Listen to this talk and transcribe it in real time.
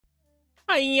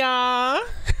Hiya!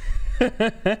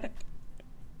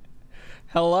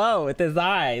 Hello, it is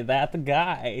I, that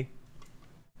guy.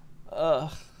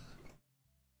 Ugh.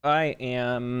 I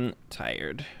am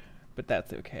tired, but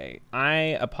that's okay.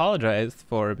 I apologize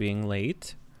for being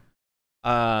late.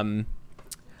 I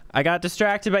got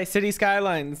distracted by City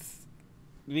Skylines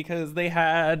because they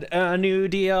had a new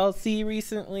DLC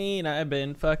recently, and I've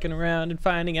been fucking around and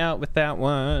finding out with that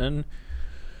one.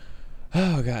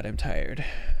 Oh god, I'm tired.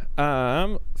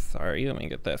 Sorry, let me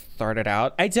get this started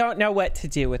out. I don't know what to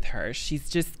do with her. She's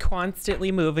just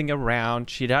constantly moving around.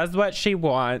 She does what she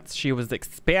wants. She was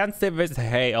expansive as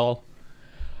hell.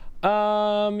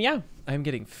 Yeah, I'm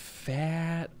getting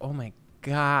fat. Oh my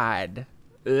god.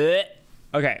 Ugh.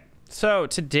 Okay, so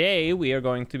today we are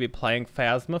going to be playing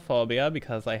Phasmophobia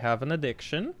because I have an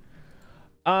addiction.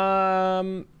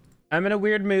 I'm in a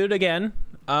weird mood again.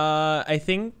 I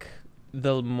think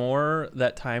the more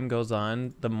that time goes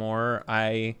on, the more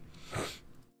I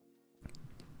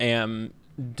am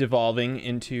devolving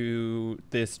into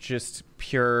this just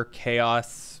pure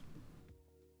chaos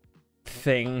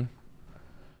thing.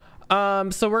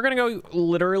 So we're gonna go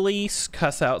literally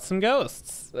cuss out some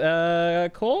ghosts.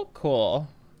 Cool.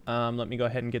 Let me go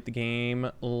ahead and get the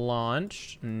game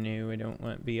launched. No, I don't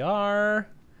want VR.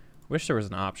 Wish there was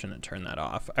an option to turn that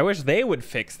off. I wish they would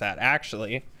fix that,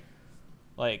 actually.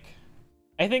 Like,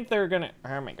 I think they're gonna...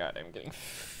 Oh my god, I'm getting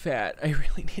fat. I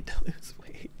really need to lose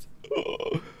weight.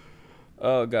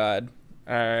 Oh god.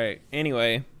 Alright,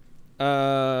 anyway.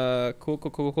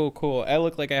 Cool. I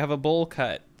look like I have a bowl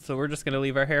cut, so we're just gonna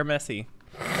leave our hair messy.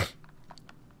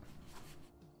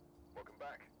 Welcome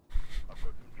back. I've got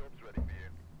some jobs ready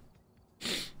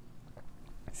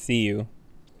for you.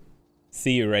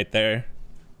 See you right there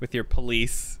with your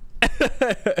police.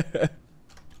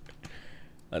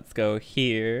 Let's go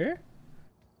here.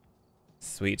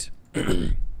 Sweet.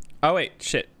 Oh wait,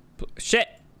 shit.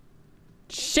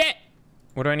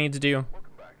 What do I need to do?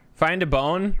 Find a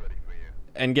bone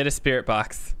and get a spirit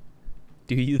box.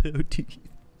 Do you though?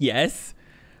 Yes.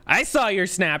 I saw your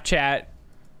Snapchat.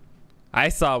 I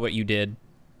saw what you did.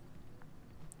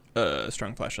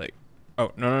 Strong flashlight.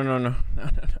 Oh, no.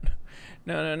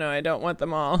 No, I don't want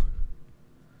them all.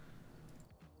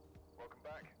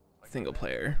 Single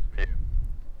player.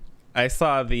 I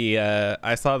saw the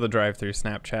drive-through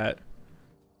Snapchat.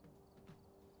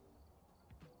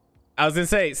 I was gonna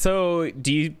say, so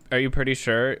are you pretty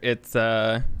sure it's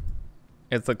a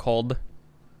cold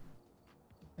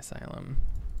asylum?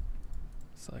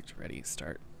 Select ready,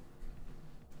 start.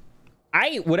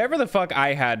 Whatever the fuck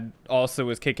I had also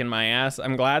was kicking my ass.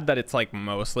 I'm glad that it's like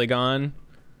mostly gone.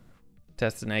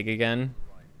 Test an egg again.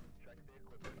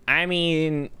 I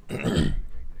mean,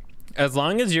 as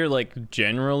long as you're like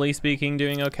generally speaking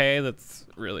doing okay, that's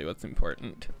really what's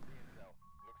important.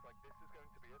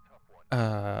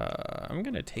 I'm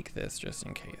gonna take this just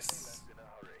in case,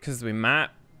 because we might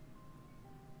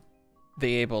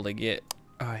be able to get...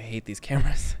 Oh, I hate these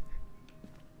cameras.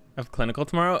 I have clinical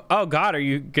tomorrow. Oh god, are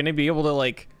you gonna be able to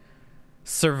like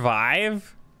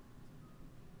survive?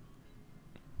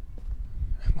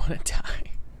 I want to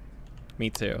die. Me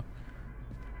too.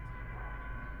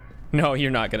 No,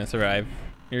 you're not gonna survive.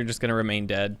 You're just gonna remain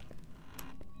dead.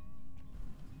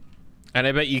 And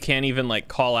I bet you can't even like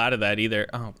call out of that either.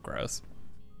 Oh, gross.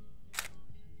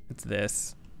 It's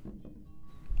this.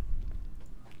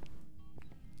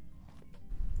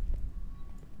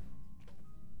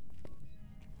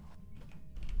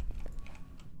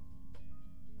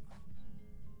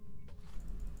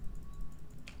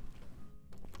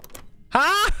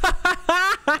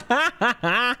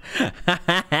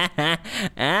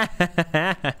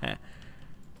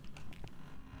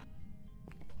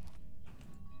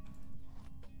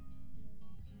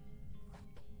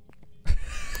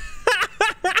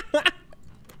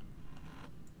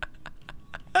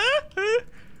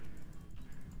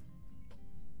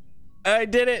 I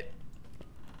did it.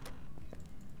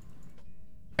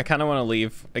 I kind of want to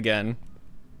leave again.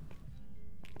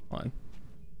 Hold on.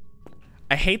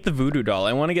 I hate the voodoo doll.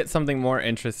 I want to get something more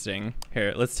interesting.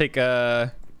 Here, let's take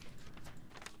a...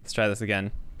 Let's try this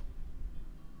again.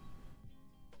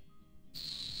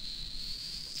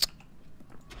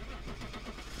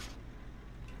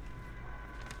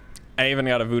 I even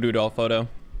got a voodoo doll photo.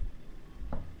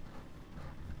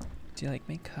 Do you like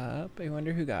my cup? I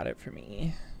wonder who got it for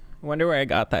me. I wonder where I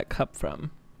got that cup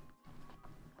from.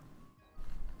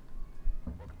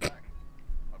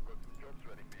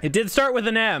 It did start with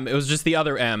an M. It was just the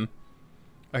other M.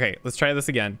 Okay, let's try this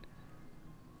again.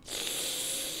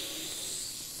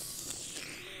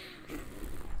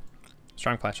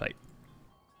 Strong flashlight.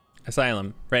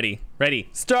 Asylum. Ready.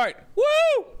 Start.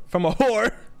 Woo! from a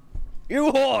whore.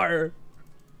 You whore.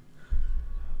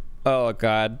 Oh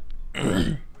God.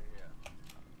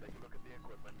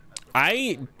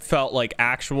 I felt like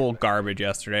actual garbage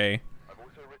yesterday.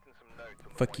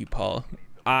 Fuck you, Paul.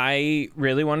 I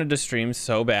really wanted to stream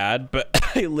so bad, but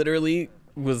I literally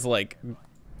was like,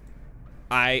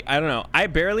 I don't know. I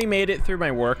barely made it through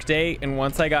my work day, and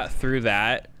once I got through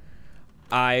that,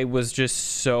 I was just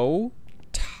so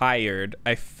tired.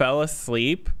 I fell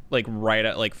asleep like right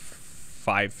at like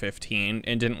 5:15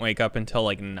 and didn't wake up until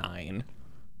like 9.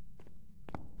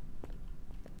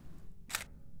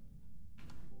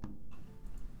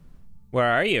 Where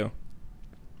are you?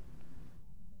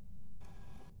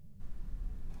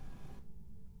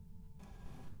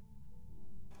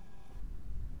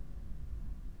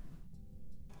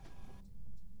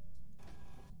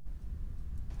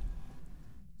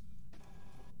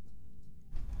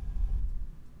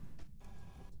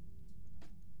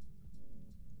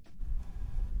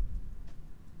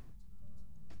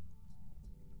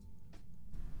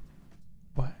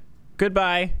 What?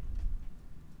 Goodbye.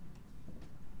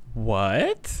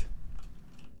 What?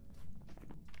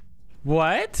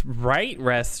 What? Right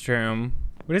restroom?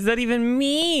 What does that even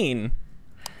mean?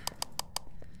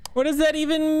 What does that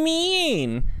even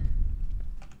mean?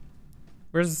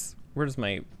 Where's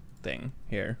my thing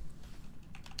here?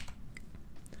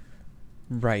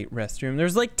 Right restroom.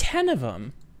 There's like 10 of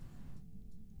them.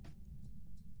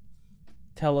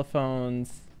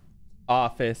 Telephones,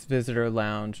 office, visitor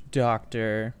lounge,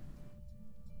 doctor.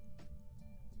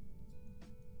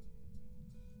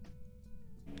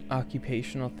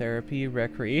 Occupational therapy,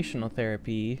 recreational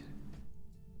therapy,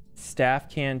 staff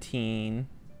canteen.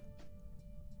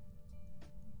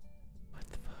 What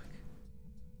the fuck?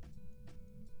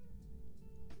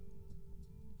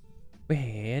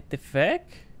 Wait, the fuck?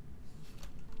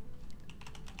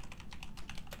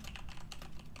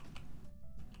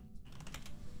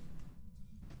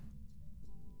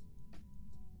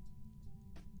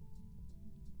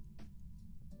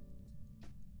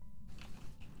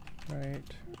 Right.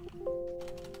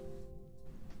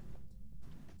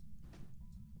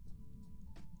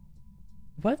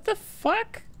 What the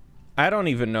fuck? I don't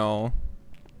even know.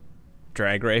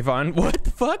 Drag rave on. What the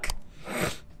fuck?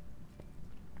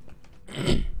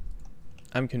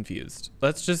 I'm confused.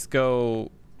 Let's just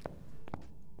go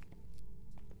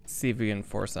see if we can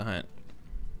force a hunt.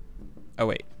 Oh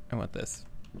wait, I want this.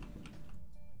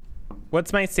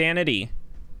 What's my sanity?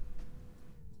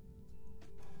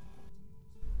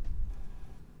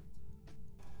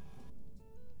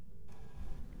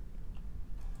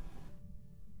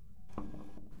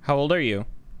 How old are you?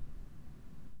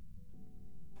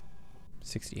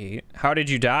 68. How did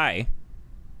you die?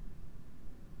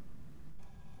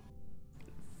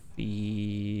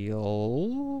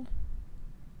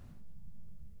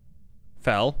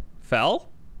 Fell?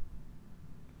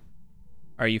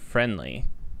 Are you friendly?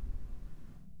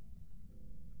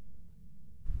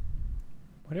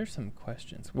 What are some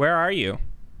questions? Where are you?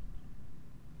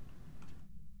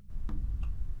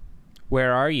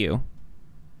 Where are you?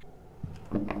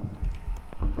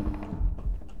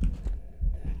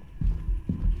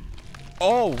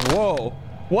 Oh, whoa.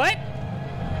 What?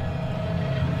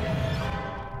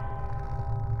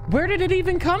 Where did it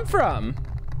even come from?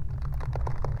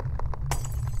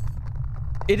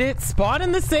 Did it spawn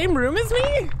in the same room as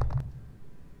me?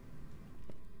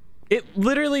 It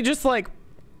literally just like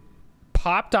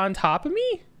popped on top of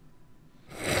me?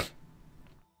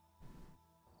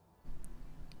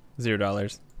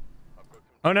 $0.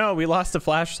 Oh no, we lost a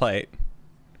flashlight.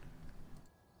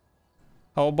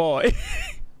 Oh boy.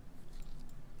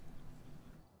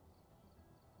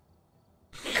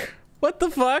 What the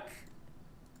fuck?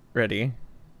 Ready.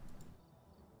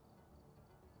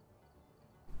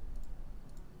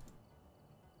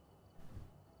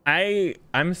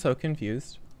 I'm so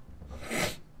confused.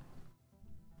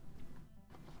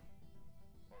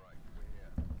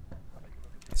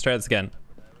 Let's try this again.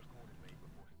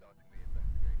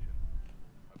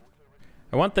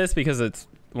 I want this because it's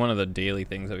one of the daily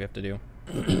things that we have to do.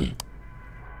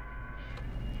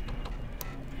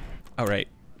 All right.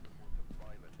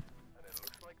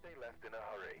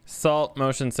 Salt,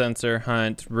 motion sensor,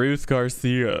 hunt, Ruth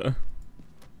Garcia.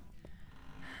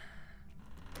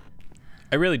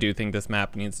 I really do think this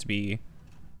map needs to be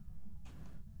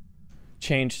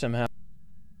changed somehow.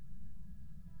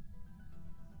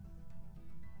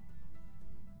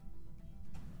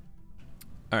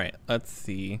 All right, let's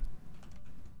see.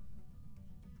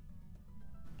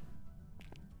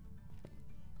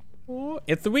 Oh,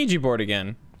 it's the Ouija board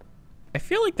again. I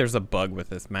feel like there's a bug with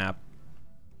this map.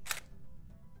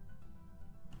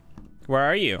 Where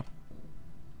are you?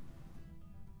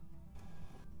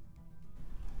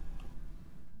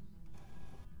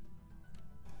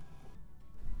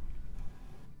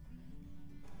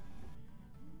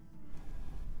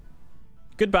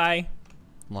 Goodbye.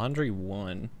 Laundry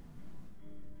 1.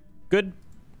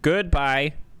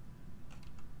 Goodbye.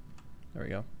 There we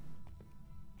go.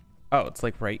 Oh, it's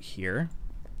like right here.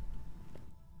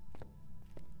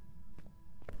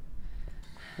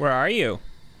 Where are you?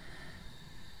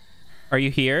 Are you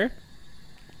here?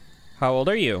 How old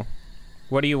are you?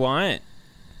 What do you want?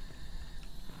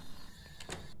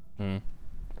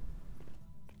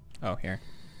 Oh, here.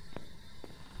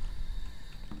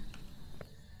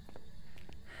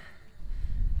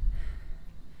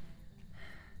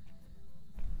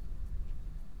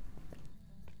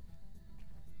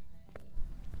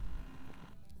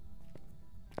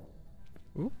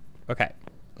 Ooh. Okay,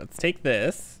 let's take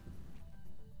this.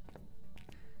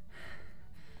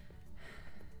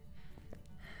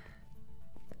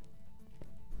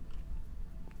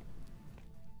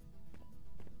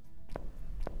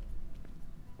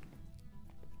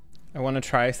 I want to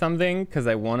try something because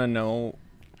I want to know.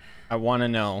 I want to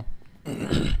know.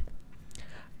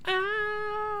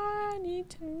 I need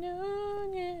to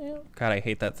know you. God, I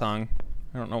hate that song.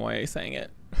 I don't know why I sang it.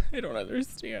 I don't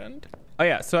understand. Oh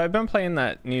yeah, so I've been playing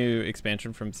that new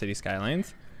expansion from City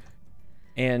Skylines,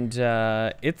 and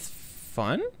it's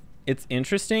fun. It's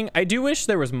interesting. I do wish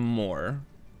there was more.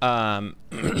 And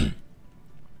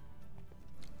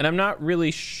I'm not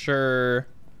really sure.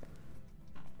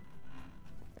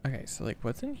 Okay, so like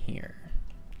what's in here?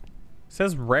 It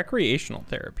says recreational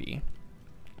therapy.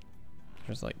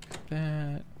 There's like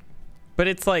that. But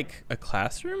it's like a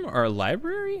classroom or a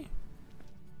library?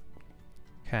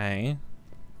 Okay.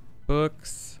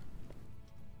 Books.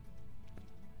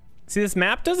 See, this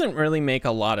map doesn't really make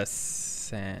a lot of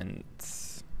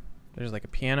sense. There's like a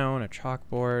piano and a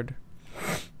chalkboard.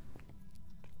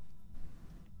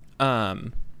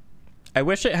 I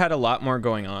wish it had a lot more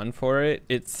going on for it.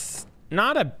 It's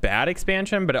not a bad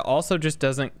expansion, but it also just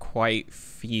doesn't quite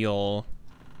feel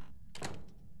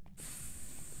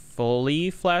fully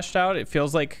fleshed out. It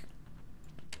feels like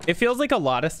a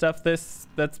lot of stuff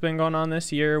that's been going on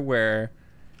this year where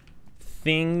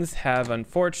things have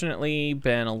unfortunately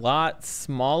been a lot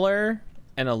smaller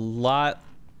and a lot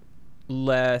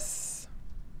less.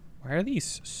 Why are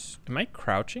these? Am I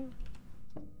crouching?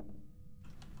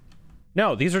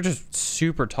 No, these are just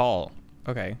super tall.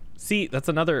 Okay. See, that's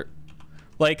another,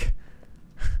 like,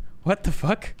 what the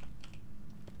fuck?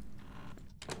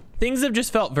 Things have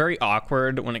just felt very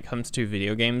awkward when it comes to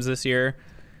video games this year.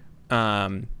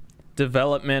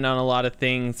 Development on a lot of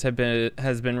things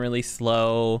has been really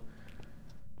slow.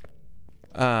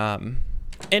 And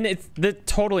it's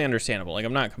totally understandable. Like,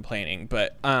 I'm not complaining,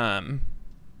 but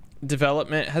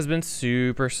development has been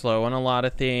super slow on a lot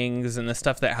of things, and the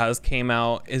stuff that has came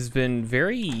out has been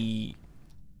very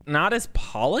not as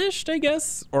polished, I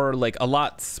guess, or like a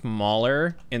lot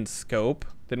smaller in scope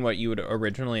than what you would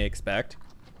originally expect,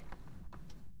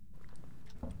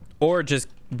 or just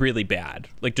really bad,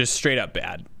 like just straight up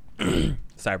bad.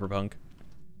 Cyberpunk.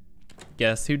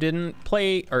 Guess who didn't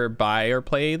play or buy or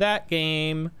play that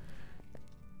game?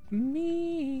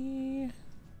 Me.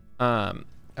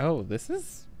 Oh, this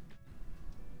is,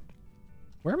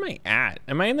 where am I at?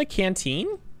 Am I in the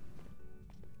canteen?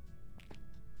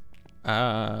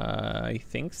 I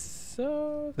think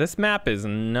so. This map is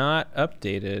not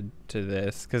updated to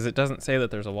this because it doesn't say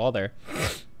that there's a wall there.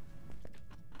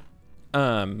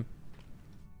 And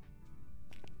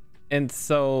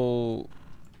so,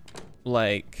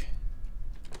 like,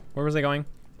 where was I going?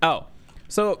 Oh,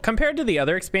 so compared to the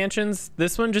other expansions,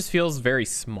 this one just feels very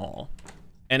small,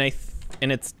 and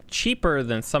and it's cheaper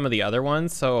than some of the other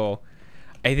ones. So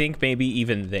I think maybe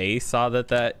even they saw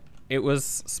that it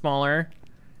was smaller,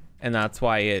 and that's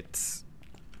why it's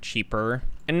cheaper,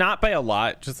 and not by a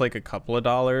lot, just like a couple of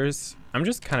dollars. I'm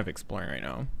just kind of exploring right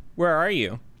now. Where are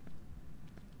you?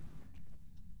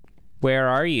 Where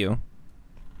are you?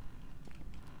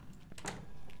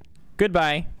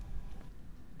 Goodbye.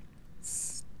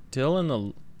 Still in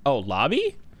the, oh,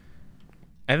 lobby?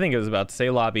 I think it was about to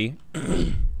say lobby.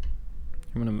 I'm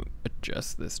gonna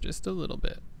adjust this just a little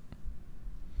bit.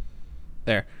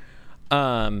 There.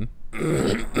 I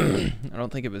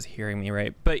don't think it was hearing me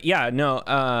right, but yeah, no.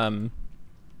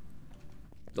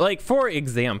 Like, for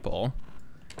example,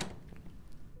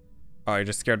 oh, I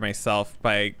just scared myself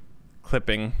by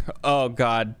clipping. Oh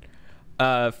God.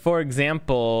 For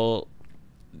example,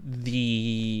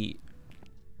 the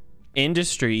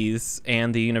industries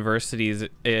and the universities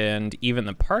and even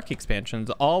the park expansions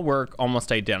all work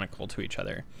almost identical to each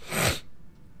other.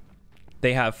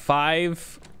 They have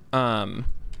five kind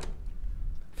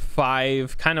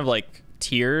of like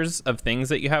tiers of things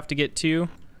that you have to get to.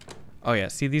 Oh yeah,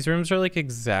 see, these rooms are like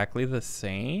exactly the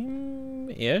same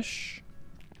ish.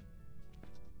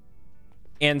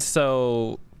 And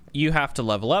so you have to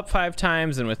level up 5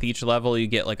 times, and with each level you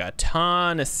get like a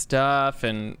ton of stuff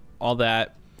and all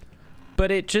that.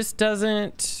 But it just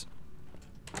doesn't,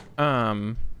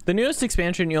 the newest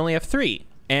expansion, you only have 3,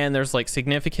 and there's like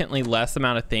significantly less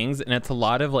amount of things, and it's a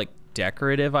lot of like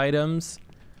decorative items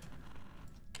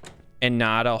and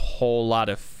not a whole lot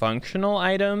of functional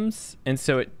items. And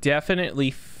so it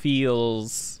definitely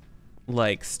feels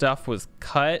like stuff was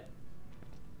cut,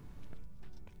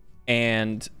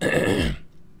 and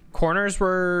corners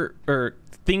were, or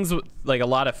things like a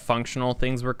lot of functional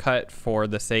things were cut for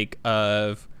the sake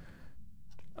of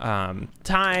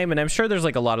time, and I'm sure there's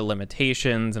like a lot of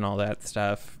limitations and all that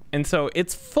stuff. And so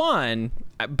it's fun,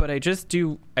 but I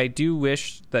do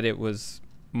wish that it was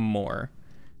more.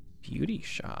 Beauty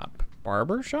shop,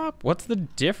 barber shop, what's the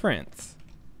difference?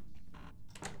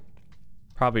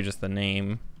 Probably just the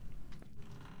name.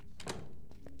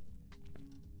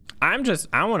 I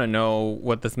want to know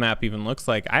what this map even looks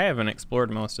like. I haven't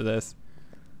explored most of this.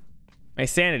 My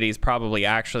sanity is probably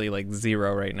actually like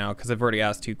 0 right now because I've already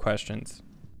asked 2 questions.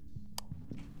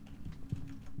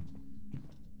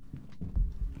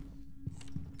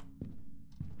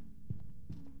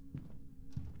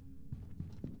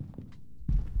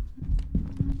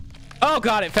 Oh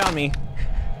God, it found me.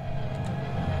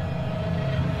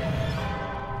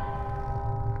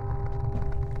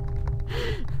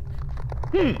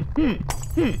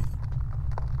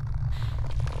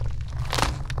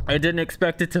 I didn't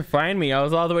expect it to find me. I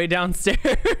was all the way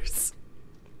downstairs.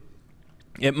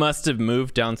 It must have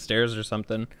moved downstairs or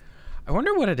something. I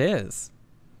wonder what it is.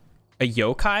 A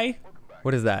yokai?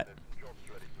 What is that?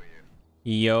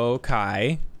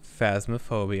 Yokai.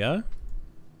 Phasmophobia.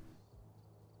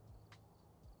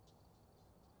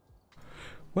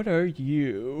 What are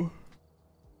you?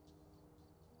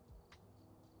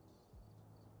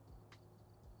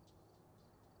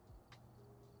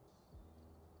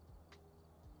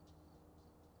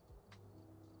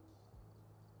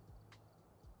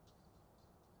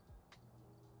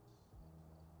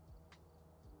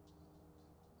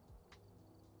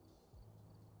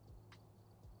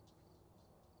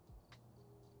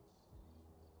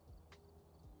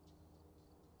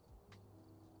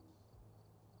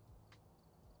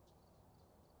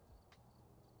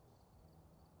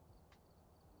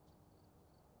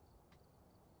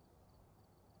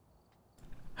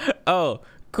 Oh,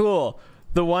 cool.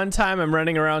 The one time I'm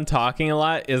running around talking a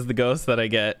lot is the ghost that I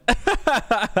get.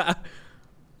 All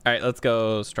right, let's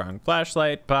go strong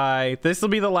flashlight. Bye. This will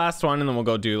be the last one, and then we'll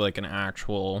go do like an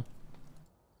actual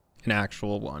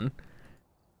one.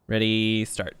 Ready,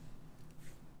 start.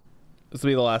 This will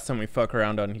be the last time we fuck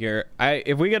around on here.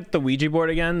 If we get the Ouija board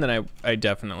again, then I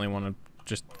definitely want to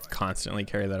just constantly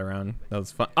carry that around. That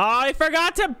was fun. Oh, I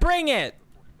forgot to bring it.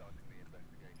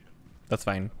 That's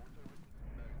fine.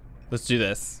 Let's do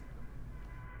this.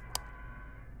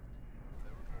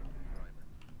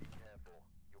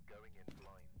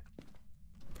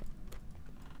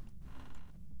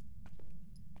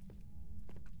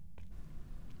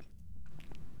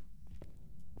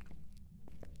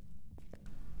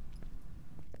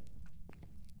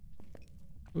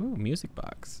 Ooh, music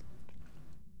box.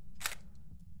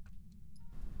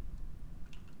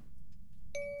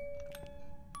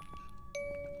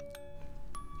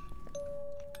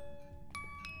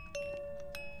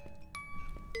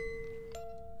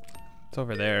 It's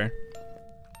over there.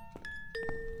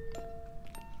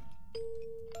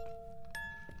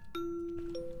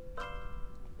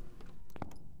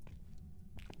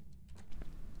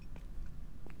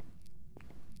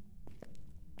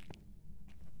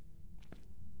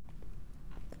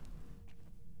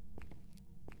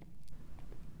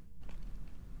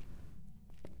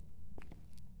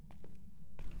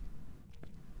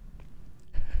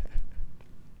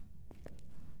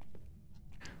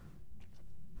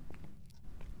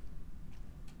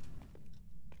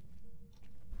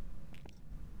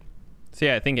 So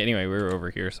yeah, I think anyway, we were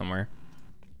over here somewhere.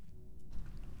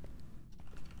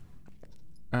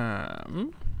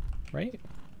 Right?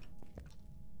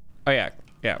 Oh yeah,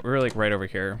 yeah, we were like right over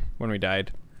here when we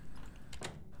died.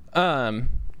 Ooh,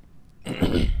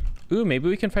 maybe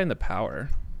we can find the power.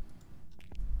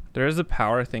 There is a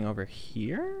power thing over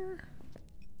here.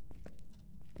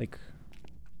 Like,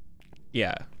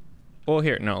 yeah. Well,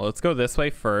 here, no, let's go this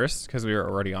way first because we were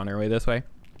already on our way this way.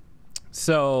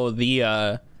 So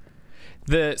the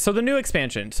new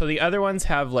expansion. So the other ones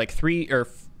have like 3 or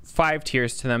 5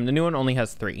 tiers to them. The new one only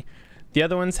has 3. The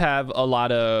other ones have a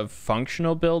lot of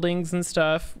functional buildings and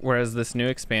stuff, whereas this new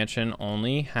expansion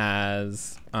only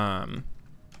has, my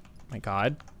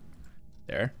God,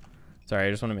 there. Sorry, I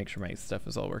just want to make sure my stuff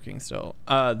is all working still.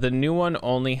 The new one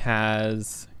only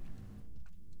has...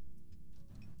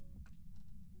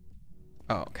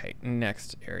 Oh, okay.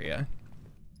 Next area.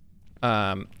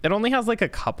 It only has like a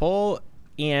couple,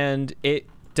 and it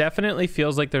definitely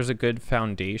feels like there's a good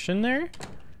foundation there,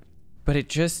 but it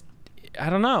just, I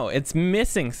don't know, it's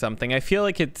missing something. I feel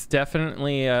like it's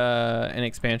definitely an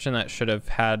expansion that should have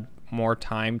had more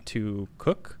time to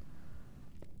cook,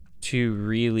 to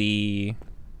really,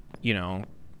 you know,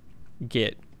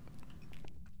 get...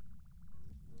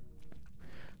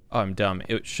 Oh, I'm dumb.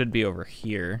 It should be over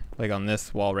here, like on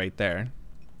this wall right there,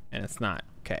 and it's not.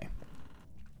 Okay.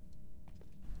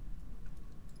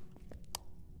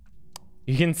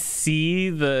 You can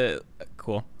see the...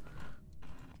 Cool.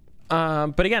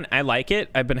 But again, I like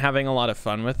it. I've been having a lot of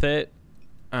fun with it.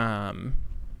 It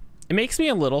makes me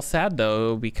a little sad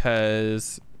though,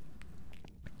 because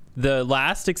the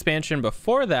last expansion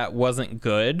before that wasn't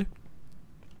good.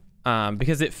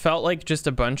 Because it felt like just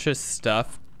a bunch of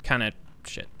stuff kind of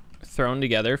thrown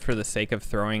together for the sake of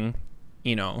throwing,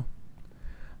 you know.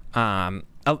 How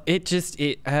do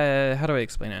I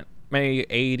explain it? My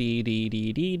ADD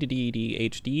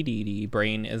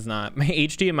brain is not, my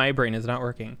HDMI brain is not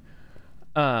working.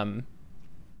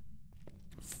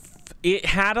 It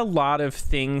had a lot of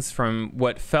things from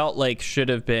what felt like should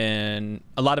have been,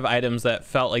 a lot of items that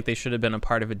felt like they should have been a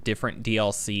part of a different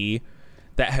DLC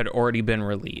that had already been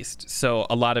released. So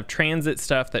a lot of transit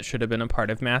stuff that should have been a part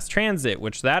of mass transit,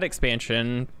 which that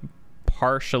expansion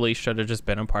partially should have just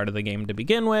been a part of the game to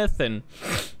begin with. And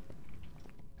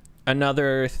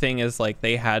another thing is like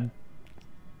they had...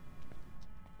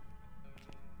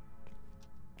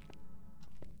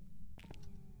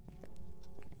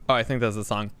 Oh, I think that's the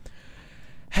song.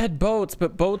 Had boats,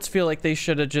 but boats feel like they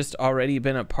should have just already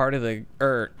been a part of the...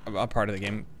 Or a part of the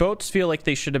game. Boats feel like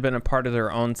they should have been a part of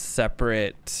their own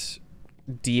separate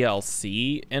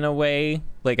DLC in a way.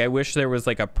 Like I wish there was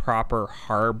like a proper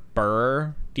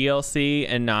harbor DLC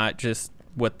and not just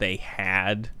what they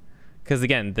had. Because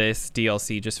again, this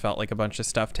DLC just felt like a bunch of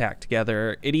stuff tacked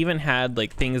together. It even had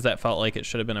like things that felt like it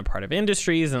should have been a part of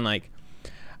industries, and like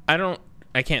I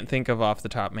can't think of off the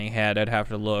top of my head. I'd have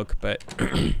to look, but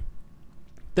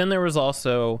then there was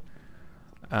also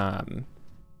I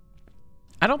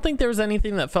don't think there was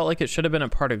anything that felt like it should have been a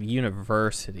part of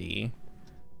university,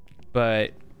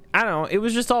 but I don't know, it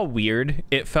was just all weird.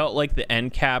 It felt like the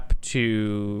end cap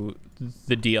to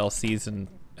the DLCs and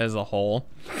as a whole,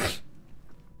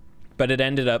 but it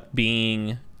ended up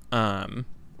being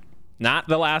not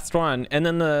the last one. And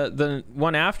then the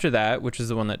one after that, which is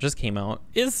the one that just came out,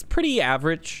 is pretty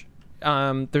average.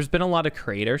 There's been a lot of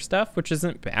creator stuff, which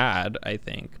isn't bad, I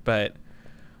think, but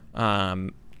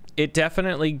it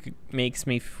definitely makes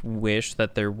me wish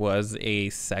that there was a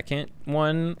second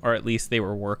one, or at least they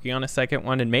were working on a second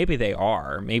one, and maybe they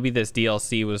are. Maybe this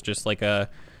DLC was just like a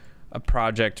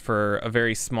project for a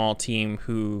very small team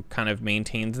who kind of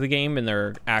maintains the game, and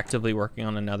they're actively working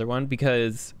on another one,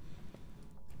 because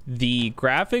the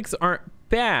graphics aren't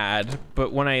bad,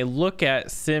 but when I look at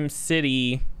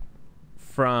SimCity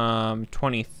from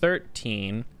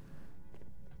 2013,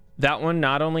 that one,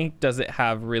 not only does it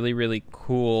have really, really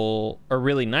cool or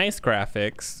really nice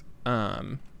graphics,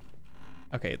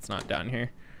 okay, it's not down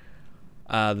here,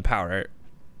 the power,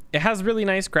 it has really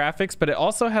nice graphics, but it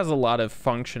also has a lot of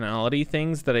functionality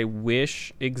things that I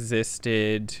wish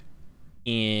existed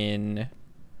in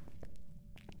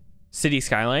City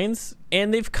Skylines,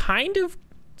 and they've kind of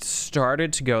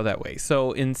started to go that way.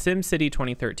 So in SimCity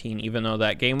 2013, even though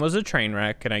that game was a train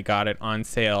wreck and I got it on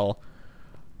sale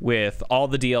with all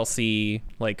the DLC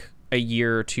like a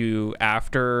year or two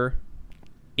after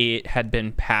it had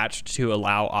been patched to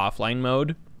allow offline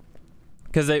mode,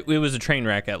 because it was a train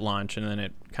wreck at launch, and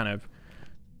then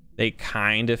they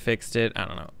kind of fixed it. I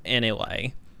don't know.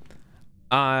 Anyway,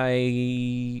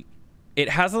 it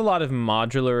has a lot of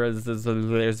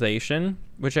modularization,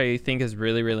 which I think is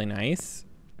really, really nice.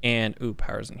 And ooh,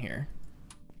 power's in here.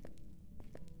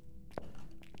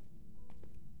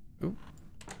 Ooh.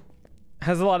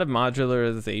 Has a lot of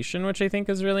modularization, which I think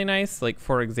is really nice. Like,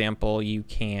 for example, you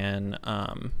can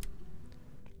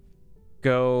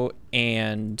go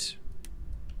and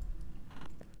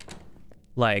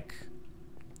like,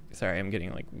 sorry, I'm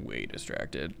getting like way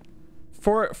distracted.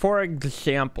 For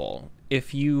example,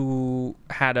 if you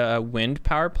had a wind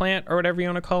power plant or whatever you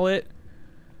want to call it,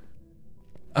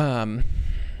 and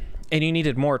you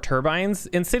needed more turbines,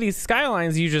 in City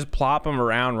Skylines you just plop them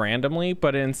around randomly,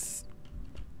 but in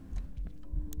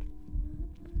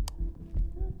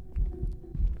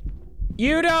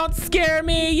you don't scare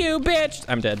me, you bitch.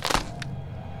 I'm dead.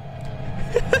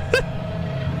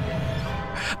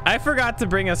 I forgot to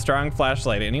bring a strong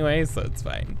flashlight anyway, so it's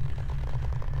fine.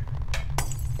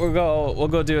 We'll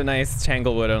go do a nice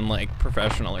Tanglewood on like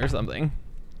Professional or something.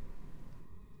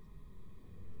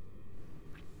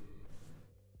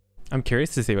 I'm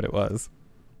curious to see what it was.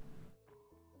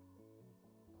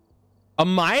 A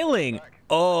miling.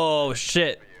 Oh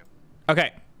shit.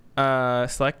 Okay.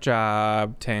 Select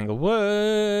job,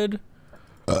 Tanglewood.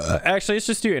 Actually, let's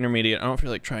just do intermediate. I don't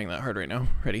feel like trying that hard right now.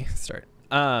 Ready, start.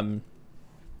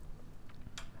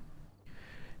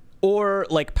 Or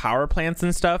like power plants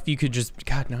and stuff. You could just,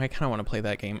 God, no, I kind of want to play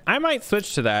that game. I might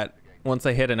switch to that once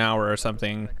I hit an hour or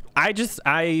something. I just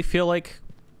feel like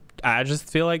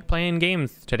playing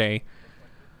games today.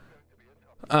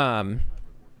 There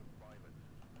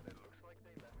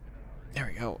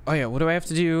we go. Oh yeah, what do I have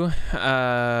to do?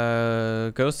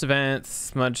 Ghost events,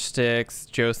 smudge sticks,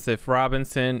 Joseph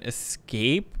Robinson,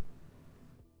 escape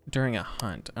during a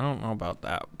hunt. I don't know about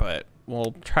that, but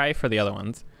we'll try for the other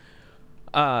ones.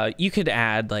 You could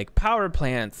add like power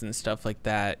plants and stuff like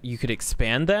that. You could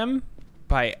expand them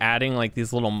by adding like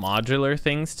these little modular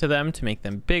things to them to make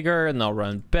them bigger, and they'll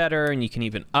run better, and you can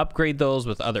even upgrade those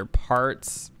with other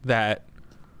parts that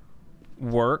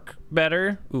work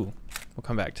better. Ooh, we'll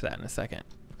come back to that in a second.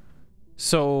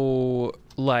 So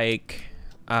like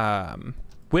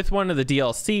with one of the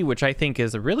DLC, which I think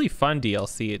is a really fun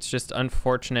DLC, it's just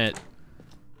unfortunate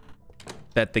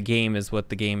that the game is what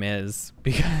the game is,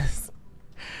 because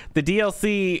the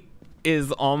DLC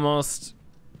is almost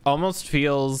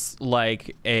feels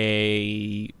like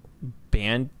a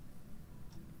band.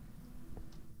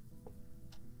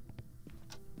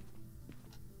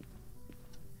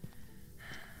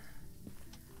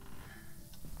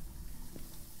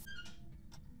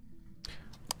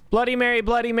 Bloody Mary,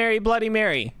 Bloody Mary, Bloody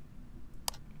Mary.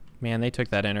 Man, they took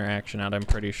that interaction out, I'm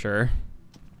pretty sure.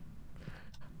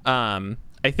 I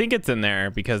think it's in there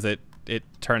because it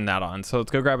turned that on. So let's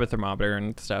go grab a thermometer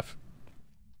and stuff.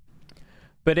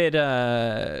 But it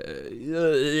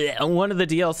one of the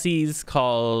DLCs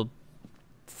called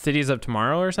Cities of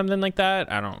Tomorrow or something like that.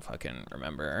 I don't fucking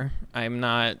remember. I'm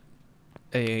not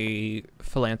a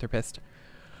philanthropist.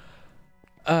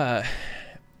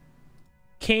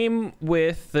 Came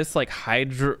with this like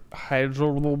hydrogen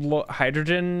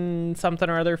something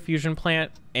or other fusion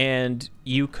plant, and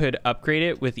you could upgrade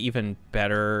it with even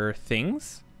better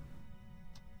things.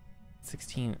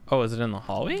 16. Oh, is it in the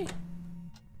hallway?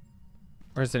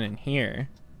 Or is it in here?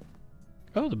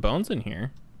 Oh, the bone's in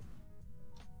here.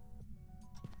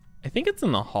 I think it's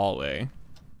in the hallway.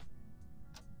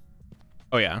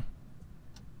 Oh yeah.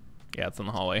 Yeah, it's in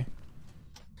the hallway.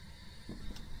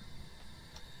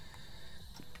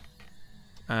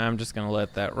 I'm just gonna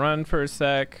let that run for a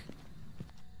sec.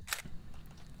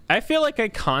 I feel like I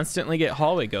constantly get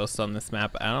hallway ghosts on this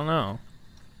map. I don't know.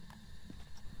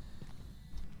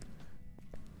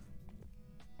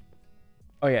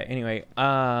 Oh yeah, anyway.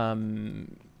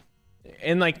 And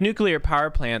like nuclear power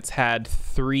plants had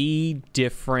 3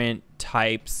 different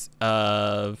types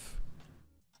of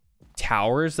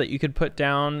towers that you could put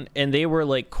down, and they were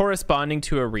like corresponding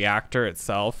to a reactor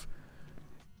itself.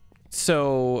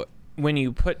 So when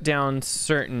you put down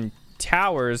certain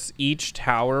towers, each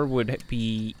tower would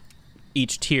be,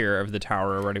 each tier of the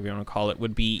tower, or whatever you want to call it,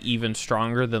 would be even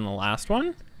stronger than the last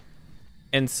one.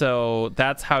 And so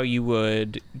that's how you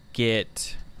would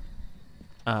get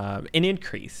an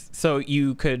increase. So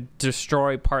you could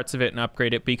destroy parts of it and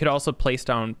upgrade it, but you could also place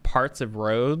down parts of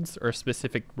roads or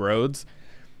specific roads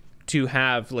to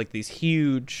have like these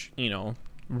huge, you know,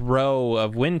 row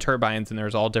of wind turbines, and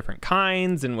there's all different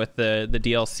kinds. And with the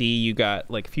DLC, you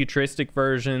got like futuristic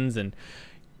versions, and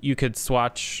you could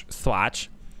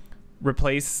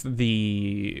replace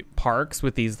the parks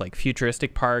with these like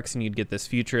futuristic parks, and you'd get this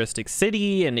futuristic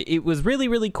city. And it was really,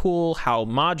 really cool how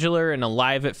modular and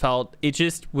alive it felt. It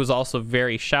just was also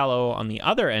very shallow on the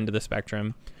other end of the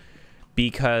spectrum,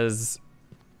 because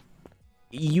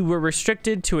you were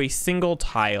restricted to a single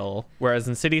tile, whereas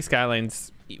in City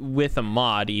Skylines, with a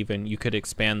mod even, you could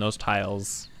expand those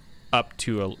tiles up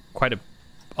to quite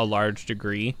a large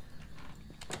degree.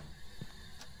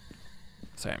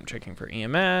 Sorry, I'm checking for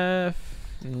EMF.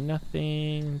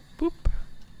 Nothing. Boop.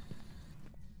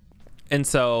 And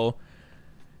so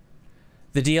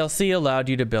the DLC allowed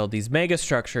you to build these mega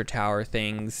structure tower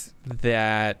things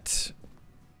that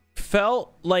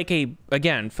felt like a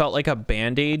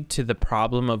band-aid to the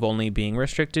problem of only being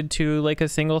restricted to like a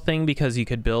single thing, because you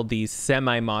could build these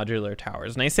semi-modular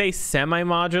towers. And I say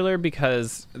semi-modular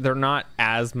because they're not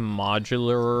as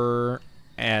modular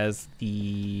as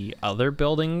the other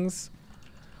buildings.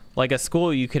 Like a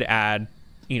school, you could add,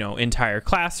 you know, entire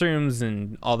classrooms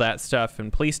and all that stuff,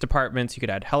 and police departments. You could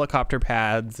add helicopter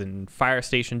pads, and fire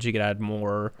stations. You could add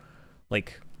more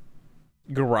like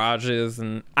garages.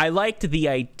 And I liked the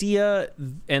idea,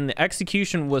 and the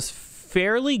execution was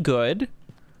fairly good,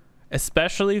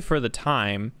 especially for the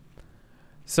time.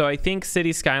 So I think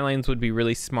City Skylines would be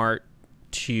really smart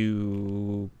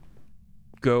to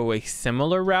go a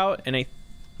similar route, and I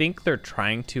think they're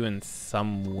trying to in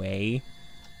some way.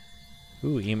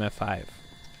 Ooh, EMF 5.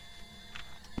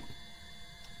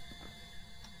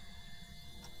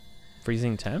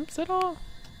 Freezing temps at all?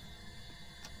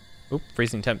 Oop,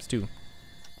 freezing temps too.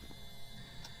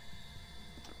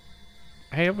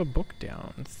 I have a book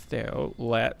down, so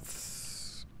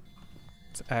let's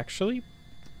actually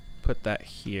put that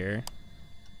here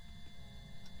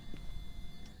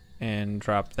and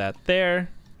drop that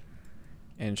there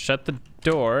and shut the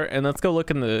door, and let's go look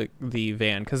in the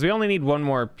van, because we only need one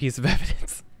more piece of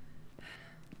evidence.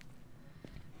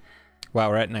 Wow,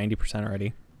 we're at 90%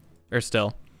 already, or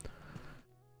still.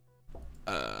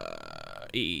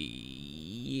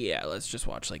 Yeah, let's just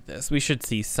watch like this. We should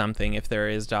see something if there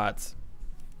is dots.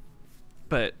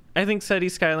 But I think City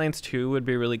Skylines 2 would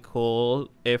be really cool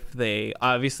if they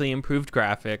obviously improved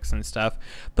graphics and stuff.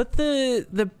 But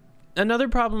another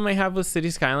problem I have with City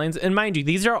Skylines, and mind you,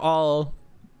 these are all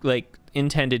like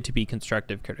intended to be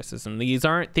constructive criticism. These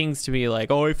aren't things to be like,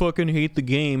 oh, I fucking hate the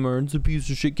game, or it's a piece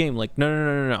of shit game. Like,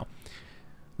 no.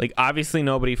 Like, obviously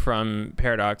nobody from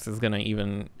Paradox is gonna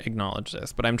even acknowledge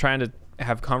this, but I'm trying to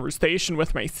have conversation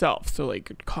with myself, so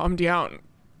like, calm down.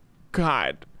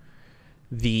 God,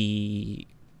 the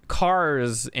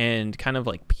cars and kind of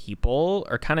like people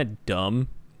are kind of dumb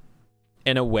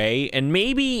in a way, and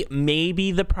maybe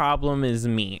the problem is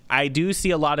me. I do see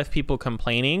a lot of people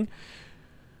complaining,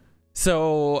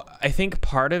 so I think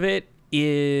part of it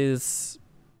is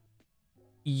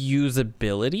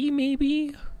usability.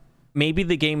 Maybe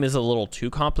the game is a little too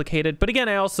complicated, but again,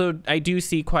 I do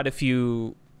see quite a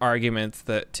few arguments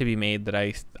that to be made that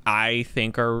I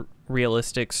think are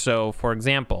realistic. So for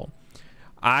example,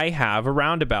 I have a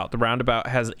roundabout. The roundabout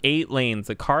has 8 lanes.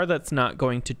 A car that's not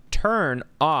going to turn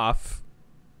off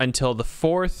until the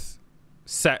 4th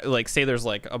like, say there's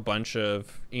like a bunch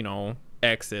of, you know,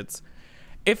 exits.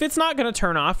 If it's not going to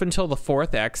turn off until the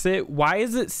 4th exit, why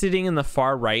is it sitting in the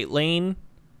far right lane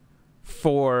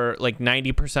for like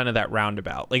 90% of that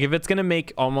roundabout? Like, if it's going to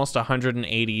make almost a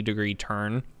 180-degree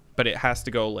turn, but it has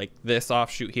to go like this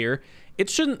offshoot here,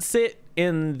 it shouldn't sit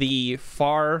in the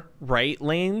far right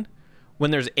lane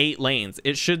when there's 8 lanes.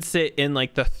 It should sit in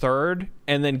like the 3rd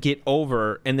and then get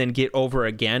over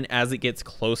again as it gets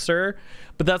closer.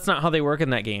 But that's not how they work in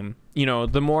that game. You know,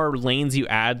 the more lanes you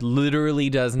add literally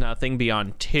does nothing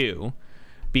beyond 2,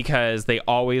 because they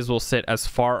always will sit as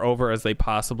far over as they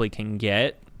possibly can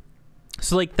get.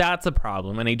 So like, that's a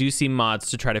problem, and I do see mods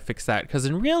to try to fix that, because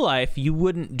in real life you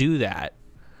wouldn't do that.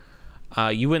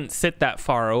 You wouldn't sit that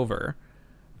far over.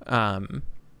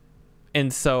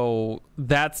 And so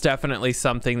that's definitely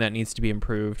something that needs to be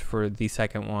improved for the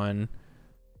second one.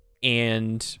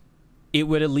 And it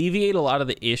would alleviate a lot of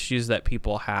the issues that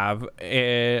people have.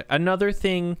 Another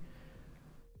thing,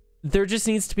 there just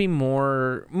needs to be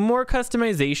more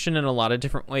customization in a lot of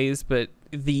different ways, but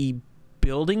the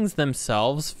buildings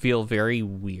themselves feel very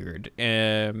weird.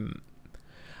 I'm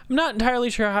not entirely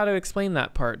sure how to explain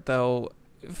that part, though.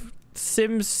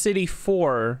 SimCity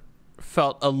 4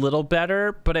 felt a little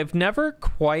better, but I've never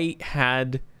quite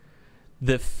had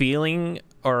the feeling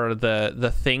or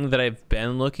the thing that I've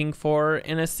been looking for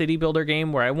in a city builder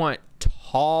game, where I want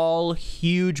tall,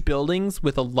 huge buildings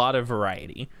with a lot of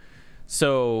variety.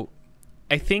 So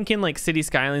I think in like City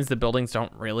Skylines, the buildings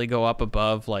don't really go up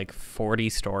above like 40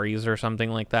 stories or something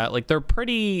like that. Like, they're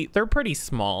pretty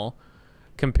small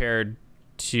compared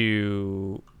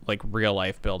to like real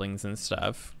life buildings and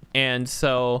stuff. And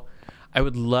so I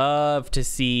would love to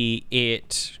see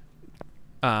it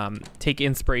take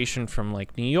inspiration from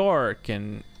like New York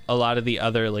and a lot of the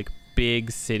other like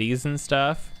big cities and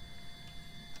stuff.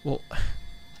 Well,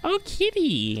 oh,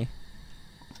 kitty.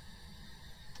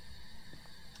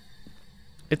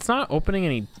 It's not opening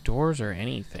any doors or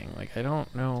anything. Like, I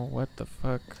don't know what the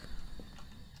fuck.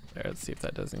 There, let's see if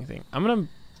that does anything. I'm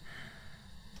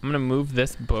gonna move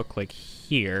this book like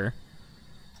here.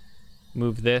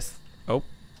 Move this. Oh,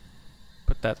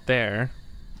 put that there.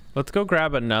 Let's go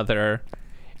grab another.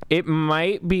 It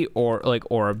might be like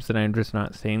orbs, and I'm just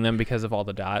not seeing them because of all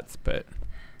the dots. But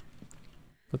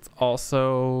let's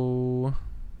also,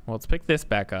 well, let's pick this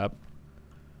back up.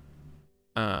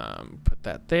 Put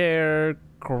that there.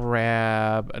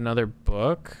 Grab another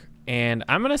book, and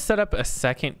I'm gonna set up a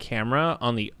second camera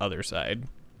on the other side.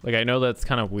 Like, I know that's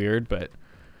kind of weird, but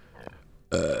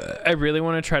I really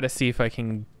want to try to see if I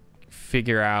can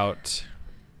figure out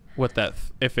what that,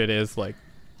 if it is like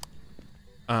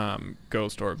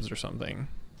ghost orbs or something.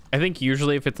 I think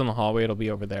usually if it's in the hallway, it'll be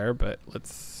over there, but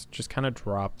let's just kind of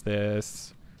drop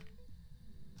this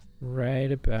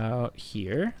right about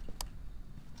here.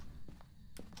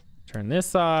 Turn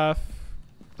this off.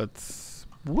 Let's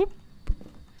whoop.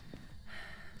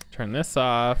 Turn this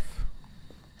off.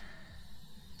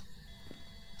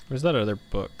 Where's that other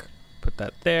book? Put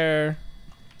that there.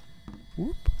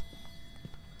 Whoop.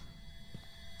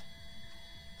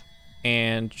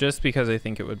 And just because I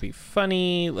think it would be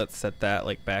funny, let's set that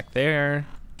like back there.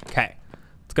 Okay,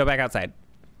 let's go back outside.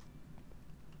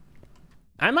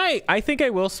 I think I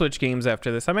will switch games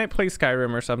after this. I might play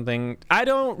Skyrim or something. I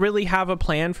don't really have a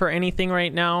plan for anything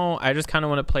right now. I just kind of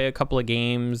want to play a couple of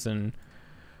games and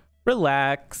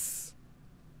relax.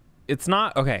 It's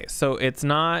not, okay, so it's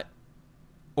not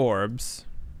orbs.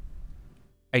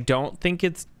 I don't think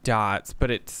it's dots,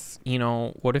 but it's, you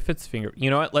know, what if it's finger?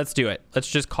 You know what? Let's do it. Let's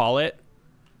just call it.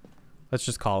 Let's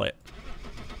just call it.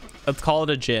 Let's call it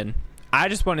a Jinn. I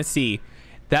just want to see.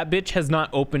 That bitch has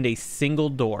not opened a single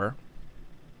door.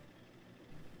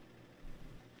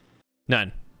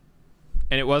 None.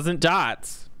 And it wasn't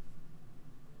dots.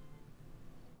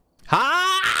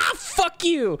 Ah, fuck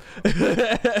you.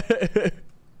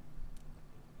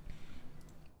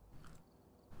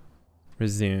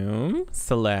 Resume,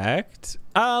 select.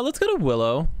 Let's go to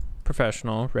Willow.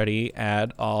 Professional, ready,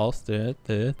 add all. Let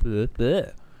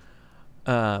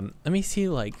me see,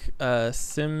 like,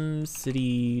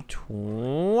 SimCity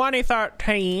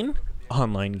 2013.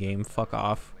 Online game, fuck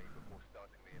off.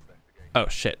 Oh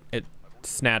shit, it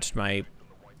snatched my...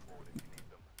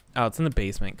 Oh, it's in the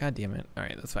basement. God damn it. All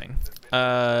right, that's fine.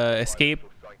 Escape,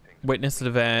 witness an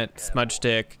event, smudge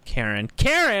stick, Karen.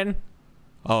 Karen!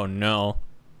 Oh no.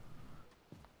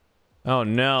 Oh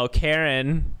no,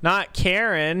 Karen. Not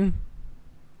Karen.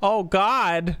 Oh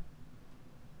God.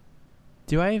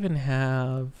 Do I even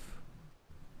have...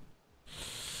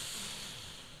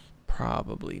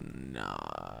 Probably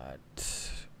not.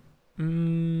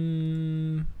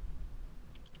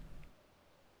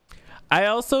 I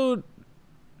also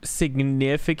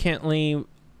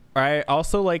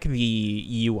like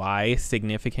the UI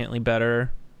significantly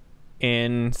better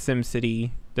in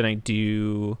SimCity than I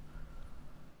do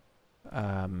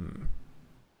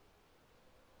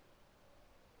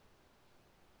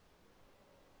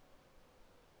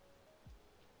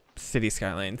City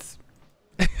Skylines.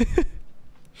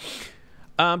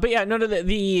 But yeah, no,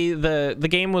 the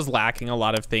game was lacking a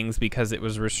lot of things because it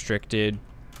was restricted,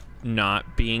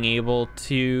 not being able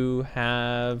to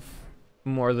have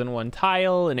more than one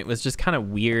tile, and it was just kind of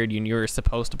weird. You were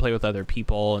supposed to play with other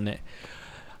people, and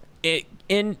it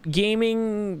in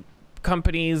gaming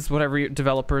companies, whatever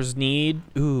developers need.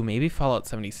 Ooh, maybe Fallout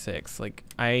 76. Like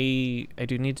I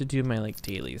do need to do my like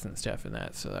dailies and stuff in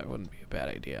that, so that wouldn't be a bad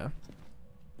idea.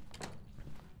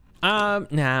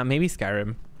 Nah, maybe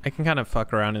Skyrim. I can kind of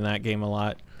fuck around in that game a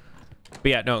lot. But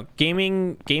yeah, no,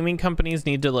 gaming companies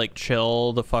need to like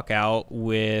chill the fuck out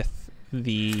with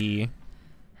the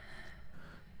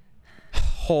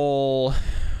whole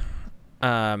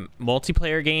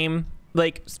multiplayer game.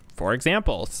 Like, for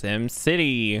example,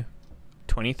 SimCity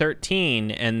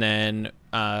 2013, and then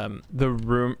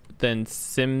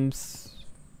Sims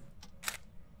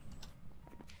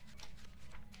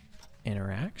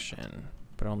Interaction,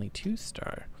 but only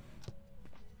 2-star.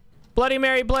 Bloody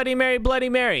Mary, Bloody Mary, Bloody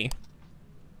Mary.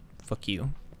 Fuck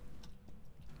you.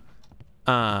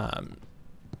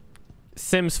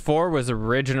 Sims 4 was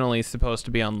originally supposed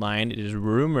to be online. It is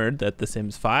rumored that The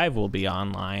Sims 5 will be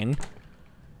online.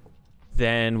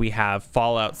 Then we have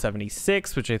Fallout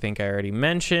 76, which I think I already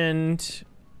mentioned.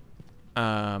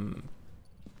 What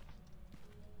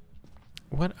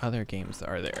other games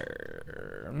are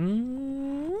there?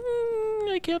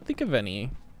 I can't think of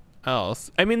any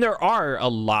else. I mean, there are a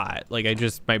lot. Like,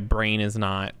 my brain's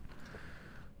not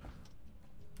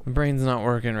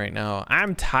working right now.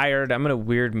 I'm tired. I'm in a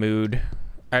weird mood.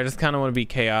 I just kind of want to be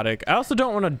chaotic. I also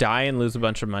don't want to die and lose a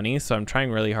bunch of money, so I'm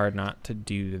trying really hard not to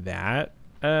do that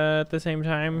at the same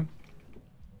time.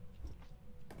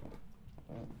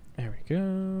 There we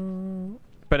go.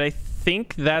 But I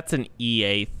think that's an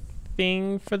EA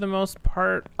thing for the most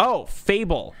part. Oh,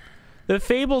 Fable. The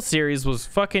Fable series was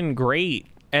fucking great.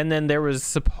 And then there was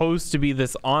supposed to be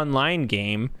this online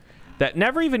game that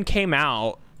never even came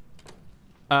out.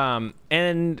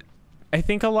 And I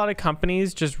think a lot of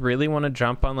companies just really want to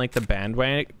jump on like the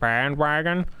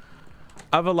bandwagon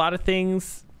of a lot of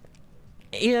things.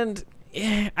 And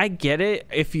I get it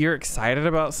if you're excited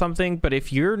about something, but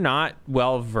if you're not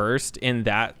well versed in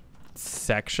that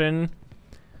section,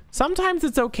 sometimes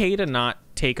it's okay to not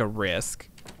take a risk.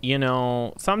 You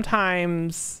know,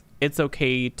 sometimes it's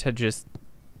okay to just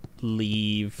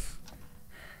leave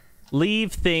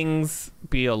things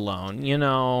be alone, you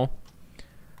know.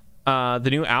 The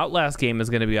new Outlast game is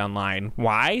going to be online.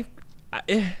 Why?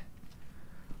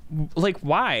 Like,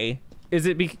 why? Is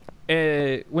it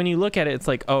when you look at it, it's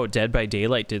like, oh, Dead by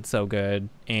Daylight did so good,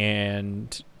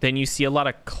 and then you see a lot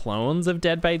of clones of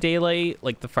Dead by Daylight.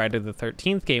 Like the Friday the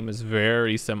 13th game is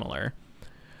very similar.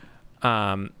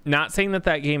 Not saying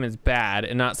that game is bad,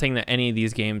 and not saying that any of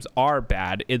these games are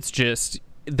bad. It's just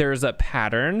there's a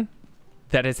pattern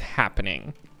that is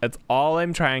happening. That's all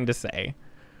I'm trying to say.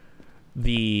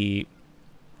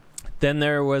 Then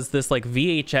there was this like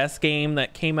VHS game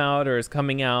that came out or is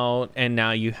coming out, and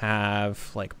now you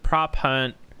have like Prop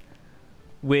Hunt,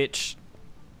 which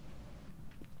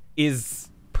is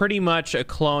pretty much a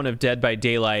clone of Dead by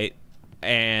Daylight,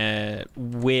 and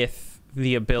with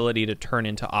the ability to turn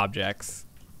into objects,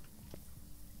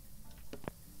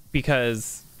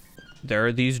 because there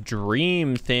are these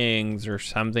dream things or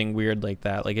something weird like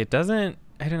that. Like, it doesn't,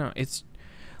 I don't know, it's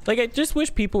like, I just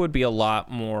wish people would be a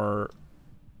lot more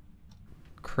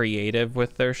creative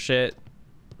with their shit.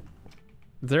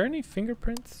 Is there any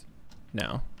fingerprints?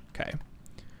 No. Okay.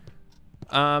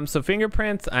 So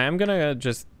fingerprints, I am gonna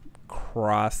just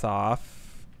cross off.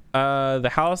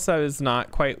 The house is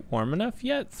not quite warm enough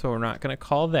yet, so we're not gonna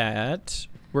call that.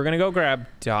 We're gonna go grab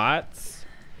dots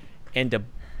and a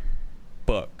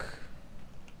book.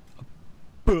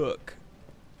 We'll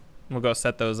go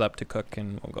set those up to cook,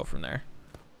 and we'll go from there.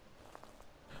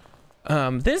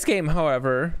 This game,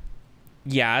 however,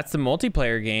 yeah, it's a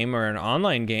multiplayer game or an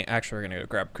online game. Actually, we're gonna go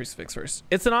grab Crucifix first.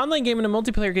 It's an online game and a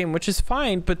multiplayer game, which is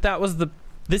fine, but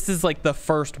this is like the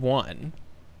first one.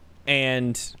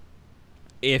 And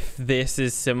if this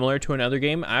is similar to another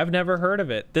game, I've never heard of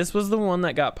it. This was the one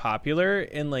that got popular,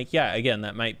 and like, yeah, again,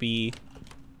 that might be...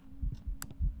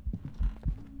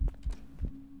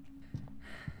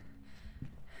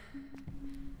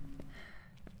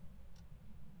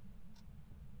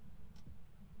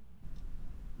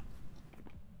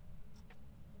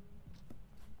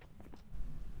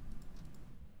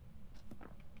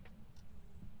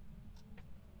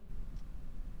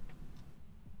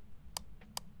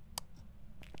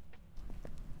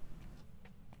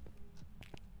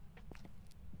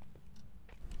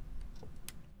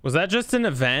 Was that just an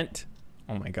event?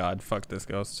 Oh my god, fuck this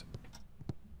ghost.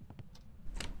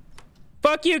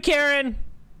 Fuck you, Karen!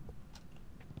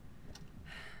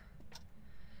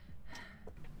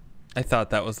 I thought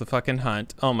that was the fucking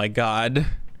hunt. Oh my god.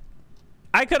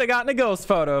 I could have gotten a ghost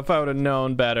photo if I would have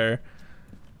known better.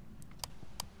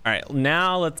 Alright,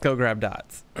 now let's go grab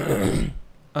dots.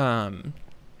 And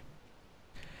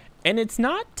it's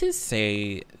not to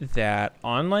say that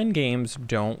online games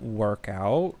don't work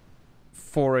out.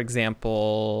 For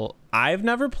example, I've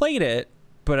never played it,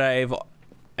 but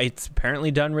it's apparently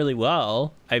done really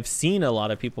well. I've seen a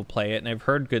lot of people play it, and I've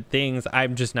heard good things.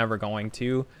 I'm just never going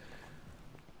to.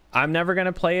 I'm never going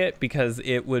to play it because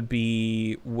it would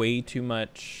be way too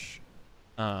much,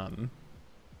 what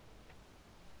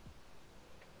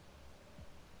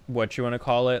you want to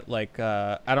call it? Like,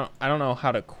 I don't know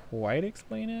how to quite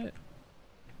explain it.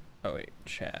 Oh wait,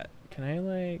 chat. Can I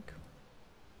like...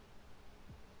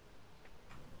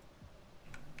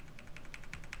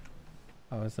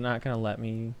 Oh, it's not gonna let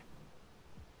me.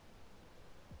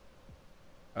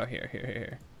 Oh,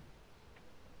 here.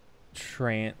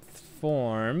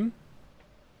 Transform.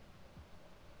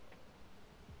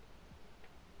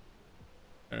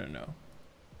 No.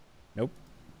 Nope.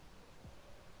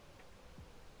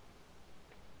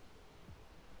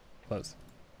 Close.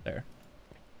 There.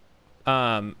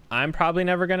 I'm probably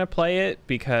never gonna play it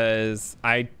because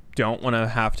I don't want to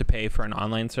have to pay for an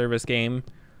online service game.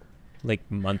 Like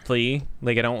monthly.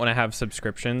 Like, I don't want to have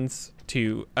subscriptions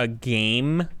to a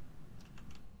game.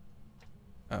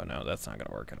 Oh no, that's not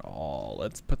gonna work at all.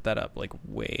 Let's put that up like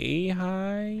way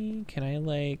high. Can I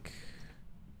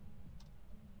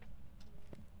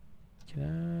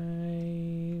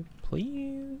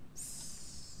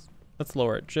please? Let's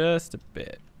lower it just a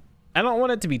bit. I don't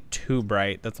want it to be too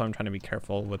bright. That's why I'm trying to be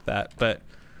careful with that, but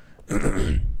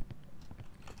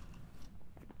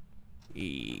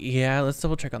yeah, let's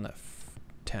double check on the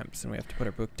temps, and we have to put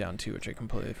our book down too, which I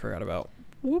completely forgot about.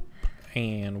 Whoop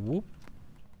and whoop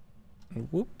and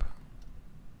whoop.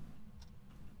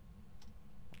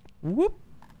 Whoop.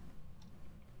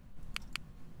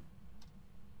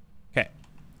 Okay,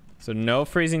 so no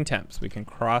freezing temps. We can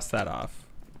cross that off.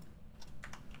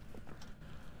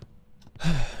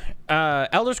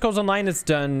 Elder Scrolls Online has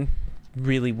done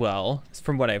really well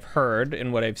from what I've heard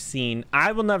and what I've seen.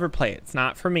 I will never play it. It's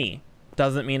not for me.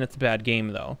 Doesn't mean it's a bad game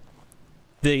though.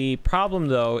 The problem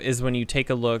though is when you take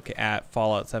a look at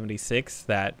Fallout 76,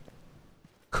 that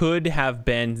could have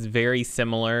been very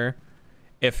similar,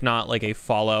 if not like a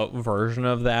Fallout version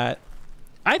of that.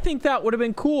 I think that would have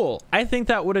been cool. I think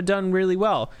that would have done really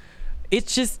well.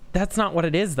 It's just, that's not what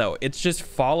it is though. It's just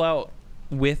Fallout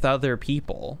with other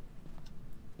people.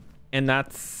 And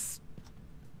that's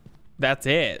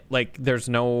it. Like, there's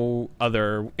no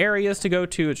other areas to go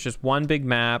to. It's just one big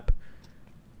map.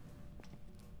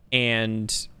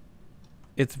 And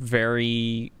it's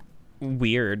very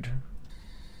weird.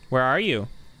 Where are you?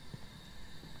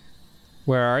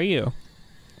 Where are you?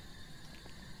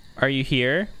 Are you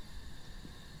here?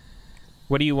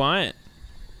 What do you want?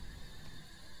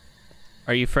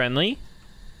 Are you friendly?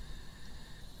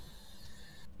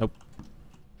 Nope.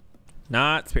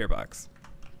 Not spirit box.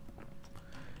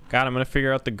 God, I'm gonna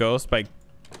figure out the ghost by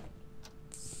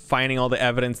finding all the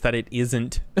evidence that it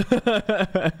isn't.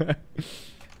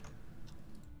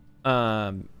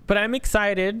 But I'm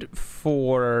excited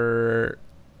for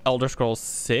Elder Scrolls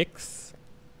 6.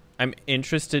 I'm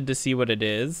interested to see what it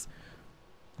is.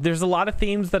 There's a lot of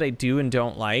themes that I do and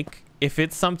don't like. If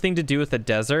it's something to do with the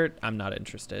desert, I'm not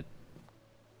interested.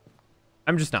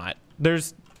 I'm just not.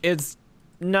 It's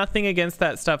nothing against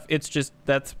that stuff. It's just,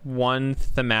 that's one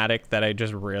thematic that I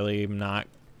just really am not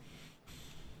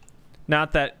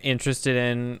that interested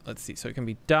in. Let's see. So it can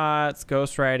be dots,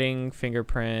 ghost writing,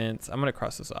 fingerprints. I'm going to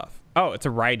cross this off. Oh, it's a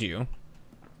Raiju.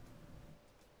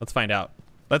 Let's find out.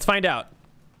 Let's find out.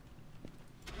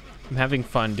 I'm having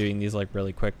fun doing these like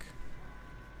really quick.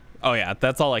 Oh yeah,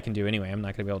 that's all I can do anyway. I'm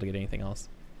not going to be able to get anything else.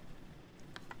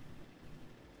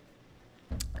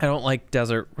 I don't like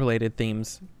desert related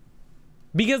themes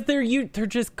because they're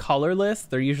just colorless.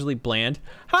 They're usually bland.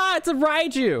 Ha, it's a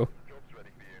Raiju.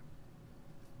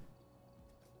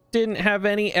 Didn't have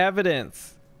any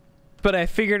evidence, but I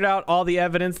figured out all the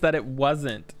evidence that it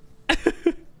wasn't.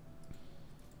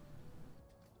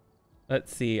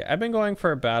 Let's see. I've been going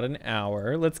for about an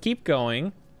hour. Let's keep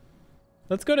going.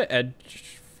 Let's go to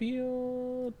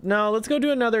Edgefield. No, let's go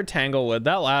do another Tanglewood.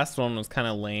 That last one was kind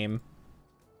of lame.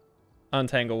 On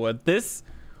Tanglewood. This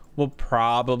will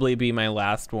probably be my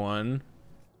last one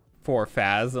for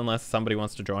Phas unless somebody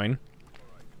wants to join.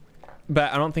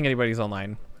 But I don't think anybody's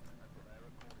online.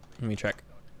 Let me check.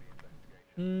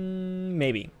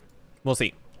 Maybe. We'll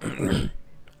see.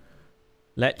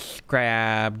 Let's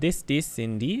grab this,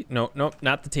 Cindy. No, nope,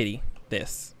 not the titty.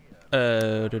 This.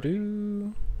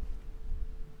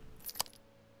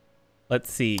 Let's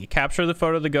see. Capture the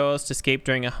photo of the ghost. Escape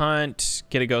during a hunt.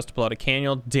 Get a ghost to pull out a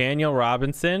candle. Daniel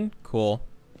Robinson. Cool.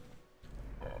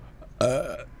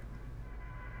 I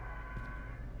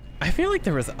feel like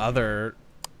there was other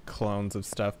clones of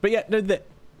stuff. But yeah,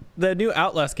 the new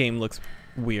Outlast game looks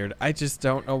weird. I just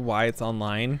don't know why it's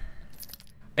online.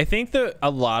 I think that a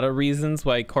lot of reasons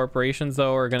why corporations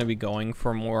though are going to be going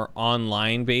for more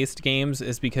online based games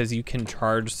is because you can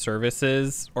charge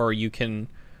services or you can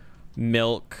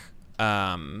milk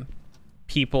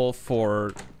people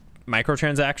for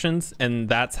microtransactions, and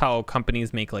that's how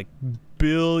companies make like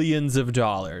billions of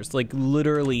dollars, like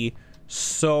literally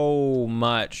so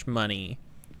much money.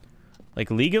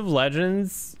 Like League of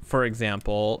Legends, for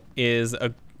example, they're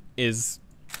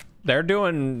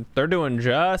doing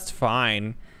just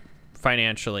fine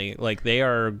financially. Like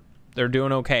they're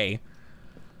doing okay,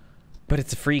 but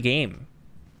it's a free game.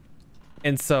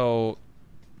 And so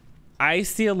I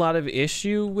see a lot of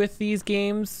issue with these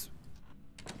games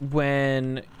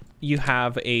when you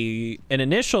have an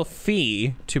initial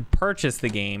fee to purchase the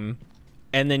game,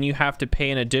 and then you have to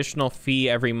pay an additional fee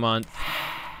every month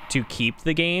to keep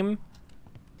the game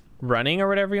running, or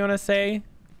whatever you want to say.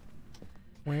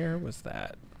 Where was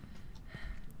that?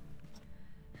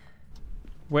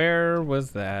 Where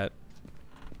was that?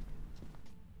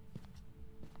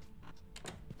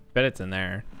 Bet it's in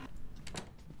there.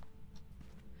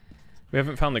 We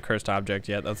haven't found the cursed object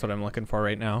yet. That's what I'm looking for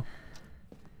right now.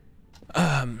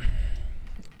 Now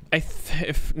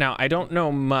I don't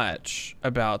know much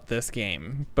about this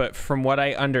game, but from what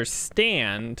I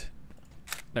understand,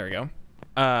 there we go.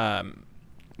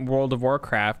 World of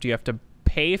Warcraft, you have to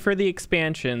pay for the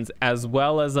expansions as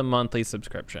well as a monthly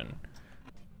subscription.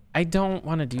 I don't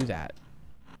want to do that.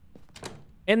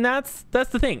 And that's the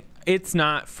thing. It's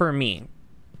not for me.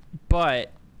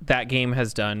 But that game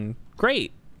has done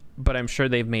great. But I'm sure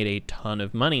they've made a ton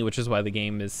of money, which is why the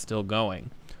game is still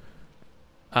going.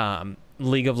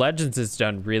 League of Legends has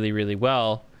done really, really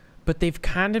well. but they've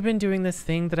kind of been doing this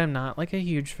thing that I'm not like a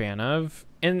huge fan of.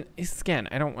 And again,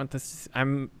 I don't want this.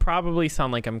 I'm probably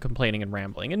sound like I'm complaining and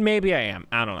rambling, and maybe I am.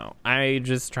 I don't know. I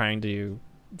just trying to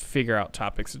figure out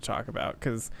topics to talk about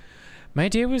because my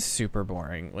day was super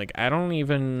boring. Like, I don't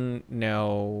even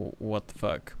know what the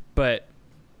fuck. But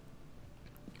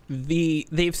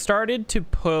they've started to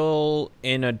pull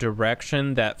in a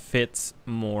direction that fits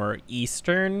more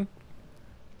Eastern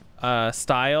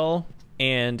style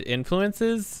and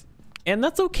influences, and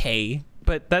that's okay.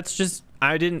 But that's just,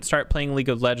 I didn't start playing League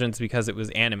of Legends because it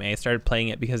was anime. I started playing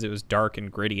it because it was dark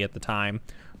and gritty at the time.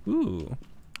 Ooh.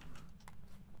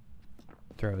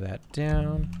 Throw that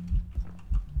down.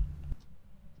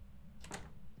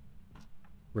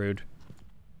 Rude.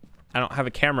 I don't have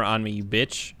a camera on me, you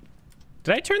bitch.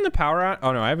 Did I turn the power on?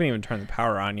 Oh no, I haven't even turned the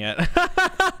power on yet.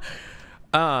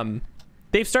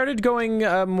 They've started going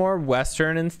more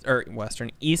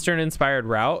Eastern inspired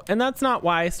route, and that's not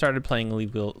why I started playing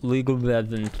League of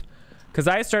Legends, because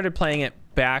I started playing it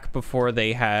back before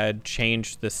they had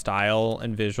changed the style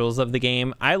and visuals of the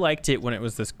game. I liked it when it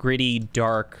was this gritty,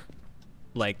 dark,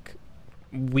 like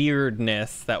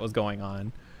weirdness that was going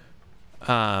on.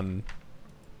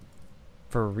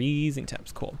 Freezing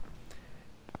temps, cool.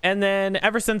 And then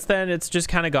ever since then, it's just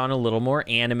kind of gone a little more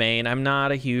anime, and I'm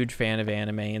not a huge fan of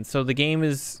anime. And so the game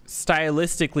is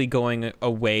stylistically going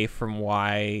away from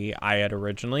why I had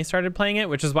originally started playing it,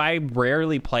 which is why I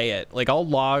rarely play it. Like, I'll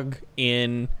log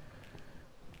in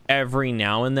every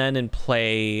now and then and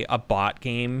play a bot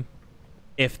game,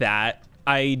 if that.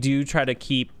 I do try to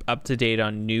keep up to date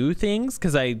on new things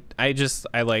because I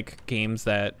like games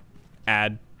that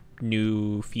add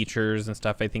new features and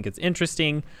stuff. I think it's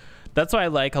interesting. That's why I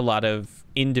like a lot of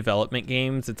in development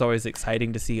games. It's always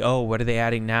exciting to see, oh, what are they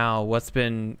adding now? What's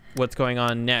going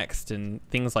on next, and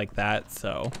things like that.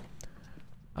 So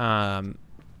that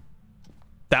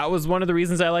was one of the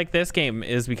reasons I like this game,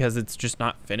 is because it's just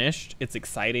not finished. It's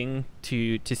exciting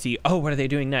to see, oh, what are they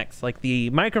doing next? Like the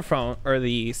microphone or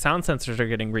the sound sensors are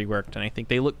getting reworked, and I think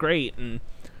they look great. And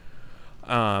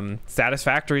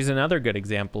Satisfactory is another good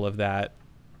example of that.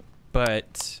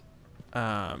 But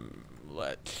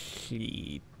let's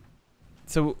see.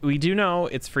 So we do know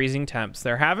it's freezing temps.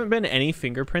 There haven't been any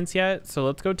fingerprints yet, so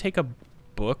let's go take a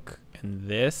book and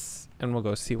this, and we'll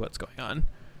go see what's going on.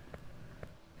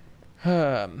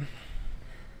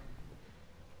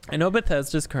 I know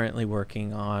Bethesda's currently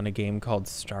working on a game called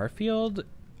Starfield.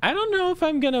 I don't know if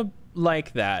I'm gonna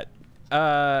like that.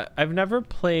 I've never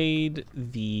played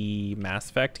the Mass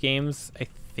Effect games. I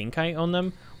think I own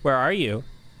them. Where are you?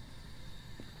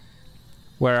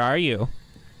 Where are you?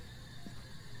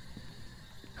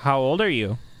 How old are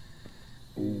you?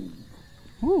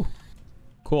 Ooh.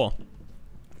 Cool.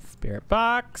 Spirit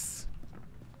box.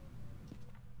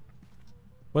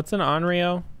 What's an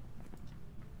Onryo?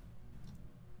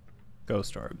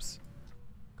 Ghost orbs.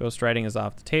 Ghost writing is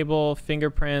off the table.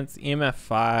 Fingerprints, EMF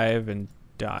 5, and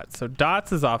dots. So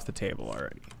dots is off the table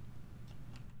already.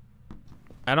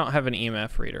 I don't have an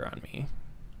EMF reader on me.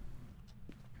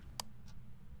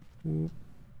 Whoop.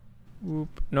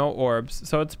 Whoop. No orbs.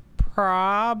 So it's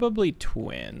probably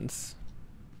twins.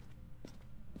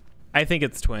 I think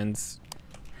it's twins.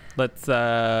 Let's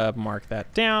mark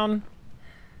that down.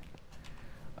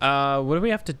 What do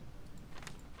we have to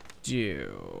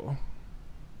do?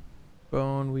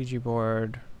 Bone, Ouija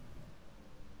board.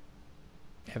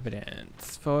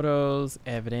 Evidence. Photos.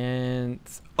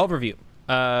 Evidence. Overview.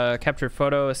 Capture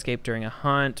photo. Escape during a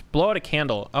hunt. Blow out a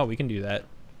candle. Oh, we can do that.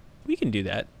 We can do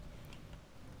that.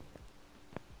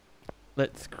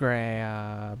 Let's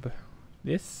grab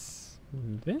this.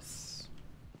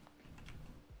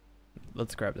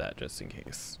 Let's grab that just in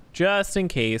case. Just in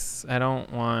case. I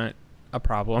don't want a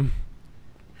problem.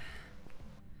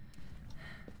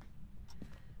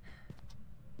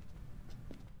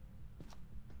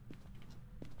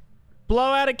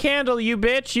 Blow out a candle, you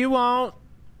bitch. You won't.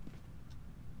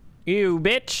 You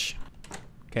bitch.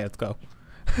 Okay, let's go.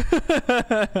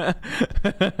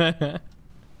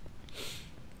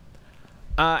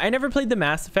 I never played the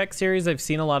Mass Effect series. I've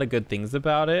seen a lot of good things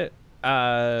about it.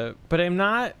 But I'm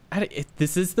not...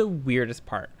 this is the weirdest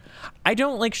part. I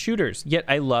don't like shooters, yet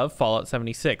I love Fallout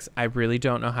 76. I really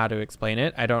don't know how to explain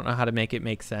it. I don't know how to make it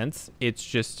make sense. It's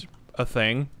just a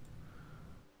thing.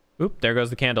 Oop, there goes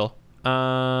the candle.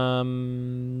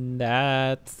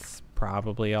 That's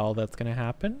probably all that's gonna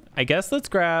happen. I guess let's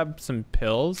grab some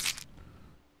pills.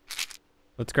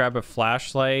 Let's grab a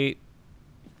flashlight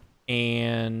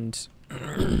and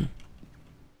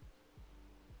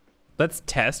let's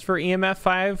test for EMF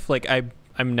 5. Like I'm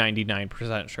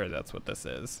 99% sure that's what this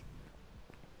is,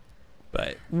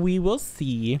 but we will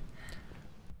see.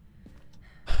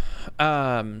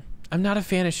 I'm not a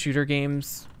fan of shooter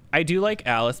games. I do like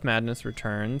Alice Madness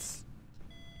Returns,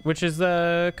 which is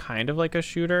a kind of like a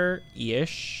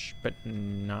shooter-ish, but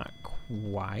not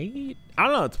quite. I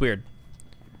don't know, it's weird.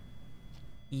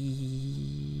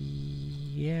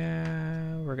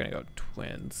 Yeah, we're gonna go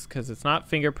twins because it's not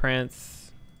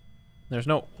fingerprints. There's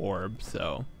no orb,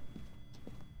 so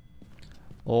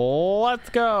let's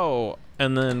go.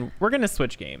 And then we're gonna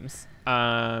switch games.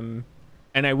 And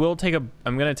I'm gonna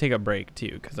take a break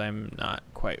too because I'm not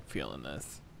quite feeling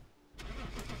this.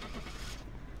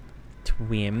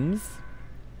 Twims.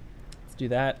 Let's do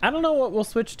that. I don't know what we'll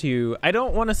switch to. I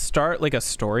don't want to start like a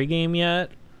story game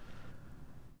yet.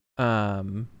 I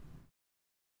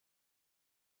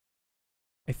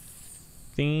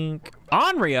think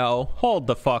Onryo. Hold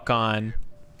the fuck on.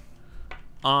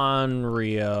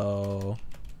 Onryo.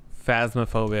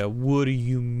 Phasmophobia. What do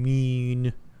you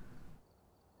mean?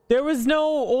 There was no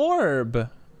orb.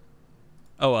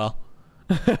 Oh well.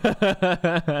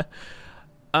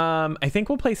 I think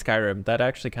we'll play Skyrim. That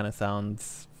actually kind of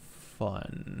sounds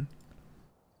fun.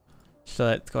 So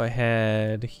let's go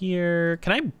ahead here.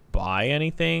 Can I buy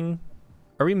anything?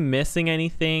 Are we missing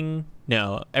anything?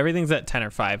 No, everything's at 10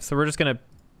 or 5. So we're just going to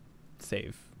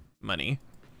save money.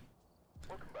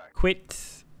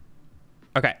 Quit.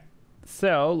 Okay.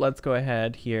 So let's go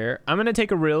ahead here. I'm going to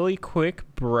take a really quick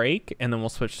break and then we'll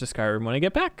switch to Skyrim when I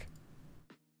get back.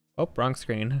 Oh, wrong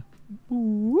screen.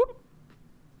 Whoop.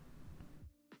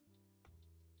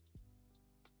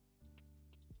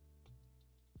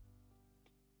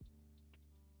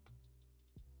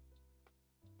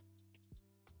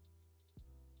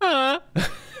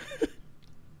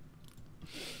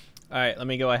 All right, let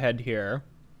me go ahead here.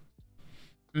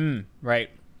 Right.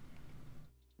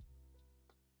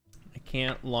 I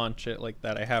can't launch it like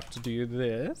that. I have to do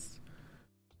this.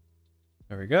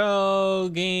 There we go.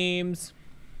 Games.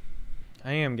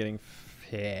 I am getting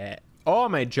fit. Oh,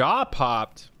 my jaw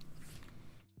popped.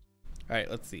 All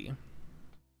right, let's see.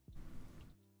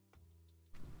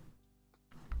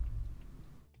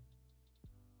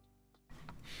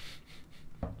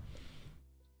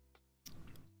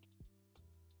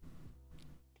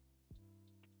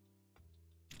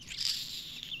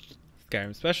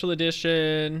 Skyrim Special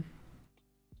Edition.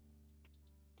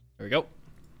 There we go.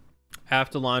 Have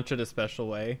to launch it a special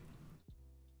way.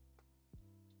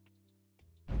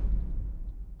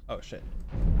 Oh shit.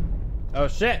 Oh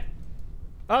shit.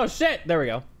 Oh shit. There we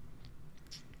go.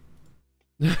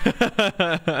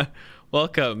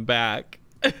 Welcome back.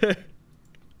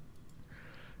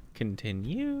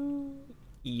 Continue.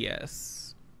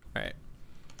 Yes. All right.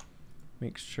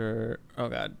 Make sure. Oh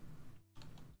god.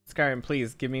 Skyrim,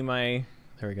 please give me my.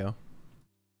 There we go.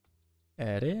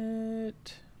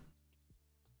 Edit.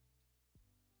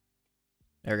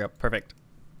 There we go. Perfect.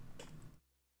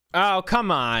 Oh, come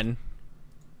on.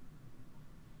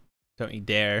 Don't you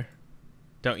dare.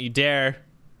 Don't you dare.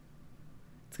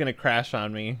 It's gonna crash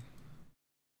on me.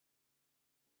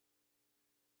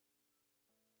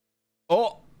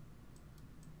 Oh.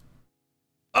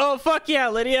 Oh, fuck yeah,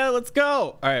 Lydia. Let's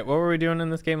go. All right, what were we doing in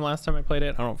this game last time I played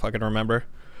it? I don't fucking remember.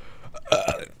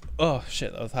 Oh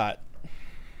shit, that was hot.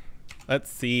 Let's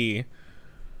see.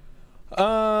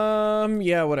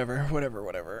 Yeah, whatever.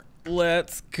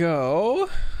 Let's go.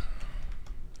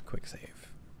 Quick save.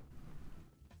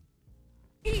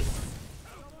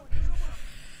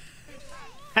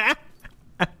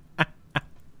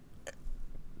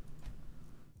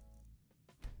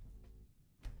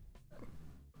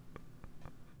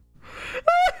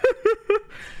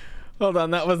 Hold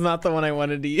on, that was not the one I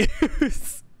wanted to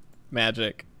use.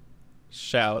 Magic.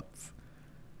 Shouts.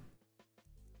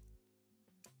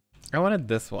 I wanted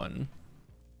this one.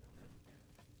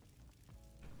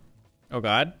 Oh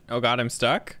god. Oh god, I'm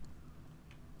stuck.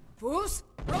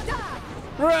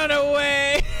 Run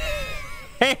away!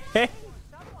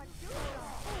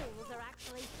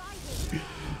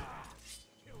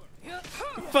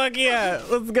 Fuck yeah,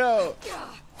 let's go.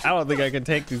 I don't think I can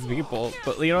take these people,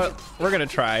 but you know what? We're gonna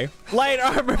try. Light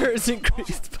armor is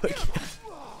increased.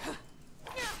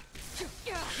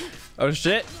 Oh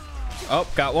shit. Oh,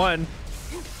 got one.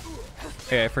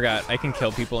 Okay, I forgot. I can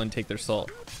kill people and take their soul.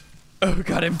 Oh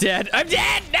god, I'm dead. I'm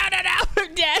dead! No,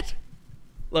 I'm dead!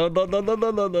 Load.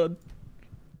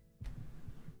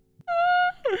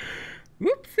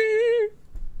 Whoopsie.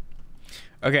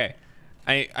 Okay.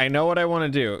 I know what I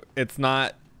want to do. It's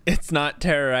not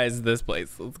terrorize this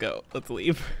place. Let's go. Let's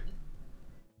leave.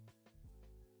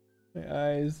 My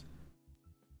eyes.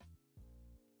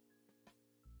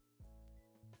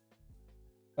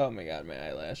 Oh my god, my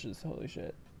eyelashes. Holy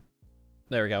shit.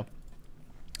 There we go.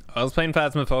 I was playing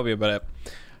Phasmophobia, but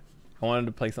I wanted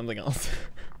to play something else.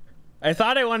 I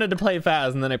thought I wanted to play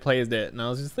Phas, and then I played it, and I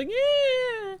was just like,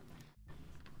 yeah.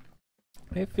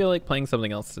 I feel like playing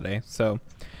something else today, so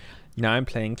now I'm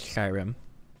playing Skyrim.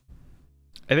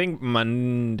 I think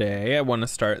Monday I want to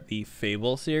start the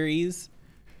Fable series.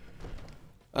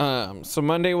 So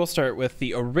Monday we'll start with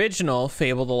the original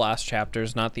Fable: The Last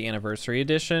Chapters, not the Anniversary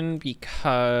Edition,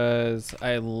 because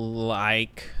I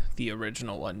like the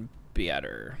original one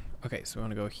better. Okay, so we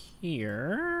want to go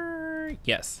here.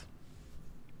 Yes.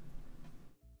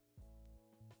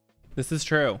 This is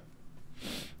true.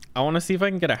 I want to see if I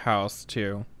can get a house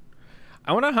too.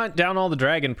 I want to hunt down all the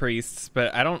dragon priests,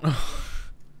 but I don't know.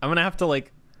 I'm gonna have to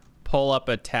like pull up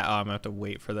a tab. Oh, I'm gonna have to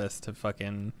wait for this to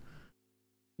fucking.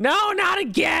 No, not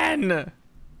again.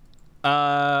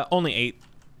 Only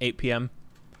 8 p.m.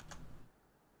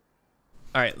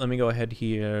 All right, let me go ahead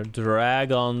here.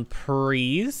 Dragon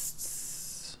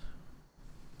priests.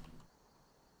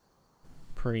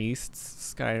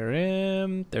 Priests,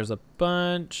 Skyrim. There's a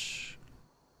bunch.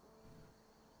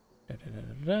 Da, da, da,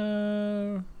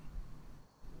 da, da.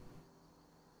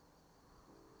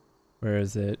 Where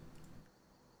is it?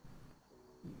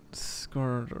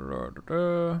 Score. Da, da,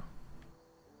 da.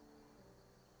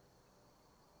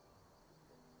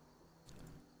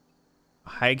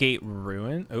 Highgate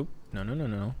Ruin. Oh,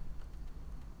 no.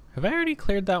 Have I already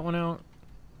cleared that one out?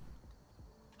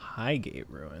 Highgate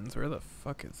Ruins. Where the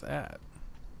fuck is that?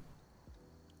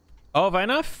 Oh, have I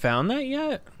not found that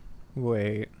yet?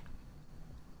 Wait.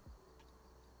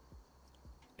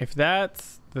 If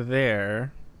that's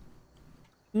there.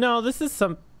 No, this is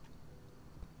some.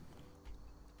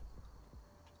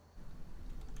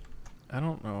 I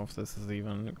don't know if this is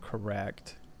even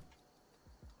correct.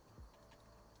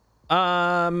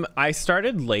 I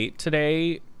started late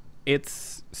today.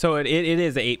 It's so it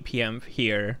is 8 p.m.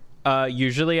 here.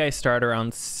 Usually I start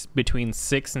around between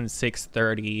 6 and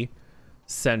 6:30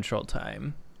 Central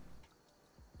Time.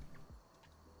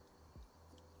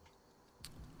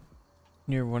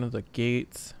 Near one of the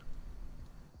gates.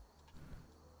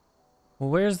 Well,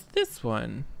 where's this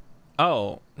one?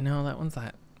 Oh, no, that one's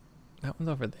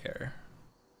over there.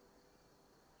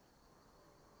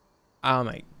 Oh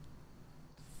my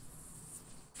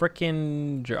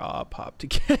frickin' jaw popped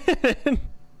again.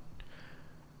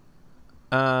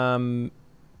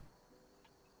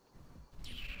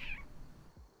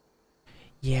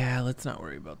 Yeah, let's not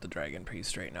worry about the dragon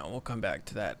priest right now. We'll come back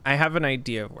to that. I have an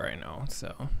idea of where I know,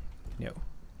 so no.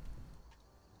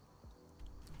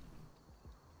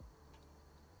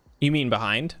 You mean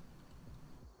behind?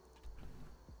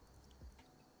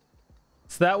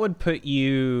 So that would put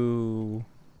you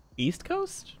East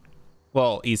Coast?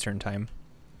 Well, Eastern time.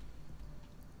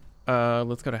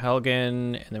 Let's go to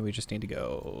Helgen, and then we just need to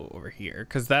go over here,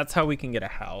 because that's how we can get a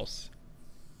house.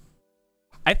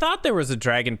 I thought there was a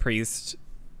dragon priest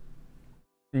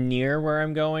near where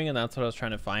I'm going, and that's what I was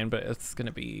trying to find, but it's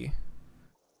gonna be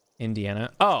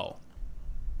Indiana. Oh.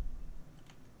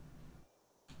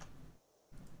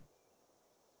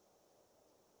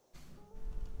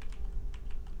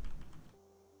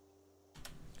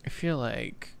 I feel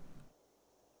like.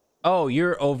 Oh,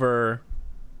 you're over.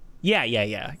 Yeah.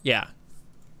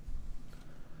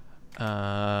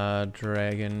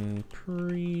 Dragon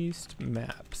priest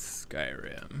maps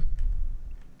Skyrim.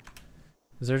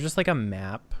 Is there just like a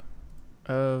map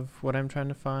of what I'm trying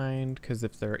to find? Because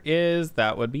if there is,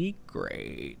 that would be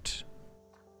great.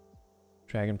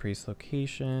 Dragon priest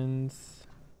locations.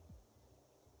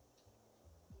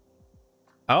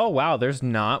 Oh wow, there's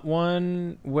not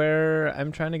one where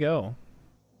I'm trying to go.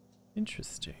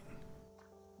 Interesting.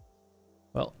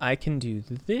 Well, I can do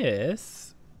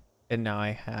this, and now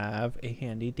I have a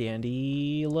handy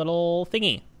dandy little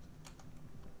thingy.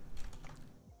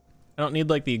 I don't need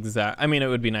like the exact, I mean, it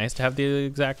would be nice to have the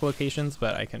exact locations,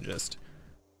 but I can just,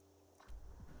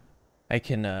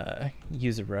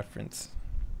 use a reference.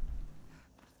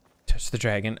 Touch the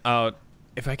dragon. Oh,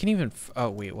 if I can even, oh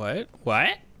wait, what?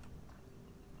 What?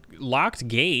 Locked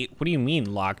gate? What do you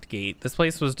mean locked gate? This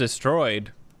place was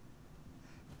destroyed.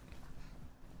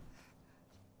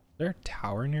 Is there a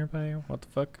tower nearby? What the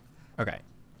fuck? Okay,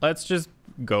 let's just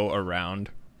go around.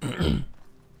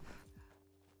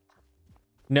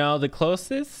 No, the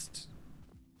closest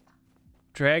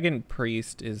dragon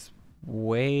priest is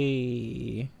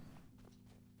way.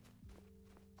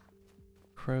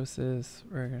 Croesus,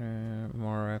 we're gonna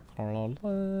more.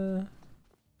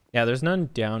 Yeah, there's none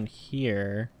down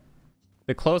here.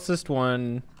 The closest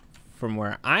one from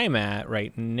where I'm at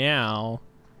right now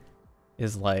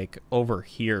is like over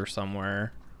here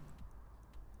somewhere.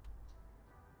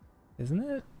 Isn't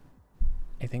it?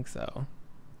 I think so.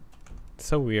 It's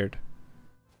so weird.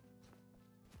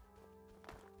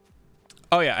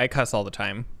 Oh yeah, I cuss all the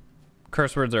time.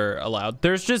 Curse words are allowed.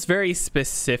 There's just very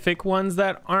specific ones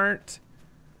that aren't,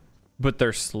 but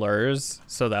they're slurs,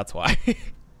 so that's why.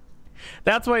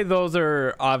 That's why those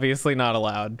are obviously not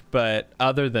allowed, but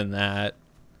other than that,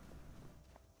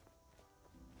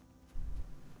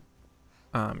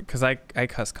 because I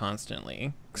cuss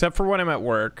constantly, except for when I'm at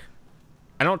work.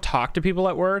 I don't talk to people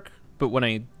at work, but when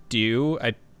I do,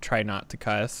 I try not to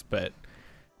cuss, but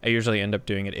I usually end up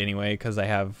doing it anyway because I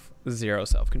have zero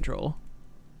self-control.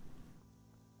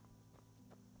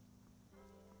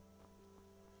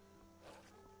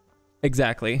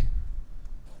 Exactly.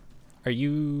 Are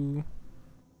you...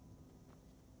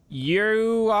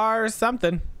 You are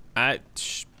something.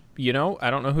 You know, I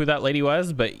don't know who that lady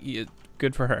was, but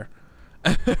good for her.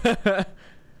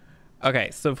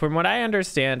 Okay, so from what I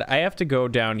understand, I have to go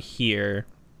down here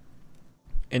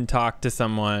and talk to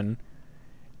someone,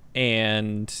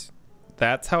 and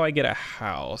that's how I get a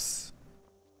house.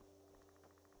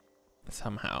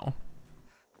 Somehow.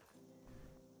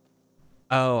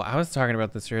 Oh, I was talking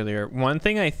about this earlier. One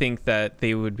thing I think that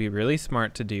they would be really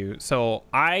smart to do. So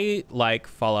I like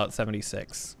Fallout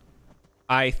 76.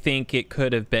 I think it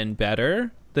could have been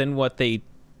better than what they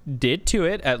did to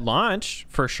it at launch,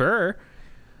 for sure.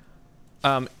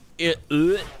 Oh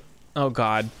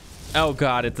God. Oh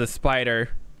God, it's a spider.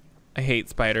 I hate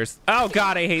spiders. Oh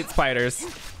God, I hate spiders.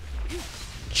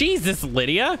 Jesus,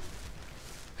 Lydia.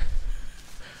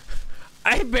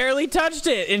 I barely touched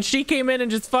it, and she came in and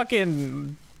just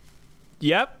fucking...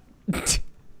 Yep.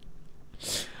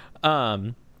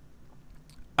 I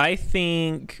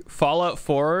think Fallout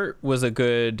 4 was a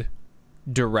good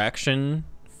direction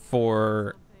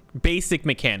for basic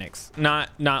mechanics, not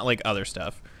like other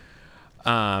stuff.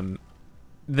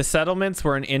 The settlements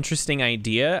were an interesting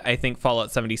idea. I think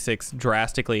Fallout 76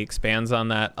 drastically expands on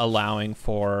that, allowing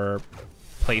for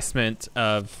placement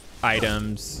of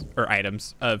items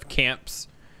of camps.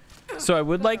 So I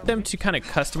would like them to kind of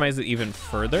customize it even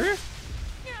further.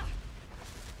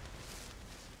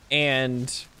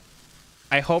 And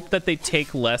I hope that they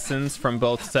take lessons from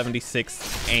both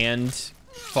 76 and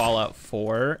Fallout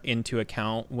 4 into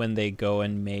account when they go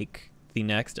and make the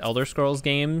next Elder Scrolls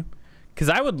game. Because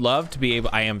I would love to be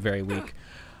able... I am very weak.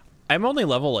 I'm only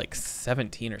level like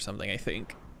 17 or something, I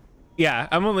think. Yeah,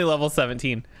 I'm only level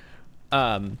 17.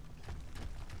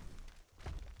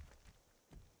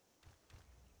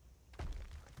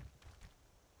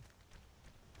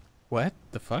 What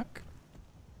the fuck?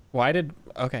 Why did...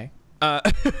 Okay. I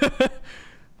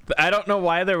don't know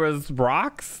why there was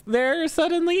rocks there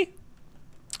suddenly.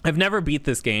 I've never beat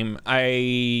this game.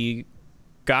 I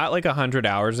got like 100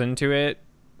 hours into it.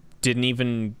 Didn't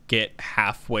even get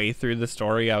halfway through the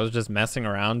story. I was just messing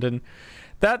around, and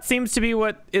that seems to be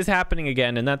what is happening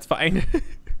again, and that's fine.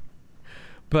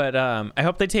 But I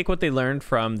hope they take what they learned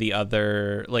from the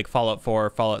other, like Fallout 4,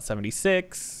 Fallout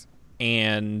 76,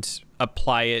 and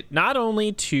apply it not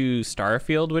only to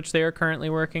Starfield, which they are currently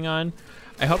working on.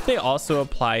 I hope they also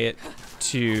apply it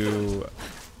to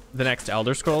the next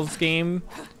Elder Scrolls game,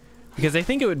 because I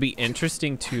think it would be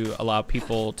interesting to allow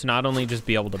people to not only just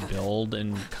be able to build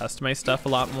and customize stuff a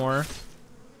lot more.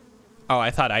 Oh, I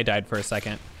thought I died for a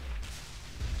second.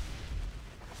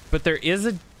 But there is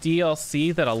a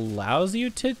DLC that allows you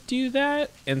to do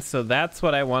that, and so that's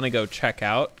what I want to go check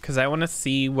out, because I want to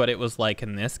see what it was like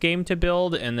in this game to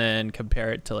build and then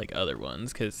compare it to like other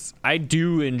ones, because I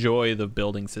do enjoy the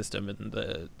building system in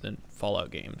the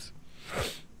Fallout games.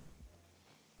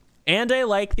 And I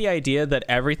like the idea that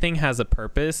everything has a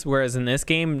purpose, whereas in this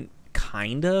game,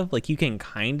 kind of, like you can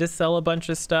kind of sell a bunch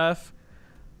of stuff,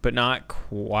 but not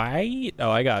quite.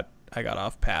 Oh, I got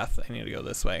off path. I need to go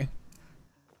this way.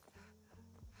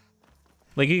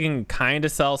 Like you can kind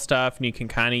of sell stuff and you can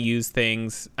kind of use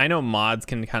things. I know mods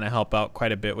can kind of help out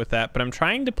quite a bit with that, but I'm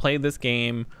trying to play this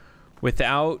game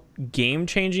without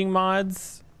game-changing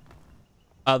mods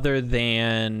other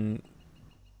than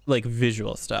like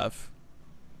visual stuff.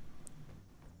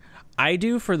 I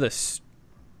do for the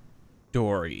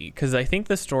story, because I think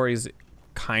the story's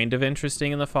kind of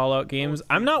interesting in the Fallout games.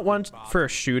 I'm not one for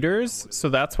shooters, so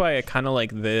that's why I kind of like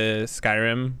the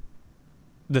Skyrim,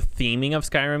 the theming of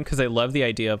Skyrim, because I love the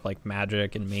idea of like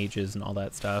magic and mages and all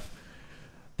that stuff.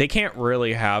 They can't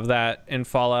really have that in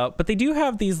Fallout, but they do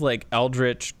have these like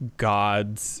eldritch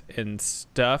gods and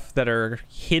stuff that are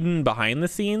hidden behind the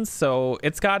scenes, so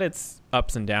it's got its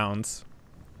ups and downs.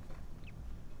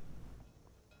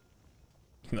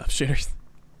 Love shooters.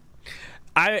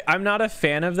 I'm not a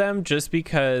fan of them just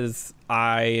because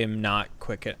I am not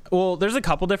quick at... Well, there's a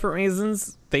couple different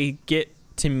reasons. They get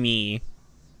to me.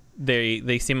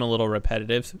 They seem a little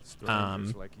repetitive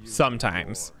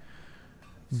sometimes.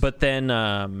 But then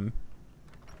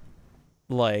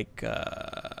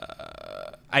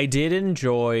I did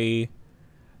enjoy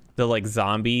the like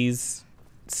zombies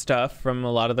stuff from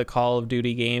a lot of the Call of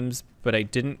Duty games, but I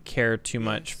didn't care too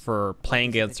much for playing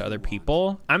against other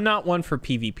people. I'm not one for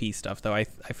PvP stuff though. I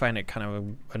find it kind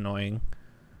of annoying.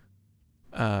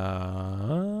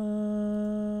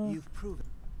 You've proven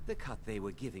the cut they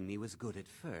were giving me was good at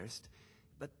first,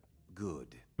 but good.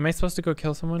 Am I supposed to go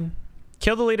kill someone?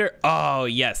 Kill the leader. Oh,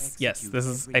 yes. Yes. This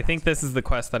is, I think this is the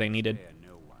quest that I needed.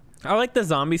 I like the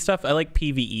zombie stuff. I like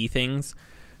PvE things.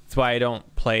 That's why I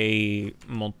don't play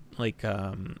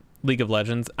League of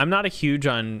Legends. I'm not a huge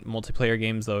on multiplayer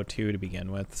games though too to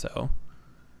begin with, so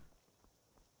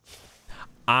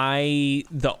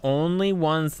the only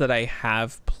ones that I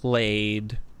have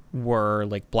played were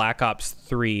like Black Ops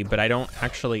 3, but I don't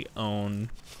actually own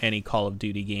any Call of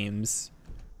Duty games.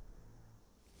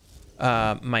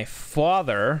 My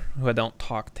father, who I don't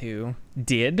talk to,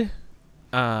 did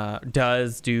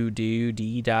does do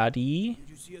dee da dee. Did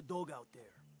you see a dog out there?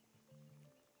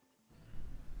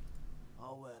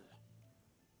 Oh well.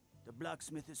 The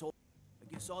blacksmith is home.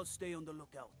 I guess I'll stay on the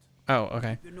lookout. Oh,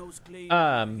 okay. Keep your nose clean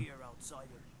here, outsider.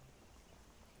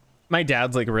 My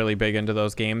dad's like really big into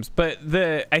those games, but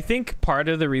I think part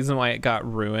of the reason why it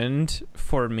got ruined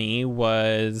for me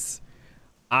was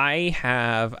I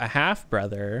have a half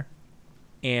brother,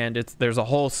 and there's a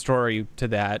whole story to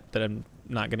that I'm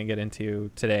not going to get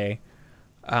into today.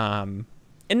 And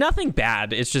nothing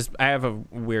bad. It's just I have a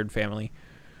weird family.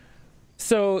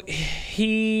 So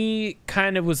he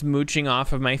kind of was mooching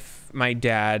off of my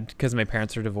dad because my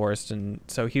parents are divorced, and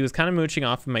so he was kind of mooching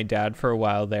off of my dad for a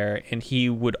while there, and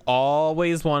he would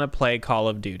always want to play Call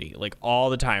of Duty, like all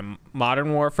the time.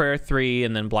 Modern Warfare 3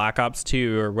 and then Black Ops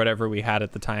 2 or whatever we had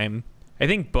at the time. I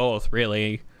think both,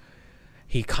 really.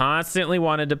 He constantly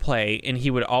wanted to play, and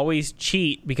he would always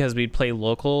cheat because we'd play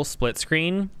local split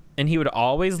screen, and he would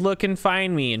always look and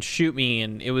find me and shoot me,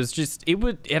 and it was just, I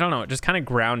don't know, it just kind of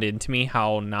ground into me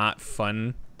how not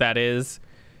fun that is.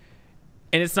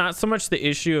 And it's not so much the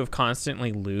issue of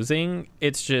constantly losing,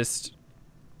 it's just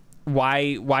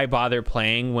why bother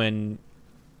playing when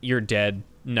you're dead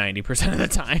 90% of the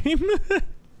time.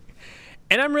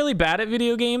 And I'm really bad at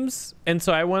video games, and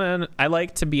so I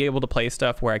like to be able to play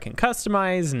stuff where I can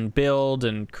customize and build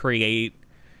and create.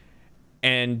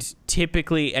 And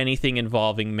typically anything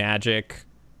involving magic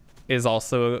is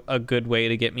also a good way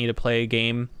to get me to play a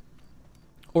game.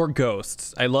 Or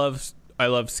ghosts. I love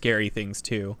scary things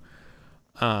too.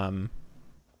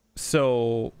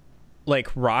 So like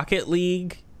Rocket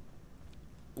League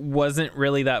wasn't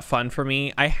really that fun for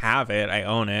me. I have it, I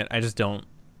own it. I just don't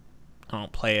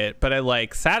play it. But I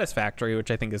like Satisfactory,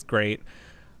 which I think is great.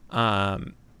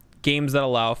 Games that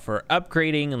allow for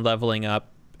upgrading and leveling up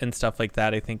and stuff like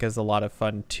that I think is a lot of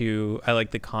fun too. I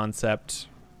like the concept.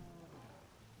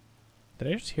 Did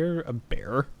I just hear a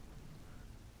bear?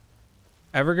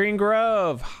 Evergreen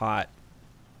Grove, hot.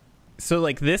 So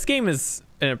like this game is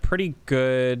in a pretty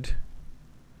good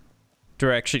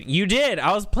direction. You did.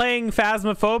 I was playing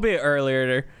Phasmophobia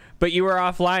earlier, but you were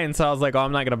offline, so I was like, oh,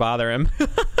 I'm not gonna bother him.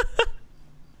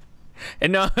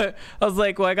 And no, I was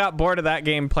like, well, I got bored of that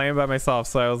game playing by myself,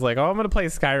 so I was like, oh, I'm gonna play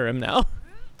Skyrim now.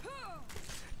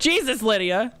 Jesus,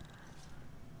 Lydia.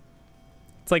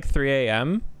 It's like 3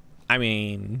 a.m. I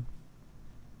mean,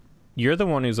 you're the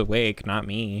one who's awake, not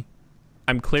me.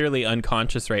 I'm clearly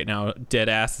unconscious right now, dead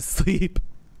ass asleep.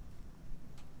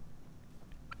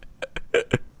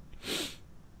 This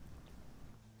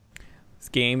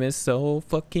game is so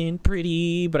fucking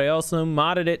pretty, but I also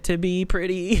modded it to be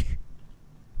pretty.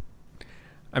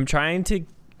 I'm trying to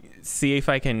see if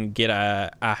I can get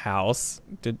a house.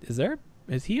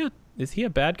 Is he a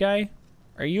bad guy?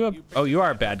 Are you a... Oh, you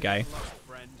are a bad guy.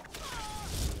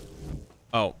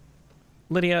 Oh.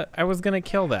 Lydia, I was gonna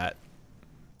kill that.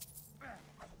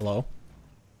 Hello?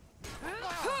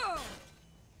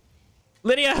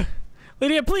 Lydia!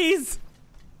 Lydia, please!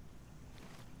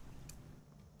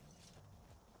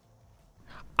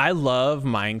 I love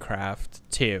Minecraft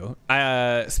too.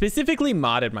 Specifically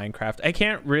modded Minecraft. I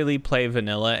can't really play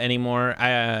vanilla anymore.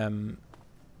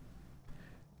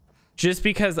 Just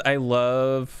because I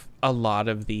love a lot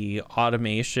of the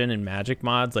automation and magic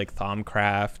mods like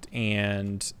Thaumcraft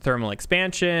and Thermal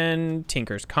Expansion,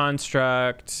 Tinker's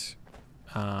Construct.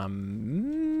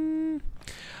 Blood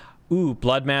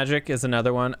Magic is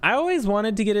another one. I always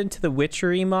wanted to get into the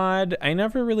Witchery mod. I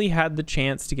never really had the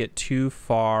chance to get too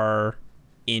far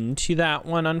into that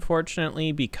one,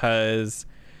 unfortunately, because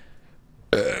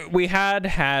we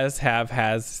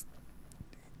has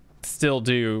still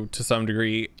do to some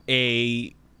degree a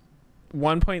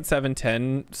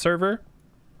 1.710 server,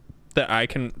 that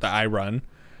I run.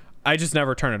 I just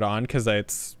never turn it on because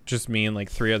it's just me and like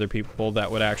 3 other people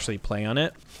that would actually play on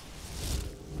it.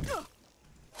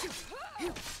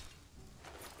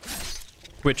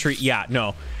 Yeah,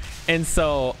 no. And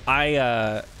so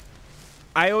I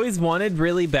always wanted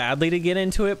really badly to get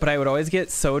into it, but I would always get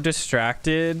so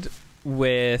distracted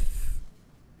with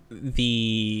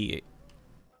the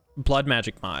blood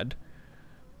magic mod.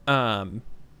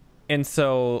 And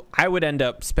so I would end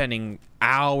up spending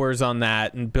hours on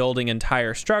that and building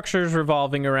entire structures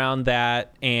revolving around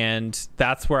that. And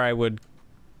that's where I would,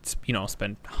 you know,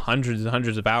 spend hundreds and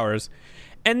hundreds of hours.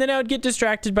 And then I would get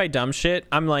distracted by dumb shit.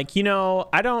 I'm like, you know,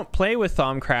 I don't play with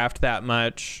Thaumcraft that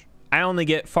much. I only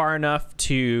get far enough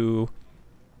to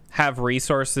have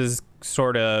resources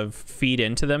sort of feed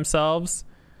into themselves.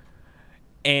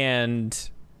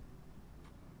 And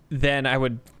then I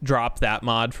would drop that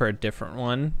mod for a different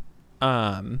one.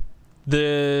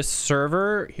 The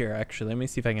server here, actually, let me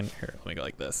see if I can, here, let me go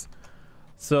like this.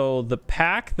 So the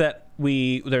pack that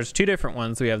there's 2 different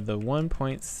ones. We have the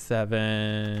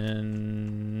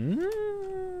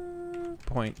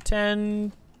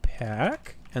 1.7.10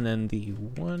 pack and then the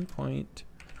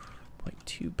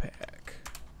 1.2 pack.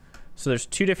 So there's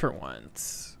 2 different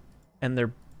ones and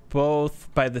they're both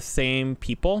by the same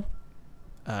people.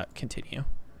 Continue.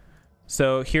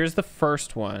 So here's the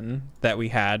first one that we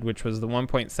had, which was the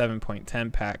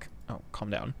 1.7.10 pack. Oh, calm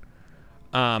down.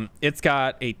 It's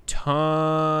got a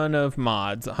ton of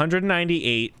mods,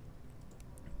 198.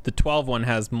 The 12 one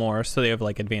has more, so they have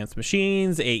like advanced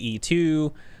machines,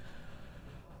 AE2.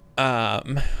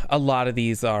 A lot of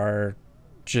these are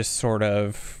just sort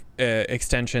of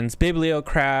extensions.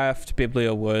 Bibliocraft,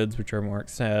 Bibliowoods, which are more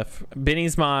stuff.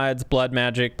 Benny's mods, Blood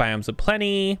Magic, Biomes of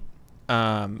Plenty,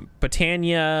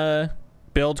 Botania,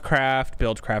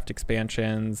 Buildcraft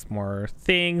expansions, more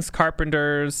things,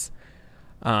 Carpenters,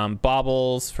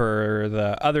 Baubles for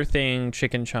the other thing,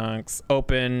 Chicken Chunks,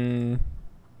 Open,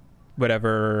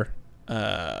 whatever,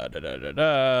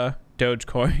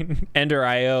 Dogecoin, Ender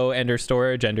IO, Ender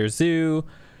Storage, Ender Zoo,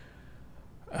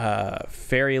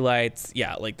 Fairy Lights.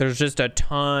 Yeah, like there's just a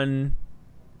ton,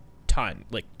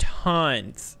 like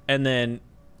tons. And then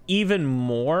even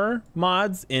more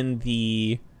mods in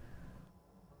the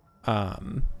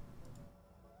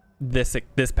this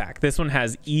pack. This one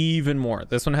has even more.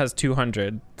 This one has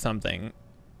 200 something.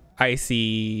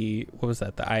 Icy, what was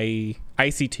that? The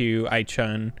IC2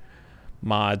 Ichun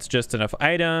mods, just enough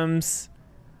items.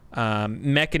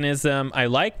 Mechanism, I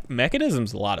like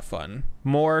Mechanism's a lot of fun.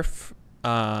 Morph,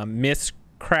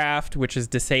 Mistcraft, which is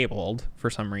disabled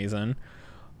for some reason.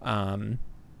 Open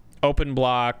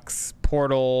Blocks,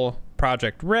 Portal,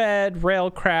 Project Red,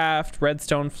 Railcraft,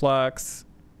 Redstone Flux.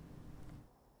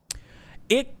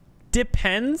 It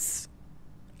depends.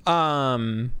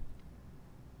 Broken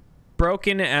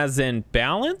as in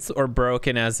balance or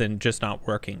broken as in just not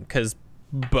working? Because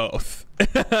both.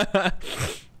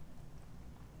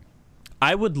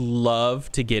 I would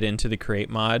love to get into the Create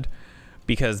mod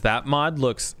because that mod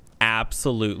looks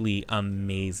absolutely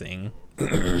amazing.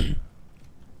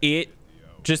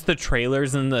 Just the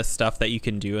trailers and the stuff that you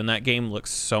can do in that game looks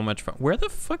so much fun. Where the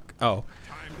fuck? Oh.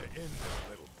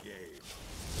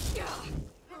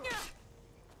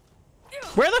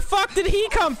 Where the fuck did he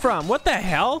come from? What the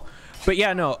hell? But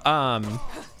yeah, no.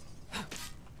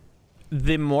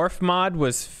 The morph mod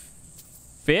was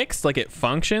fixed, like it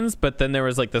functions, but then there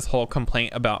was like this whole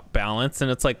complaint about balance,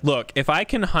 and it's like, look, if I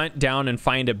can hunt down and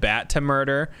find a bat to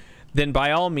murder, then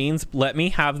by all means, let me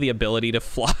have the ability to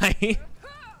fly.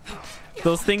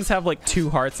 Those things have like 2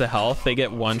 hearts of health. They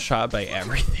get one shot by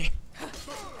everything.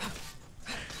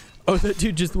 Oh, that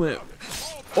dude just went.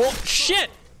 Oh shit.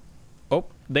 Oh,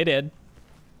 they did.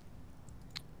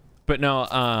 But no,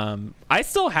 I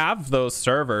still have those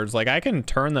servers. Like I can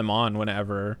turn them on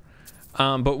whenever.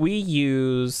 But we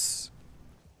use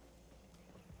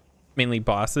mainly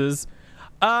bosses.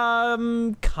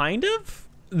 Kind of.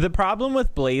 The problem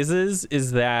with blazes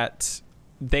is that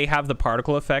they have the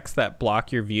particle effects that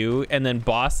block your view, and then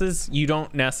bosses, you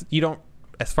don't,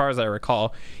 as far as I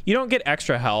recall, you don't get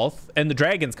extra health, and the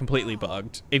dragon's completely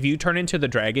bugged. If you turn into the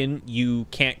dragon, you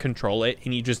can't control it,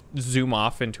 and you just zoom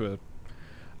off into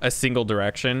a single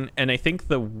direction. And I think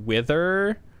the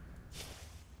wither,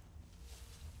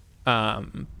 I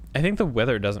think the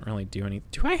wither doesn't really do any.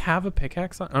 Do I have a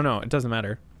pickaxe on? Oh no, it doesn't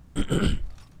matter.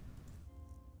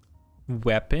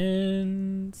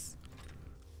 Weapons.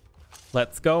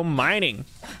 Let's go mining.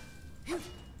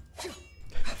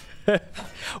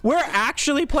 We're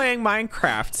actually playing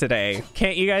Minecraft today.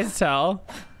 Can't you guys tell?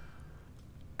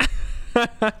 Oh,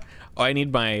 I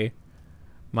need my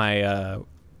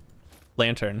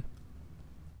lantern.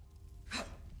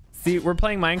 See, we're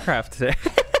playing Minecraft today.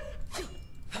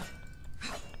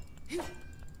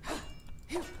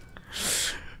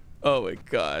 Oh my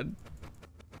god.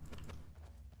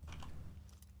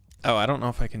 Oh, I don't know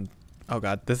if I can. Oh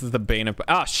god, this is the bane of.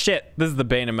 Oh shit, this is the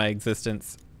bane of my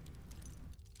existence.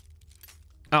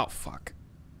 Oh fuck,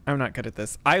 I'm not good at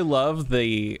this. I love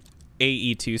the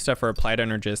AE2 stuff for applied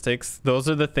energistics. Those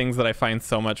are the things that I find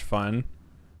so much fun.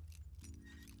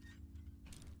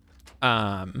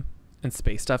 And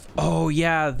space stuff. Oh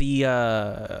yeah, the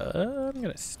I'm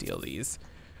gonna steal these.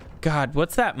 God,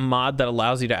 what's that mod that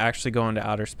allows you to actually go into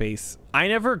outer space? I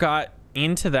never got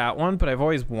into that one, but I've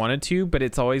always wanted to, but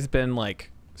it's always been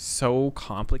like so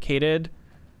complicated.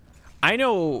 I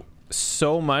know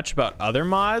so much about other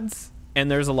mods,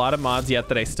 and there's a lot of mods yet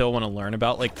that I still want to learn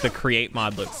about. Like the create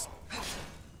mod looks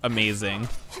amazing.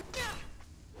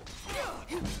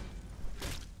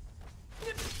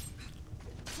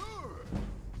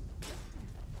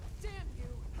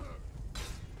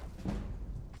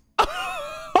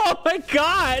 Oh my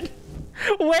god!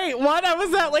 Wait, what? I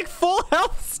was at like full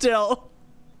health still.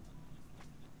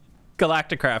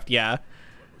 Galacticraft, yeah.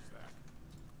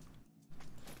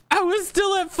 I was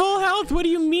still at full health. What do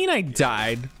you mean I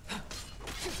died?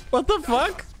 What the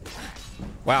fuck?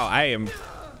 Wow, I am.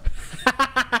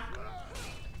 I'm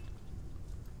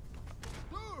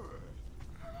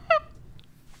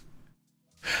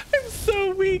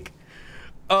so weak.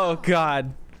 Oh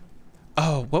god.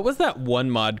 Oh, what was that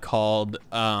one mod called?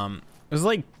 It was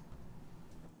like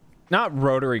not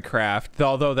Rotary Craft,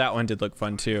 although that one did look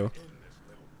fun too.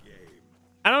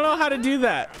 I don't know how to do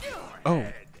that. Oh.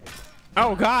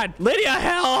 Oh god, Lydia,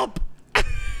 help!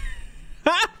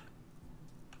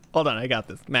 Hold on, I got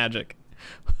this. Magic.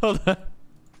 Hold on.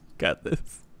 Got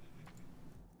this.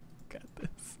 Got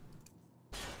this.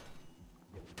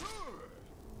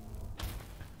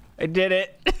 I did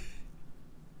it.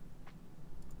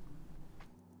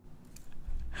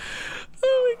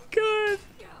 Oh my god.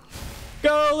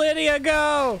 Go, Lydia,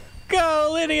 go! Go,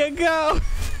 Lydia, go!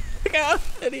 Go,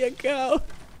 Lydia, go!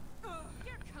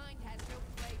 Your kind has no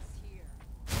place here.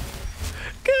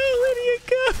 Go, Lydia,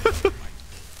 go!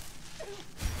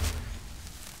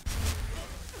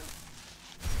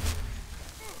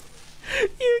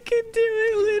 You can do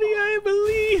it, Lydia, I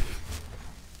believe.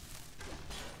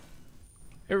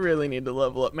 I really need to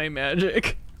level up my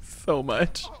magic so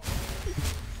much.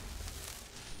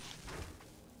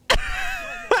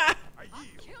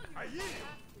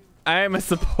 I am a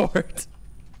support.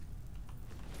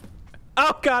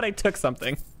 Oh god, I took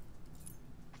something.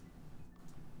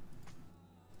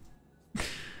 This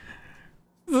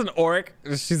is an orc.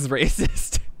 She's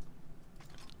racist.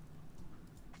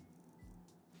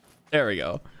 There we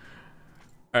go.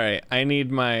 All right, I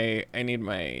need my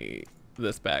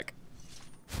this back.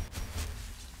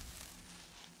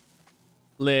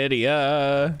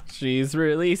 Lydia, she's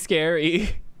really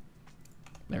scary.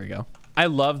 There we go. I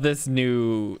love this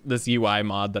UI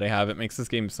mod that I have. It makes this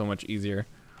game so much easier.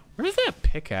 Where is that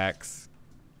pickaxe?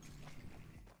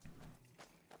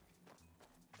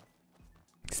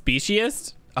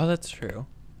 Speciest? Oh, that's true.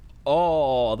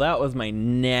 Oh, that was my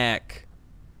neck.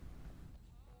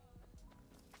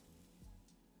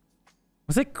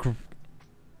 Was it?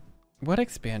 What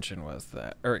expansion was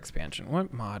that? Or expansion?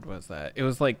 What mod was that? It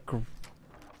was like.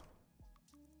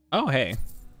 Oh, hey.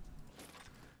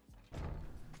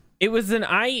 It was an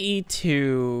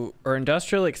IE2 or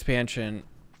industrial expansion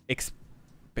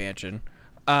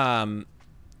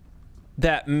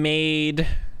that made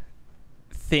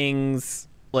things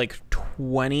like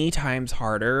 20 times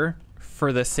harder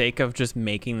for the sake of just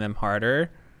making them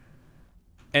harder.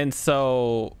 And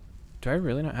so do I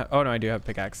really not have, oh no, I do have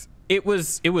pickaxe. It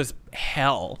was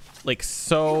hell, like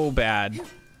so bad.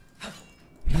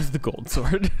 Use the gold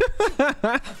sword.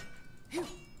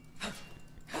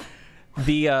 I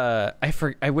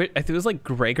think it was like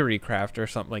Gregory Craft or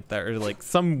something like that, or like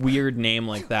some weird name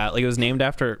like that. Like it was named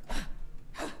after.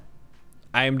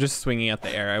 I'm just swinging at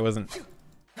the air. I wasn't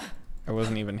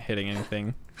even hitting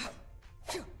anything.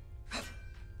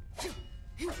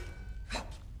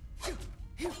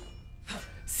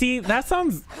 See, that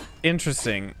sounds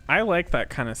interesting. I like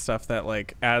that kind of stuff that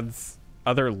like adds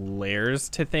other layers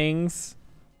to things.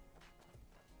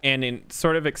 And it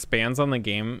sort of expands on the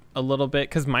game a little bit,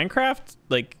 because Minecraft,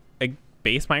 like a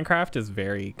base Minecraft, is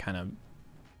very kind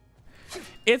of,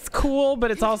 it's cool,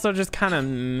 but it's also just kind of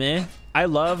meh. I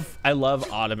love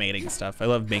automating stuff. I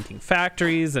love making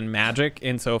factories and magic,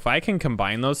 and so if I can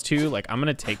combine those two, like I'm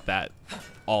gonna take that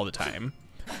all the time.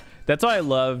 That's why I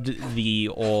loved the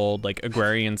old like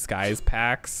Agrarian Skies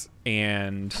packs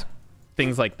and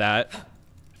things like that,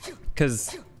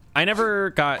 because I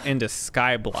never got into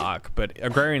Skyblock, but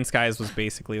Agrarian Skies was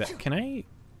basically that. Can I?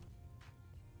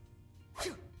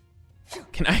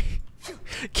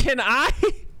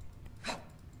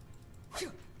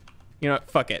 You know what?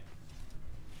 Fuck it.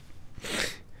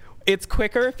 It's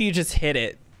quicker if you just hit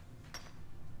it.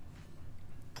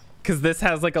 Because this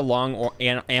has like a long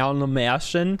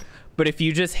animation, but if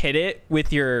you just hit it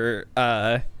with your,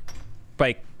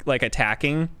 by like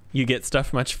attacking, you get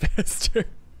stuff much faster.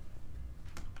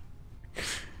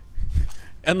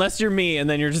 Unless you're me, and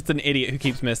then you're just an idiot who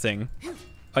keeps missing.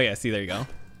 Oh yeah, see, there you go.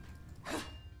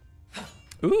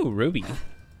 Ooh, ruby.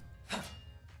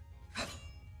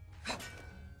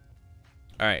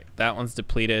 All right, that one's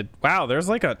depleted. Wow, there's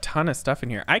like a ton of stuff in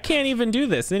here. I can't even do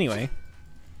this anyway.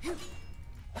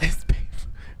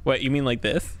 What, you mean like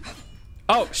this?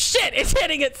 Oh shit, it's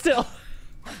hitting it still.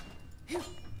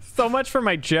 So much for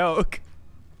my joke.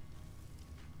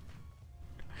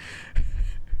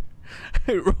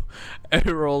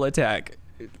 Roll attack.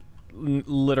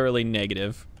 Literally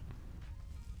negative.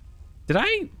 Did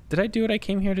I do what I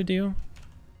came here to do?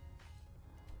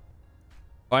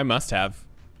 Oh, I must have.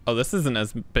 Oh, this isn't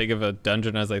as big of a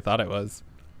dungeon as I thought it was.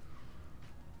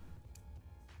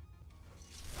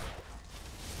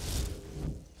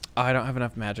 Oh, I don't have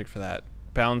enough magic for that.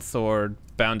 Bound sword,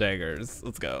 bound daggers.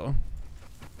 Let's go.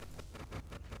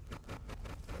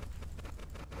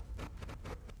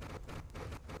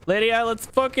 Lydia, let's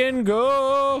fucking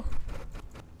go.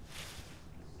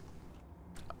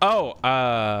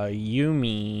 Oh, you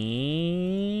mean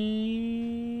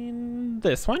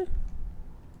this one?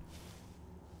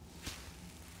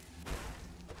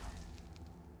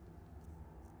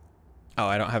 Oh,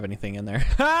 I don't have anything in there.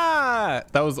 Ha!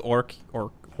 That was Orcium.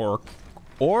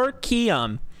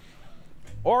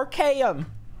 Orcium.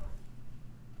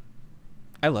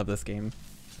 I love this game.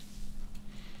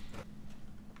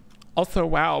 Also,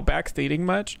 wow, backstating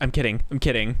much? I'm kidding. I'm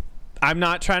kidding. I'm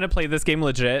not trying to play this game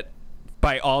legit.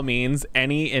 By all means,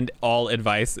 any and all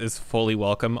advice is fully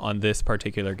welcome on this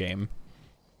particular game.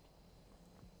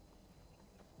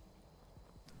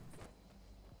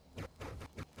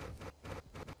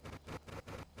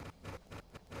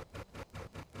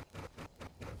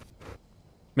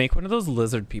 Make one of those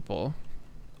lizard people.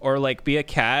 Or like be a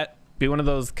cat, be one of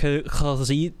those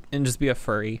and just be a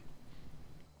furry.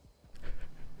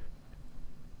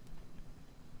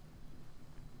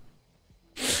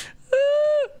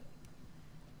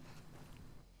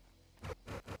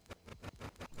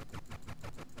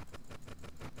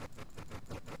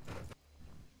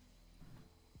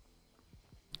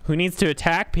 Who needs to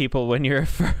attack people when you're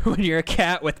when you're a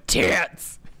cat with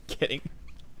tits? Kidding.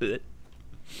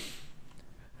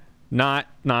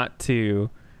 Not to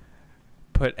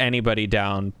put anybody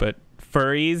down, but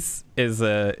furries is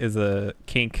a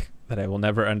kink that I will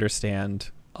never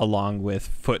understand, along with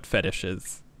foot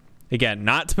fetishes. Again,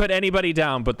 not to put anybody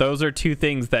down, but those are two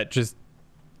things that just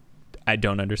I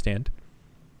don't understand.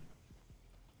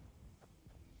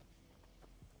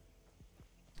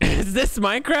 Is this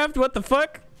Minecraft? What the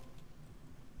fuck?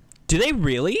 Do they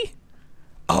really?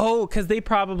 Oh, because they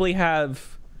probably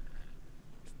have,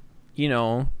 you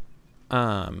know,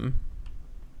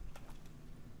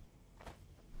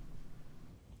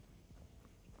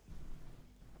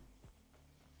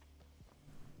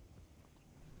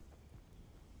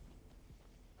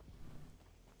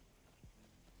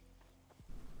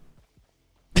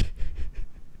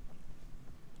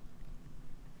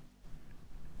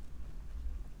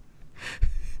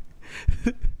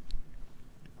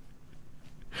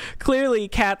 clearly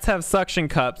cats have suction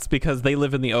cups because they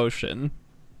live in the ocean.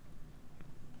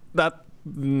 That,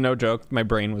 no joke, my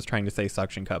brain was trying to say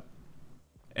suction cup.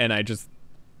 And I just,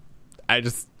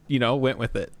 you know, went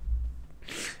with it.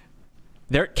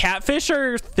 They're catfish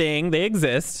are a thing, they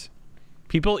exist.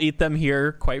 People eat them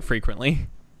here quite frequently.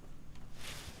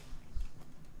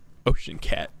 Ocean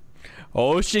cat.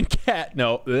 Ocean cat,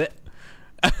 no.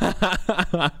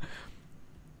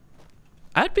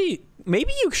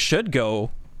 Maybe you should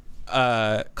go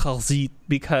Kalzit,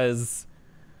 because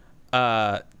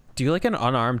do like an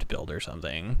unarmed build or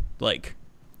something. Like,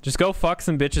 just go fuck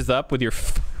some bitches up with your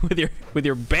with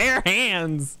your bare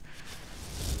hands.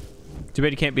 Too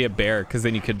bad you can't be a bear, because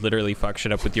then you could literally fuck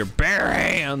shit up with your bare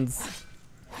hands.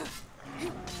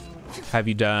 Have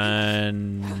you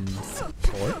done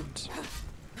support?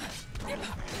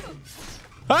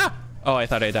 Ah! Oh, I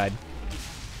thought I died.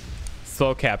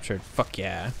 Soul captured. Fuck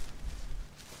yeah.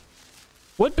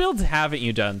 What builds haven't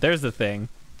you done? There's the thing.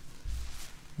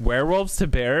 Werewolves to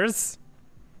bears?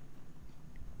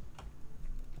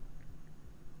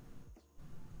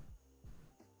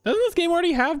 Doesn't this game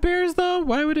already have bears though?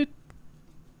 Why would it?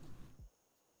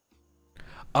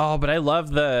 Oh, but I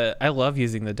love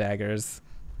using the daggers.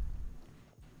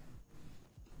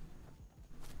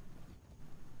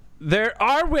 There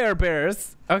are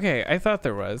werebears. Okay, I thought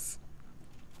there was.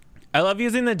 I love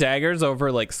using the daggers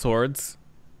over like swords,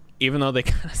 even though they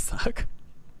kind of suck.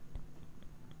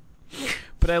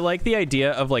 But I like the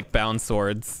idea of like bound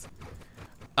swords.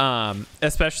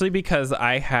 Especially because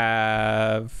I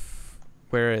have,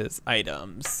 where is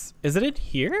items? Is it in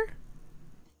here?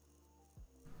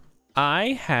 I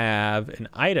have an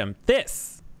item.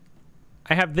 This.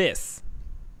 I have this.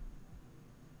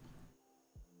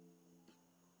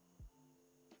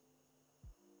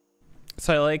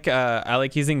 So I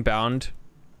like using bound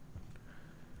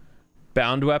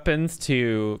weapons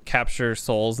to capture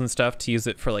souls and stuff, to use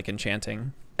it for like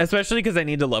enchanting. Especially because I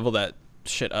need to level that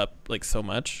shit up like so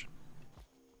much.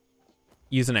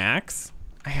 Use an axe.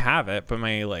 I have it, but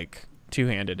my like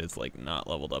two-handed is like not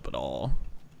leveled up at all.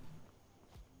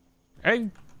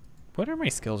 What are my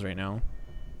skills right now?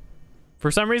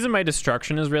 For some reason my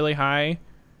destruction is really high.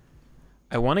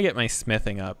 I want to get my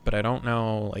smithing up, but I don't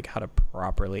know like how to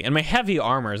properly. And my heavy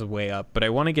armor is way up, but I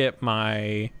want to get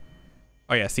my,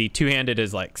 oh yeah, see, two-handed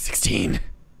is like 16.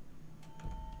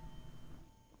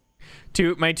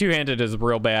 My two-handed is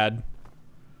real bad.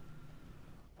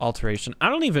 Alteration. I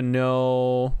don't even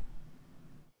know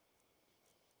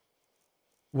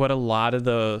what a lot of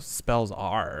the spells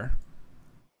are.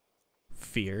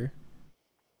 Fear.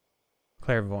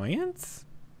 Clairvoyance?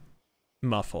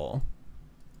 Muffle.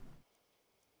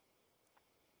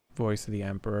 Voice of the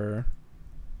Emperor.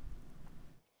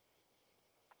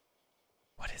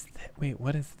 What is that? Wait,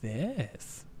 what is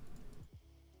this?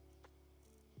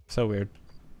 So weird.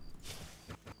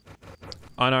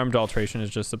 Unarmed alteration is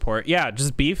just support. Yeah,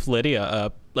 just beef Lydia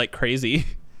up like crazy.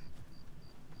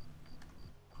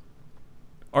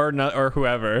 Or not, or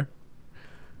whoever.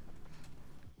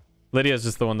 Lydia's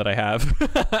just the one that I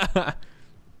have.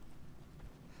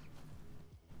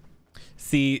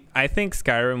 See, I think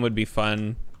Skyrim would be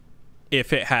fun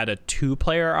if it had a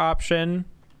 2-player option,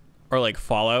 or like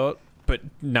Fallout, but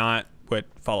not what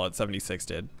Fallout 76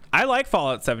 did. I like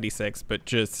Fallout 76, but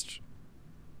just,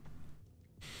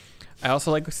 I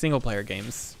also like single-player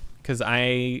games because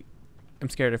I am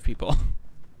scared of people.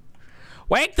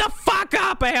 Wake the fuck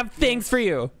up! I have things for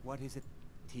you. What is it?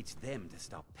 Teach them to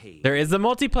stop paying. There is a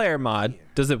multiplayer mod.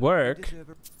 Does it work?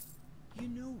 You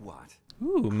know what?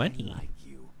 Ooh, money. I like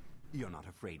you. You're not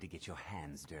afraid to get your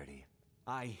hands dirty.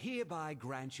 I hereby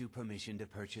grant you permission to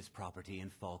purchase property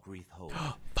in Falkreath Hold.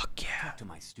 Fuck yeah. Talk to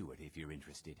my steward if you're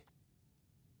interested.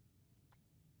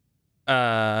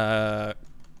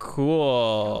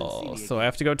 Cool. So I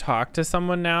have to go talk to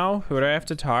someone now? Who do I have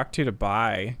to talk to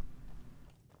buy?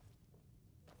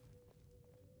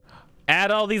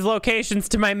 Add all these locations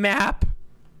to my map.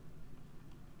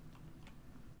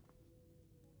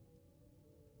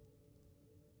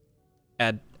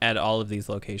 Add all of these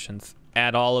locations.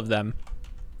 Add all of them.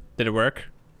 Did it work?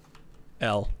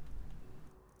 L.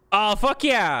 Oh, fuck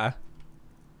yeah.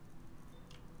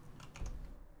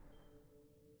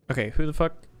 Okay, who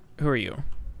are you?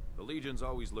 The Legion's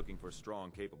always looking for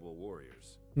strong, capable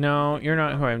warriors. No, you're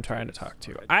not who I'm trying to talk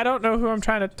to. I don't know who I'm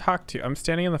trying to talk to. I'm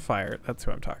standing in the fire. That's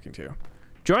who I'm talking to.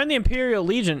 Join the Imperial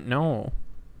Legion. No.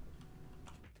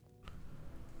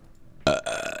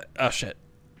 Oh, shit.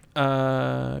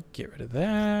 Get rid of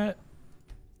that.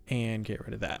 And get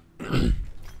rid of that.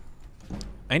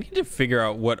 I need to figure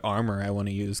out what armor I want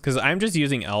to use, because I'm just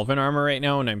using elven armor right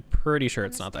now, and I'm pretty sure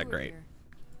it's not that great.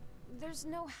 There's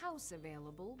no house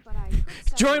available, but I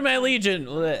could Join my legion.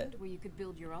 where you could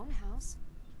build your own house.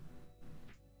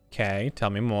 Okay, tell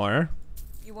me more.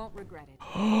 You won't regret it.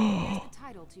 Here's the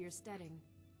title to your steading.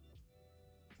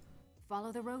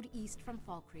 Follow the road east from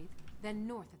Falkreath, then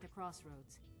north at the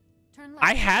crossroads. Turn left.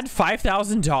 I had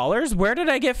 $5,000? Where did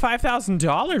I get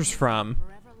 $5,000 from?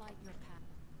 Forever light your path.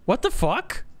 What the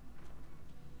fuck?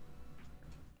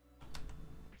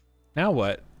 Now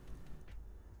what?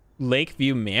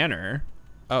 Lakeview Manor.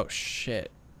 Oh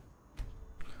shit.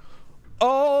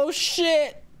 Oh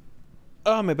shit.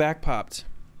 Oh, my back popped.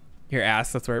 Your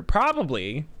ass, that's where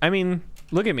probably. I mean,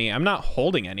 look at me. I'm not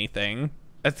holding anything.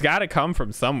 It's got to come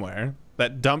from somewhere.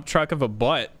 That dump truck of a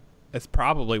butt is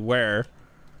probably where.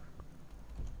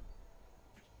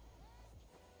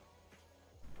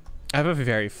 I have a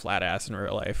very flat ass in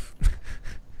real life.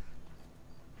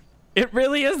 It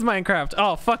really is Minecraft.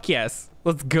 Oh, fuck yes.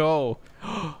 Let's go.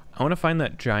 I want to find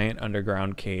that giant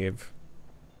underground cave.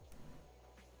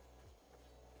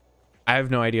 I have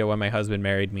no idea why my husband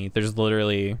married me. There's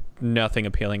literally nothing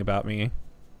appealing about me.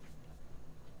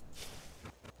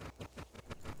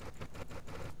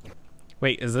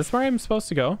 Wait, is this where I'm supposed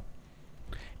to go?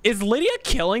 Is Lydia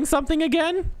killing something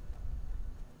again?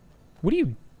 What are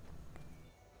you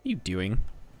doing?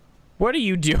 What are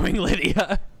you doing,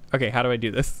 Lydia? Okay, how do I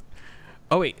do this?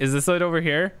 Oh wait, is this it over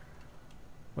here?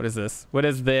 What is this? What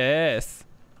is this?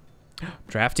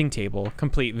 Drafting table.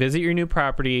 Complete. Visit your new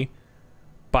property.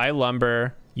 Buy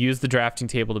lumber. Use the drafting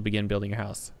table to begin building your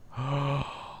house. Oh,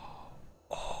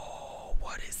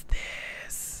 what is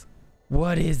this?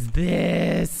 What is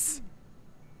this?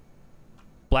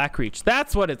 Blackreach.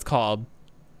 That's what it's called.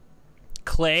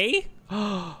 Clay?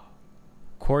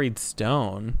 Quarried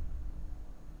stone.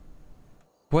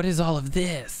 What is all of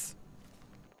this?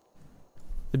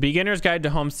 The Beginner's Guide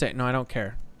to Homestead. No, I don't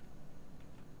care.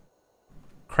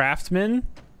 Craftsman?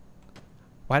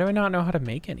 Why do I not know how to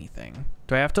make anything?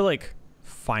 Do I have to like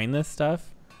find this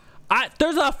stuff?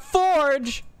 There's a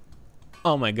forge!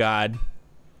 Oh my god.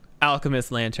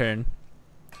 Alchemist lantern.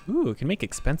 Ooh, it can make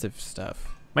expensive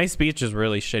stuff. My speech is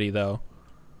really shitty though.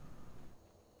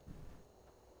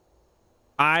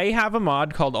 I have a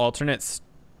mod called alternate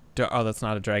oh, that's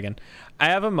not a dragon. I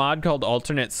have a mod called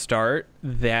alternate start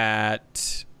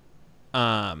that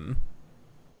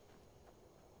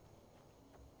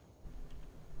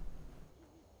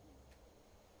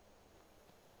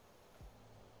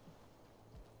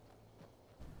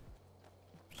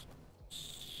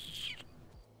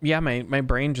yeah, my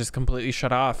brain just completely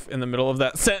shut off in the middle of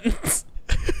that sentence.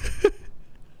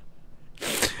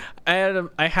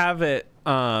 I have it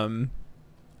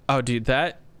oh dude,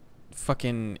 that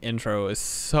fucking intro is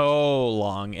so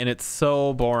long and it's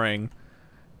so boring.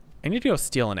 I need to go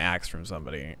steal an axe from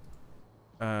somebody.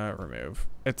 Remove.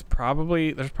 There's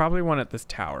probably one at this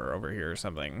tower over here or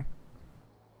something.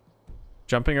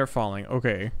 Jumping or falling.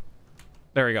 Okay.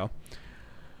 There we go.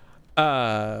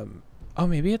 Oh,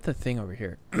 maybe at the thing over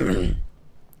here.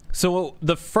 So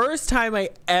the first time I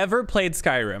ever played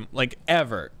Skyrim, like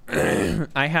ever,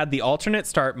 I had the alternate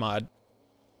start mod.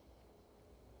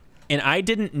 And I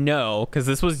didn't know, because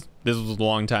this was a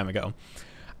long time ago.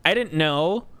 I didn't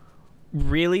know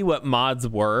really what mods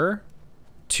were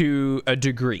to a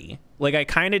degree. Like I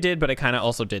kind of did, but I kind of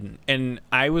also didn't. And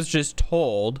I was just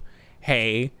told,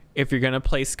 hey, if you're going to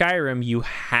play Skyrim, you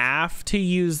have to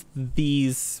use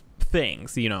these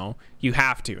things, you know, you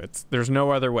have to. There's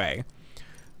no other way.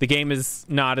 The game is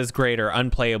not as great or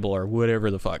unplayable or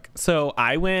whatever the fuck. So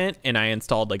I went and I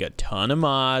installed like a ton of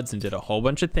mods and did a whole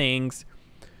bunch of things.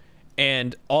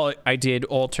 And I did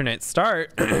alternate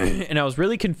start and I was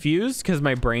really confused because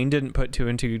my brain didn't put two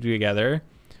and two together.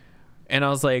 And I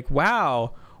was like,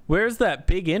 wow, where's that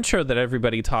big intro that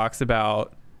everybody talks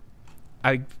about?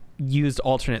 I used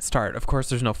alternate start. Of course,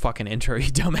 there's no fucking intro, you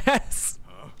dumbass.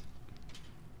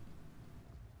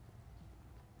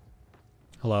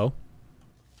 Hello?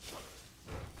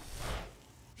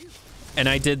 And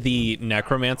I did the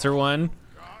necromancer one.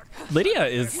 Lydia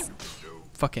is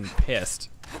fucking pissed.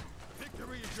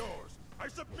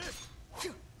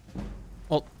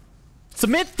 Well,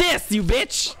 submit this, you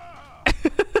bitch!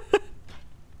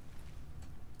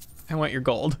 I want your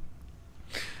gold.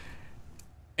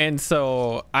 And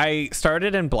so I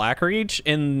started in Blackreach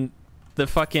in the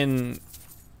fucking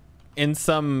in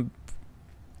some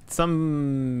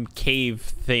cave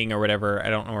thing or whatever. I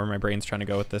don't know where my brain's trying to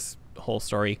go with this whole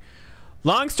story.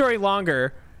 Long story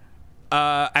longer,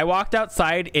 I walked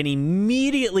outside and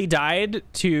immediately died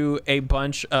to a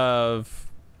bunch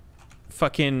of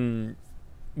fucking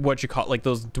what you call it, like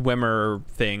those Dwemer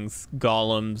things,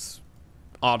 golems,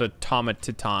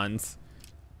 automatons.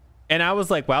 And I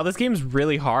was like, wow, this game's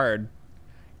really hard.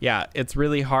 Yeah, it's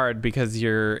really hard because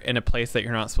you're in a place that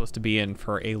you're not supposed to be in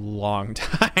for a long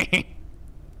time.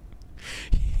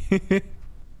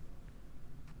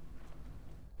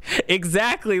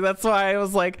 Exactly. That's why I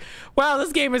was like, wow,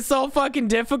 this game is so fucking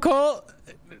difficult.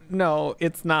 No,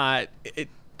 it's not.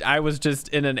 I was just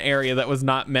in an area that was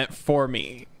not meant for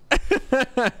me.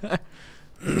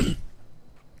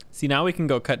 See, now we can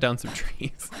go cut down some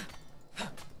trees.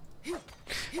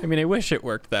 I mean, I wish it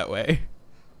worked that way.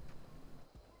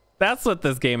 That's what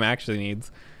this game actually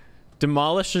needs.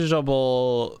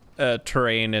 Demolishable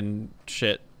terrain and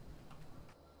shit.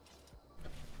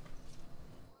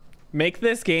 Make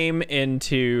this game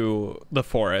into The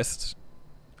Forest.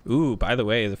 Ooh, by the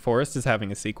way, The Forest is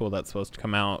having a sequel that's supposed to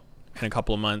come out in a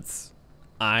couple of months.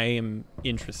 I am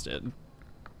interested.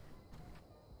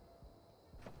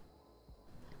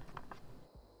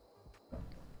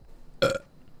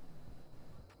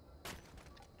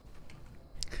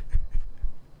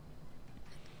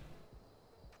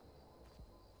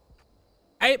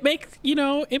 It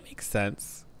makes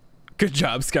sense. Good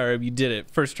job, Skyrim. You did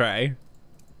it. First try.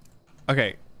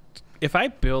 Okay. If I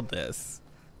build this,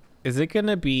 is it going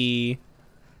to be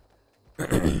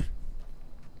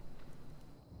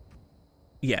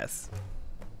Yes.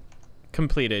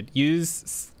 Completed.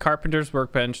 Use carpenter's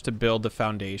workbench to build the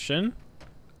foundation.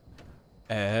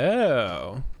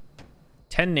 Oh.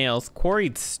 10 nails.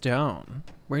 Quarried stone.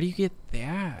 Where do you get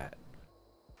that?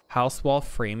 House wall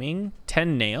framing.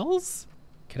 10 nails?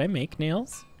 Can I make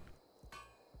nails?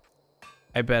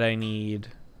 I bet I need...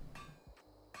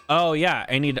 Oh, yeah.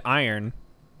 I need iron.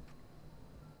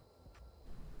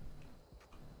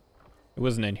 It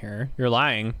wasn't in here. You're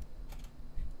lying.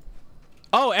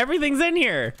 Oh, everything's in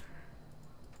here.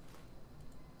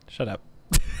 Shut up.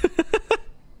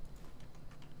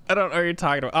 I don't know what you're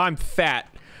talking about. Oh, I'm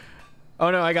fat. Oh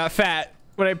no, I got fat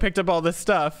when I picked up all this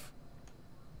stuff.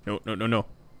 No, no, no, no.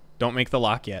 Don't make the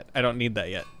lock yet. I don't need that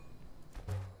yet.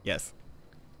 Yes.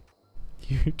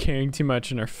 You're carrying too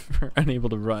much and are unable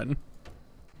to run.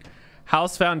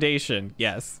 House foundation.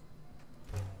 Yes.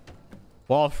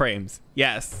 Wall frames.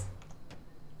 Yes.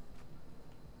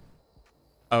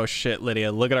 Oh shit,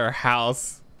 Lydia. Look at our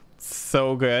house. It's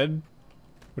so good.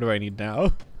 What do I need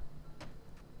now?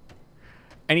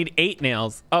 I need 8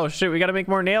 nails. Oh shit, we gotta make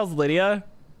more nails, Lydia.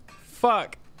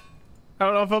 Fuck. I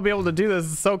don't know if I'll be able to do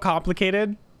this. It's so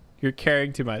complicated. You're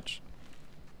carrying too much.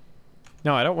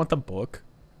 No, I don't want the book.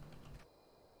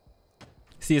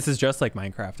 See, this is just like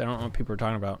Minecraft. I don't know what people are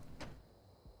talking about.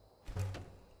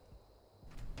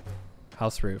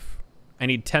 House roof. I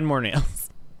need 10 more nails.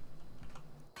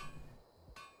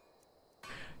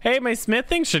 Hey, my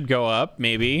smithing should go up,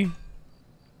 maybe.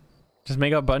 Just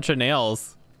make a bunch of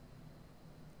nails.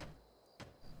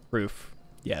 Roof.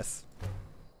 Yes.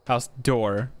 House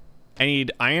door. I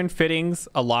need iron fittings,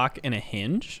 a lock, and a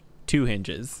hinge. 2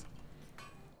 hinges.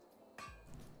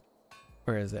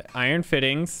 Where is it? Iron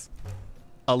fittings,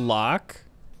 a lock,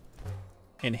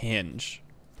 and hinge.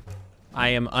 I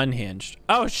am unhinged.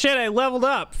 Oh shit, I leveled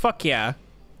up. Fuck yeah.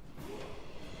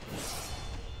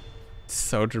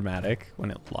 So dramatic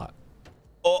when it locked.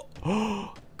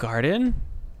 Oh, garden?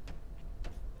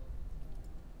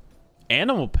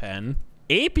 Animal pen?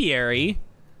 Apiary?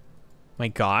 My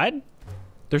god.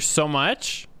 There's so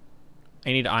much.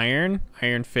 I need iron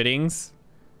fittings.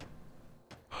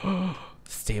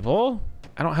 Stable?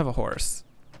 I don't have a horse.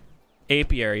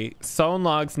 Apiary, sewn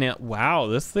logs, nail. Wow,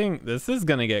 this is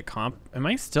gonna get am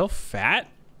I still fat?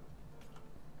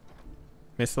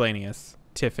 Miscellaneous.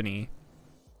 Tiffany.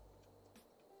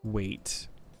 Wait.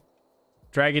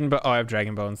 Oh, I have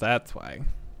dragon bones, that's why.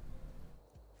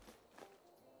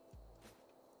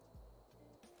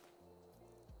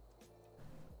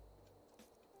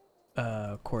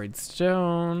 Quarried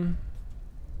stone.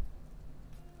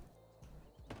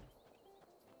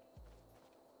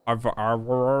 I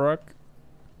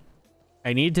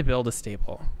need to build a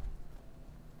stable.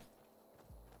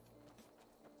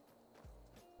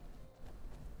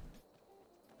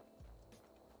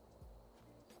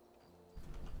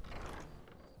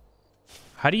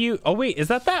 How do you... Oh, wait. Is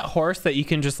that horse that you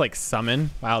can just, like, summon?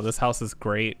 Wow, this house is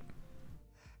great.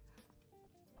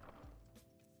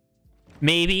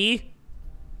 Maybe.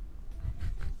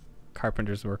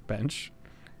 Carpenter's workbench.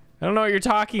 I don't know what you're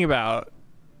talking about,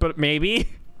 but maybe.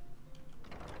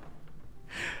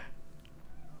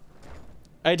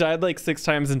 I died like 6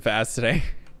 times in Fast today.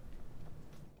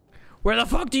 Where the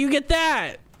fuck do you get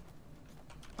that?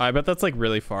 Oh, I bet that's like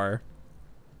really far.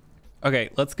 Okay,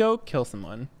 let's go kill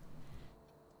someone.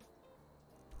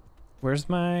 Where's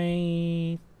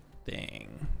my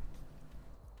thing?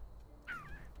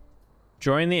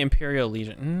 Join the Imperial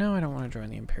Legion. No, I don't want to join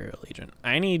the Imperial Legion.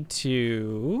 I need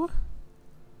to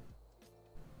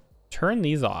turn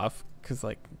these off because,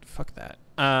 like, fuck that.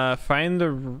 Find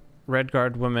the Red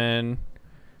Guard woman.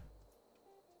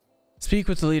 Speak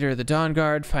with the leader of the Dawn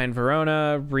Guard. Find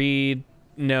Verona. Read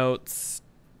notes.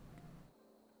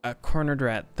 A cornered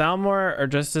rat. Thalmor are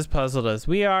just as puzzled as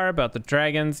we are about the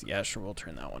dragons. Yeah, sure, we'll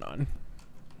turn that one on.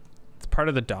 It's part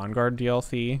of the Dawn Guard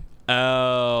DLC.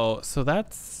 Oh, so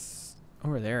that's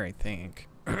over there, I think.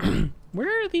 Where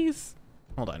are these?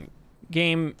 Hold on.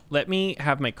 Game, let me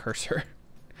have my cursor.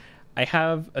 I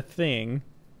have a thing.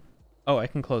 Oh, I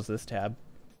can close this tab.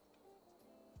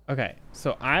 Okay,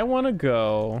 so I want to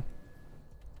go...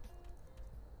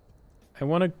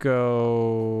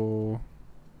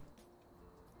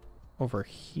 over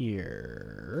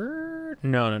here.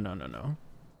 No.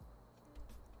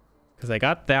 Because I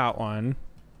got that one.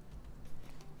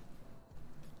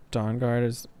 Dawn Guard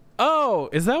is... Oh,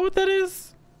 is that what that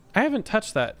is? I haven't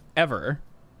touched that ever.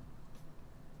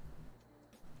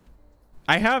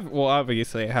 I have... Well,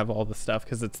 obviously I have all the stuff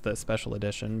because it's the special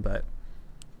edition, but...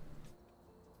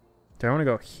 Do I want to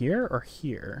go here or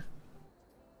here?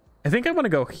 I think I want to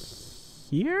go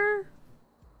here?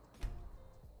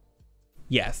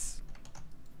 Yes.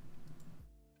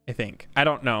 I think. I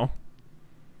don't know.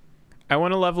 I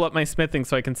want to level up my smithing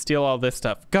so I can steal all this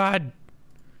stuff. God!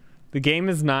 The game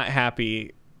is not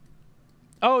happy.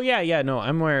 Oh, yeah, no,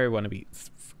 I'm where I want to be.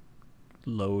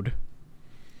 Load.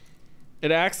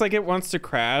 It acts like it wants to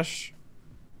crash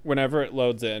whenever it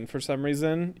loads in for some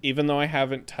reason, even though I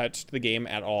haven't touched the game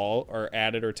at all or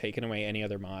added or taken away any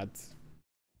other mods.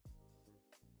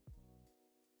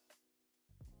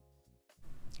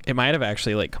 It might have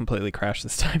actually like completely crashed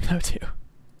this time though too.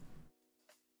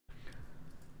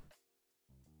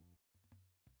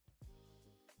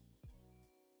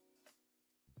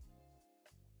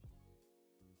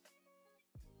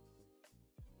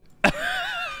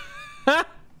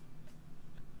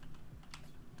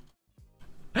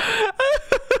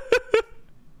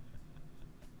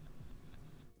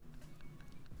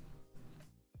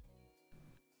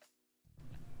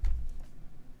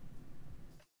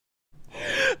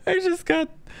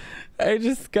 I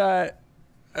just got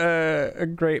a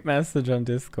great message on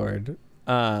Discord.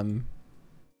 Oh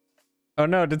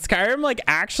no, did Skyrim like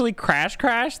actually crash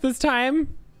this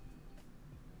time?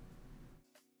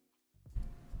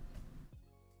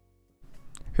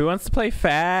 Who wants to play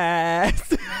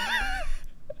fast?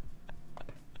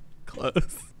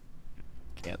 Close.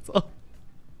 Cancel.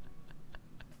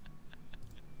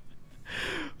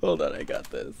 Hold on, I got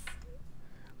this.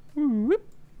 Whoop.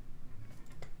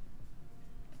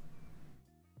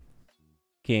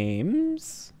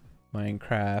 Games.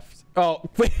 Minecraft. Oh,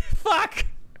 wait, fuck!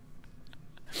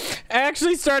 I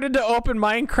actually started to open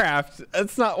Minecraft.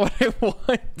 That's not what I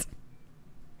want.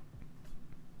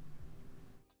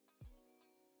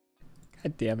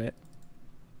 God damn it.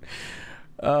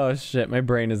 Oh shit, my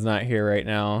brain is not here right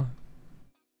now.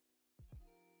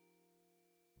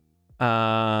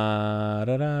 All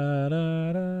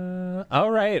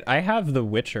right, I have The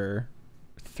Witcher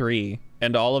 3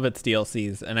 and all of its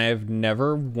DLCs, and I have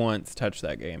never once touched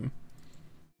that game.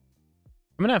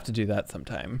 I'm gonna have to do that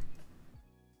sometime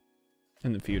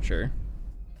in the future.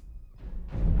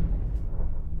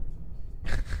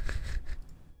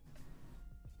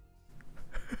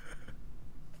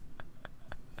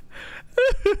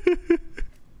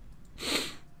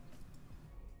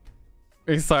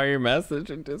 I saw your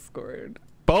message in Discord.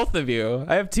 Both of you.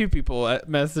 I have two people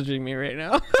messaging me right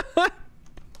now.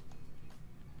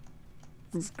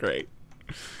 This is great.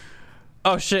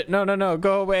 Oh shit, no,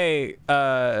 go away.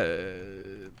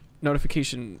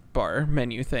 Notification bar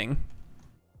menu thing.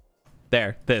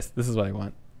 There, this is what I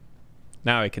want.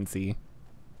 Now I can see.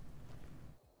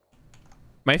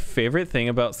 My favorite thing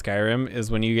about Skyrim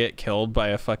is when you get killed by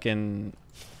a fucking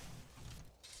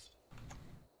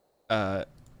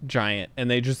giant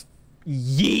and they just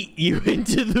yeet you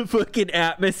into the fucking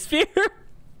atmosphere.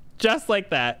 Just like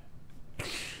that.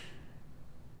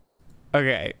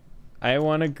 Okay, I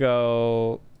want to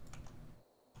go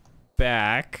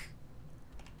back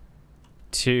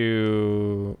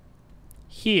to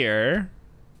here,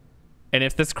 and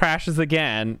if this crashes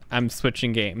again, I'm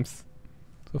switching games.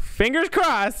 So fingers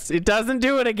crossed it doesn't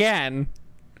do it again.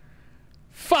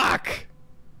 Fuck!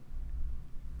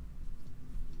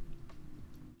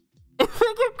 If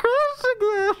it crashes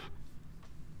again.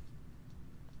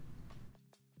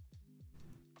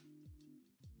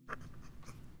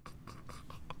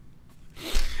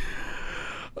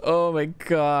 Oh my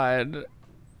god.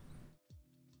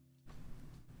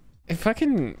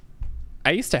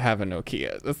 I used to have a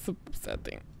Nokia. That's the sad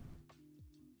thing.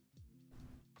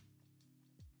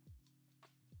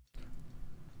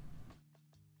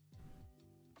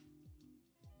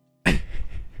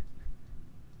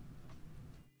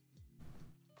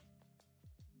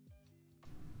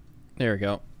 There we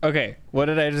go. Okay, what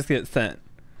did I just get sent?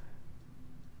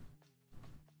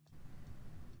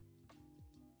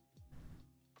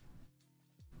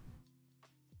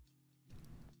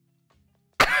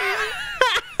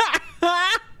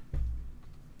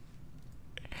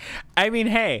 I mean,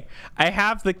 hey, I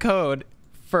have the code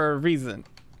for a reason.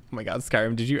 Oh my god,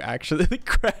 Skyrim, did you actually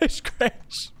crash?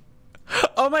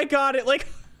 Oh my god, it like...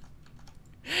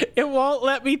 It won't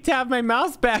let me tap my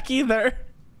mouse back either.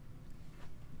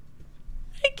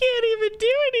 I can't even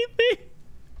do anything.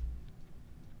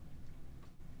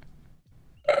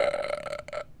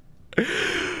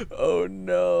 Oh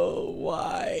no,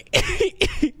 why?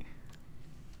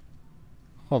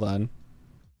 Hold on.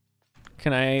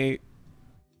 Can I...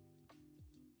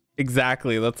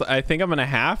 Exactly. I think I'm gonna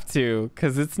have to,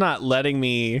 because it's not letting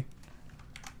me.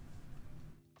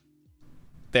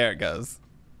 There it goes.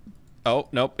 Oh,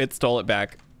 nope, it stole it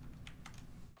back.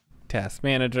 Task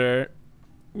manager.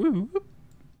 Woo.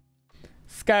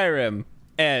 Skyrim.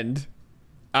 End.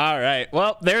 All right.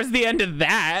 Well, there's the end of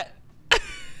that.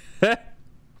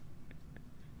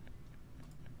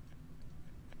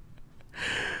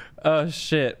 Oh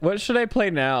shit. What should I play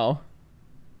now?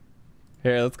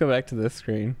 Here, let's go back to this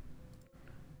screen.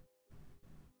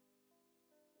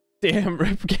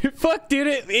 Damn, fuck, dude,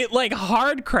 it like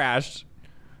hard crashed.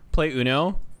 Play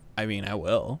Uno? I mean, I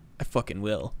will. I fucking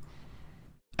will.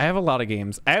 I have a lot of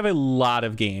games. I have a lot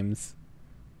of games.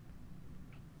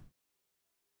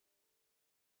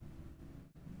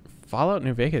 Fallout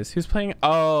New Vegas. Who's playing?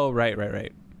 Oh, right.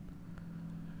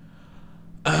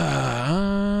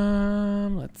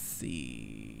 Let's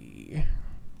see.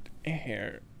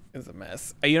 Here is a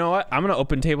mess. You know what? I'm gonna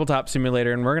open Tabletop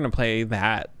Simulator and we're gonna play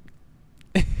that.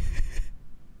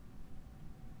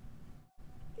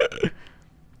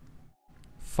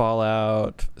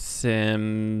 Fallout,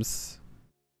 Sims,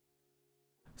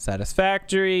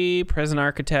 Satisfactory, Prison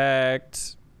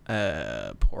Architect,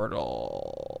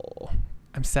 Portal.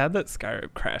 I'm sad that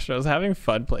Skyrim crashed. I was having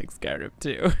fun playing Skyrim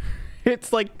too.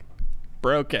 It's like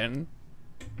broken.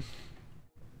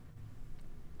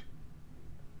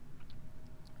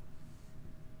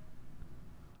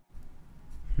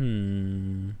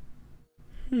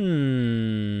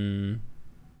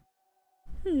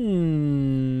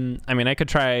 I mean, I could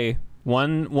try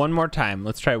one more time.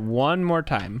 Let's try one more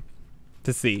time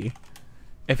to see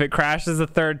if it crashes a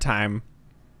third time.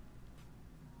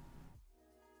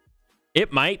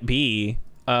 It might be,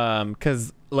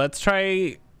 cause let's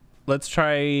try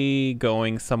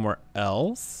going somewhere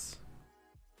else.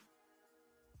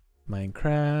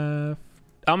 Minecraft.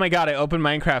 Oh my god, I opened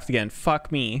Minecraft again.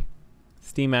 Fuck me.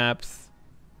 Steam apps,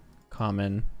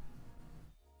 common.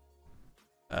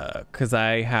 Cause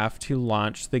I have to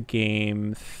launch the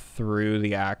game through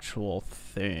the actual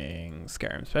thing.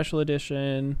 Skyrim Special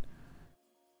Edition.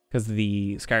 Cause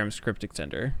the Skyrim script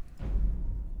extender.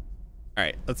 All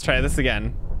right, let's try this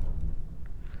again.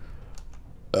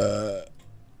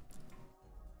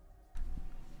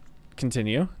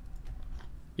 Continue.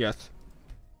 Yes.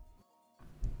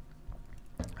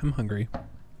 I'm hungry.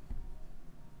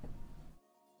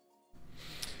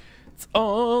 It's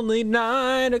only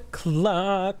 9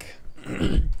 o'clock.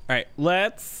 All right,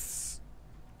 let's...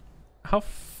 How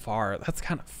far? That's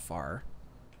kind of far.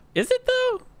 Is it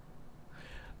though?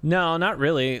 No, not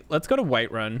really. Let's go to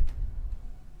Whiterun.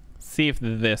 See if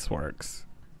this works.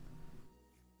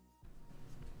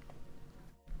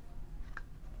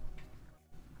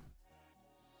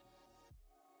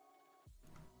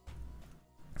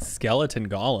 Skeleton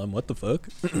Golem, what the fuck?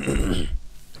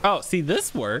 Oh, see,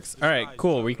 this works. All right,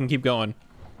 cool. We can keep going.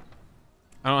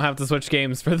 I don't have to switch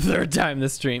games for the third time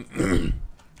this stream.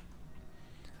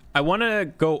 I want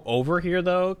to go over here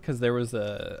though, because there was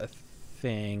a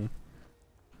thing.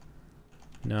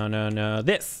 No.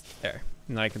 This there.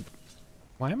 And I can.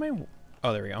 Why am I?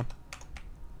 Oh, there we go.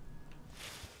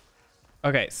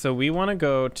 Okay, so we want to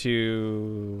go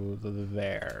to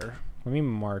there. Let me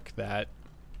mark that.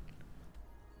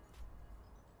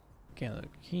 Can't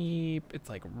keep. It's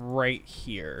like right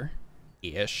here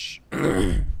ish.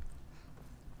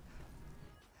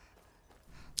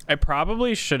 I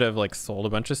probably should have like sold a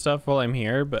bunch of stuff while I'm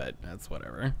here, but that's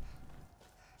whatever.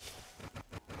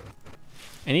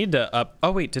 I need to up.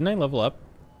 Oh wait, didn't I level up?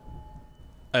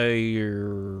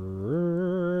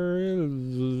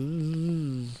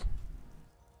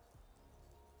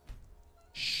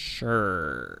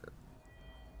 Sure.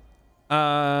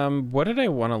 What did I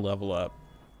want to level up?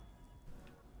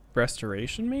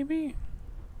 Restoration, maybe?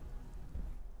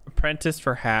 Apprentice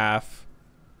for half.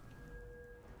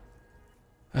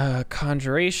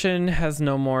 Conjuration has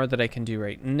no more that I can do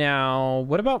right now.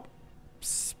 What about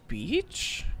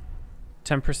speech?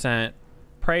 10%.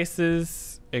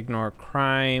 Prices. Ignore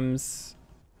crimes.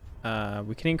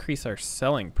 We can increase our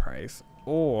selling price.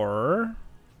 Or...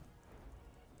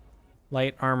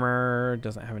 light armor.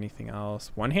 Doesn't have anything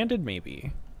else. One-handed,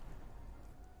 maybe.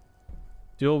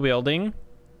 Dual wielding.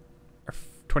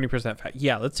 20% fat.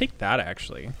 Yeah, let's take that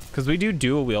actually, because we do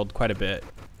dual wield quite a bit,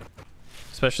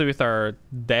 especially with our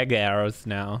dag arrows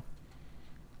now.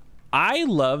 I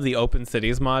love the open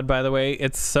cities mod, by the way.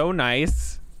 It's so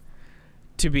nice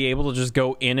to be able to just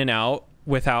go in and out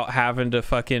without having to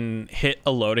fucking hit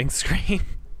a loading screen.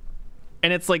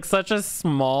 And it's like such a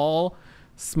small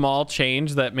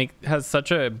change that has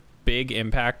such a big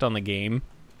impact on the game.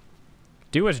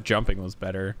 Do wish jumping was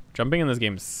better. Jumping in this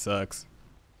game sucks.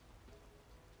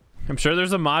 I'm sure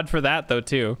there's a mod for that though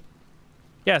too.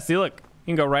 Yeah, see, look,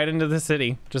 you can go right into the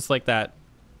city just like that.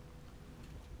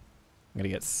 I'm gonna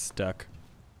get stuck.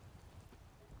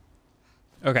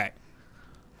 Okay,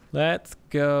 let's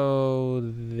go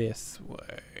this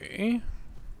way.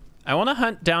 I want to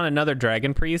hunt down another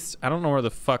dragon priest. I don't know where the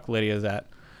fuck Lydia's at.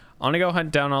 I want to go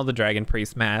hunt down all the dragon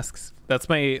priest masks. That's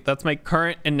my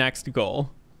current and next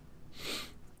goal.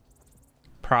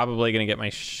 Probably gonna get my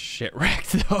shit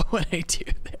wrecked though when I do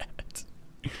that.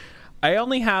 I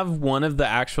only have one of the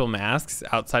actual masks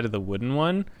outside of the wooden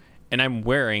one, and I'm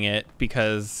wearing it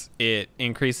because it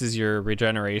increases your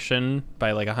regeneration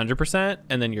by like 100%,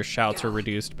 and then your shouts are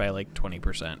reduced by like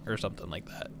 20% or something like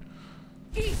that.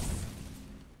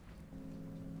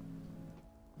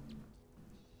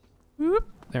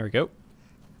 Whoop. There we go.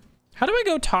 How do I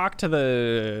go talk to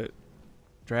the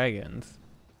dragons?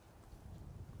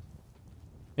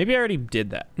 Maybe I already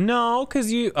did that. No,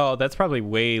 because you... Oh, that's probably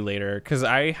way later. Because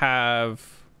I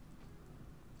have...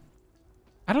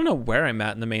 I don't know where I'm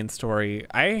at in the main story.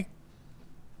 I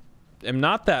am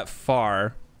not that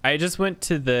far. I just went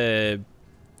to the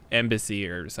embassy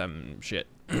or some shit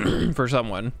for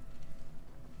someone.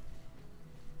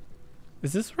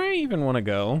 Is this where I even want to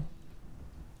go?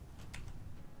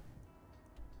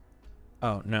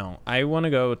 Oh, no. I want to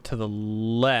go to the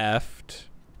left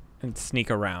and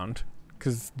sneak around.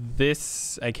 Because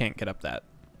this... I can't get up that.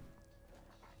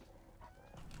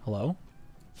 Hello?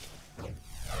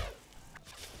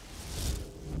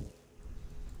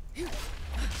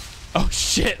 Oh,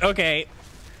 shit. Okay.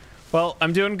 Well,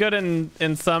 I'm doing good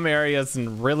in some areas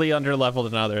and really underleveled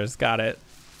in others. Got it.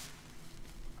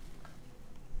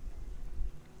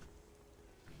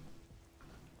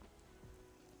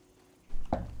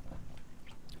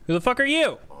 Who the fuck are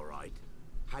you? All right.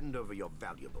 Hand over your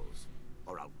valuables,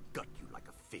 or I'll gut you like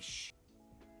a fish.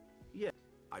 Yeah,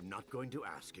 I'm not going to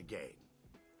ask again.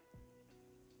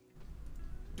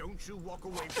 Don't you walk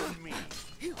away from me.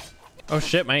 Oh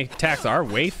shit, my attacks are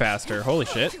way faster. Holy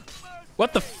shit.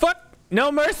 What the fuck?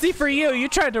 No mercy for you. You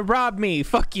tried to rob me.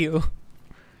 Fuck you.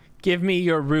 Give me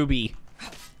your ruby.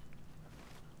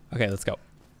 Okay, let's go.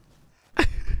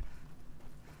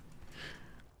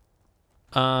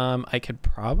 I could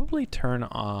probably turn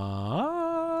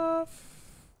off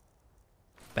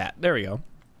that. There we go.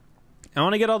 I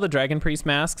want to get all the dragon priest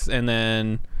masks, and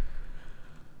then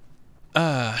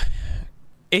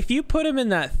if you put them in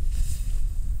that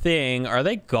thing, are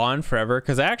they gone forever?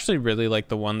 Because I actually really like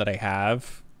the one that I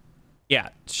have. Yeah,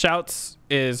 shouts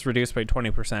is reduced by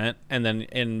 20%, and then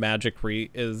in magic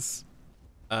is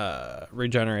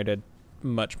regenerated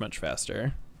much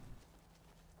faster.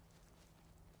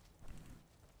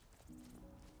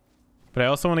 But I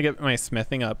also want to get my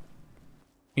smithing up.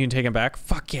 You can take him back?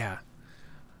 Fuck yeah.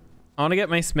 I want to get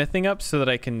my smithing up so that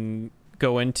I can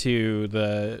go into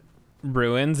the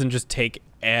ruins and just take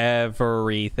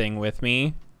everything with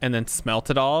me and then smelt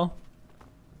it all.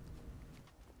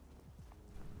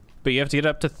 But you have to get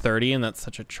up to 30, and that's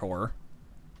such a chore.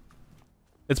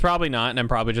 It's probably not, and I'm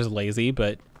probably just lazy,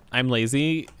 but I'm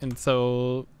lazy, and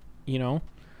so, you know.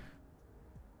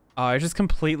 Oh, I just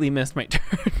completely missed my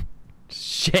turn.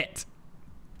 Shit.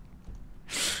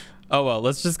 Oh well,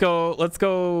 let's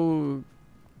go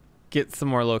get some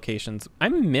more locations.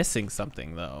 I'm missing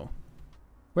something though.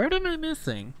 Where am I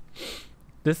missing?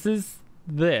 This is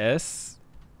this.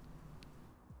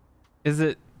 Is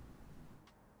it?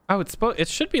 Oh, it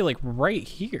should be like right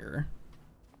here.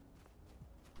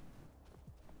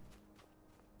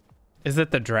 Is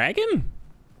it the dragon?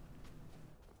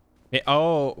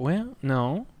 Oh, well,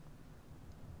 no.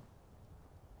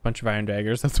 Bunch of iron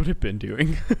daggers. That's what I've been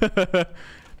doing.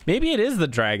 Maybe it is the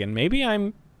dragon. Maybe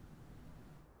I'm...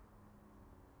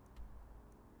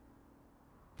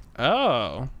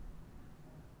 Oh.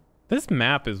 This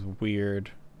map is weird.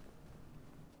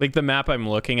 Like, the map I'm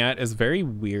looking at is very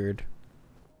weird.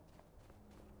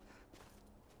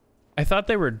 I thought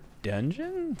they were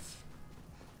dungeons?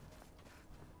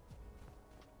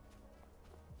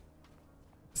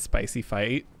 Spicy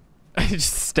fight. I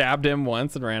just stabbed him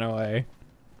once and ran away.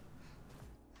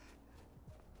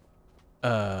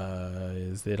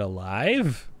 Is it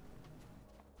alive?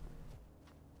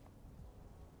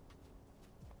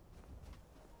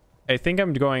 I think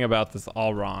I'm going about this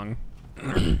all wrong.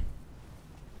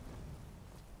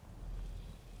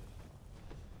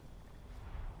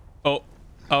 Oh,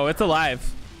 it's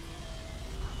alive.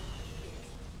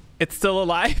 It's still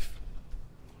alive?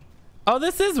 Oh,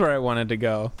 this is where I wanted to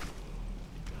go.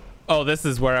 Oh, this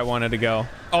is where I wanted to go.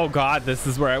 Oh God, this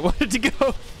is where I wanted to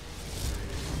go.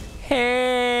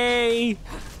 Hey!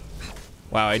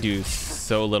 Wow, I do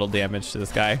so little damage to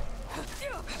this guy.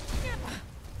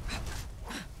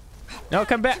 No,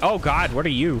 come back. Oh God, what are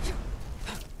you?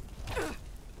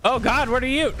 Oh God, what are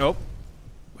you? Nope.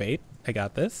 Wait, I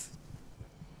got this.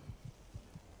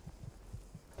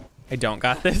 I don't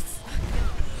got this.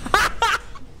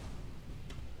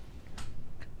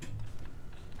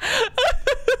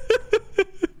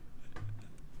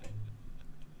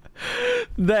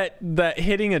 That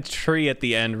hitting a tree at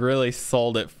the end really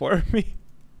sold it for me.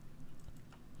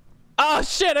 Oh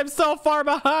shit, I'm so far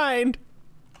behind.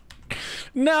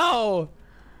 No.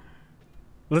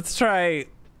 Let's try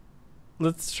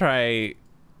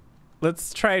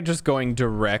just going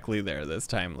directly there this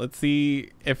time. Let's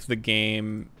see if the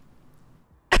game...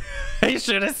 I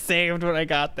should have saved when I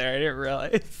got there. I didn't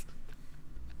realize.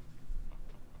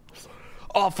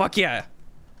 Oh, fuck yeah.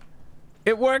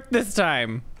 It worked this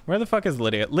time. Where the fuck is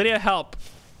Lydia? Lydia, help.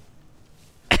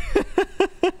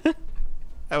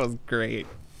 That was great.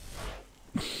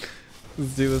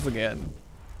 Let's do this again.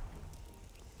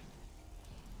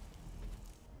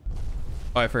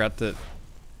 Oh, I forgot to...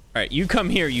 Alright, you come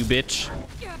here, you bitch.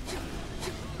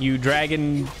 You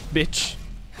dragon bitch.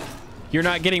 You're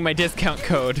not getting my discount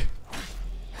code.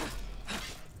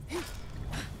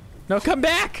 No, come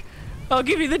back! I'll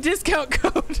give you the discount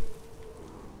code.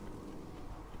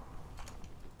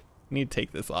 Need to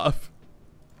take this off.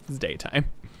 It's daytime.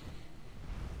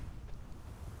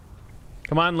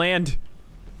 Come on, land.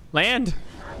 Land!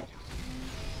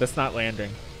 That's not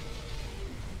landing.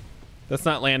 That's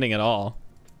not landing at all.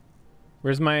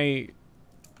 Where's my...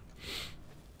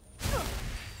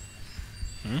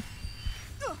 Am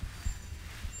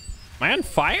I on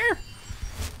fire?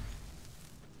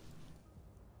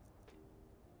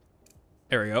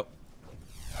 There we go.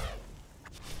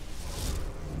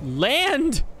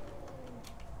 Land!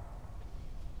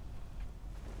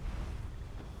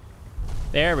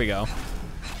 There we go.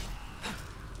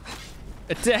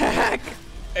 Attack!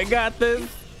 I got this.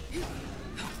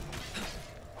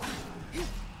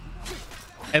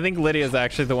 I think Lydia's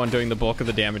actually the one doing the bulk of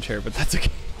the damage here, but that's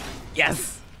okay.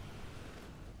 Yes!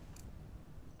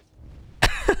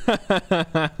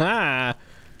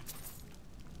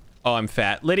 Oh, I'm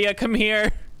fat. Lydia, come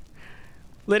here.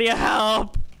 Lydia,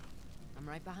 help! I'm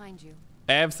right behind you.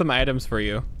 I have some items for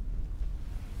you.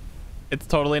 It's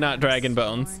totally not dragon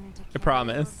bones. I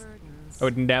promise. I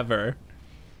would never.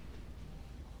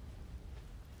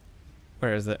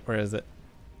 Where is it? Where is it?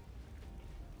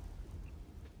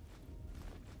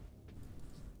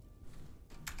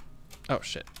 Oh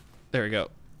shit. There we go.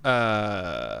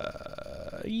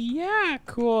 Yeah,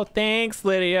 cool. Thanks,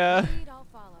 Lydia. I'll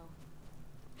follow.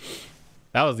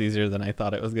 That was easier than I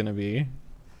thought it was gonna be.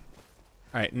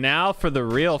 All right, now for the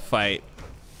real fight.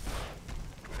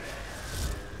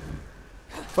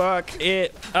 Fuck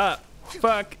it up.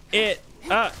 Fuck it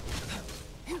up.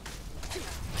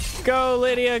 Go,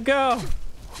 Lydia, go.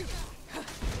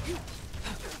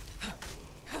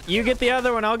 You get the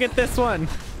other one, I'll get this one.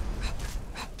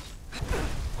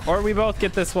 Or we both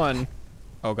get this one.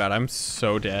 Oh god, I'm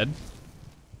so dead.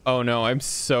 Oh no, I'm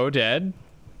so dead.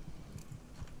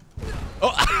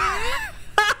 Oh.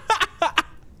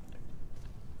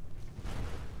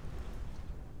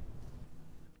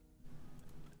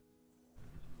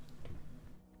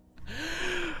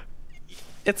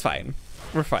 It's fine.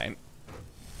 We're fine.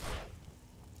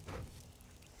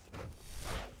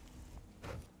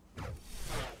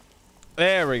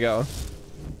 There we go.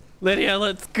 Lydia,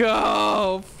 let's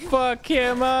go. Fuck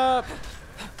him up.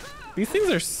 These things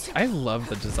are... I love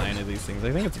the design of these things.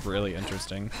 I think it's really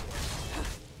interesting.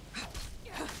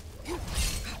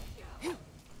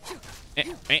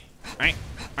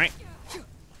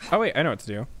 Oh wait, I know what to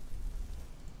do.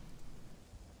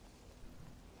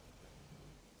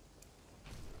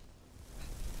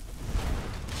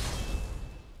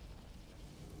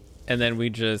 And then we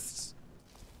just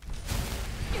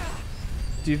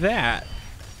do that.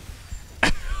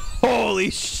 Holy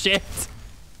shit.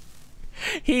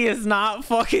 He is not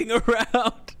fucking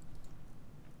around.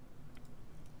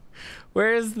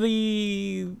 Where's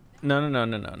the...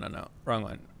 No. Wrong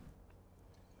one.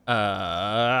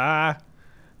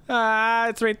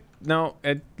 It's right... No,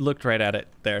 it looked right at it.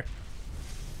 There.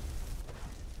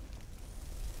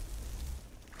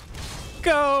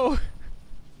 Go!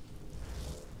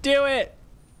 Do it!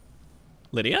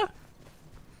 Lydia?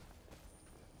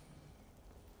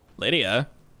 Lydia?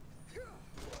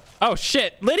 Oh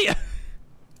shit, Lydia!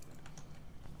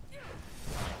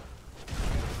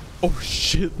 Oh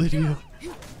shit, Lydia.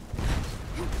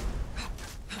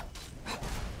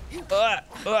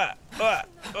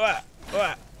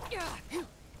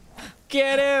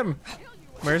 Get him!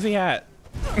 Where's he at?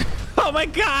 Oh my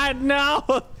god,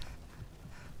 no!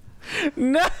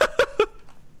 No!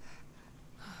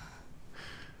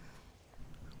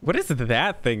 What is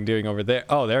that thing doing over there?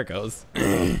 Oh, there it goes.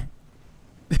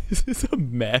 This is a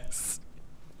mess.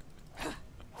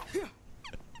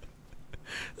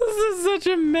 This is such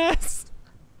a mess.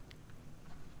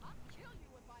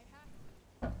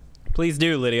 Please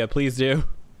do, Lydia. Please do.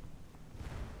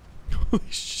 Holy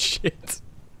shit.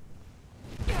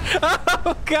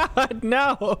 Oh God,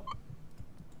 no.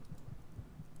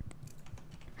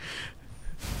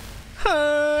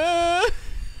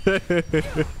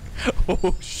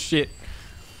 Oh shit.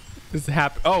 This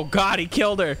happened. Oh God, he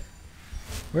killed her.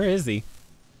 Where is he?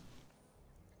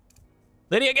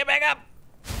 Lydia, get back up.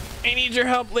 I need your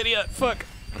help, Lydia. Fuck.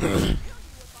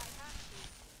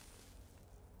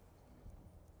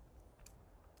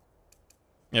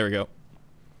 There we go.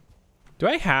 Do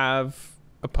I have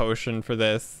a potion for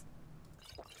this?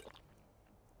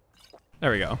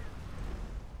 There we go.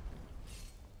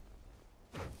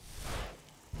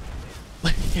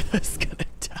 Lydia's gonna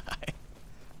die.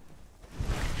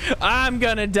 I'm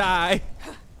gonna die.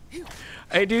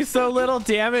 I do so little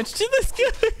damage to this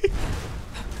guy.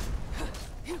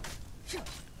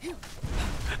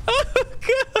 Oh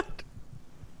God.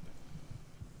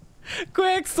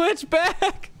 Quick, switch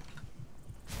back.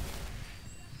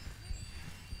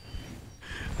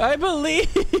 I believe.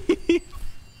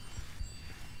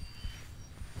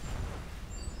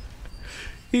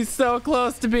 He's so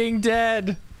close to being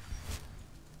dead.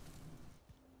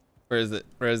 Where is it?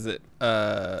 Where is it?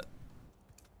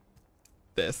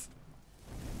 This.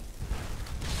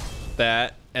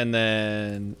 That, and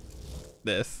then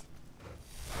this.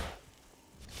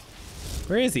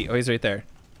 Where is he? Oh, he's right there.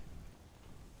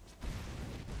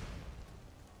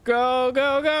 Go,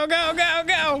 go, go, go, go,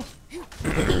 go.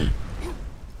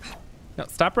 No,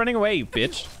 stop running away, you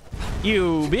bitch.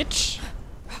 You bitch.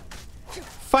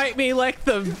 Fight me like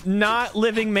the not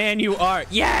living man you are.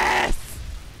 Yes!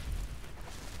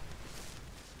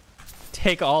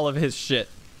 Take all of his shit.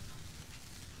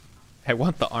 I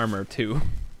want the armor too.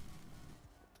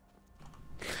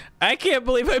 I can't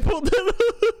believe I pulled that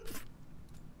off.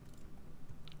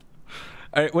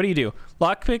 All right, what do you do?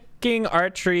 Lockpicking,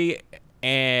 archery,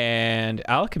 and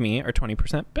alchemy are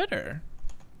 20% better.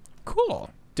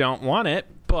 Cool. Don't want it,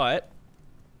 but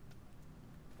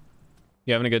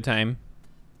you having a good time?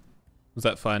 Was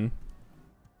that fun?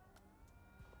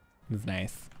 It was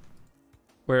nice.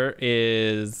 Where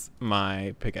is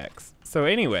my pickaxe? So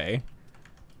anyway,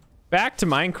 back to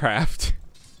Minecraft.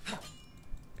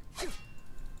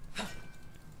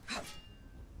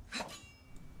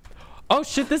 Oh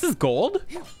shit, this is gold?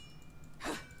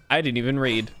 I didn't even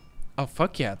read. Oh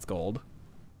fuck yeah, it's gold.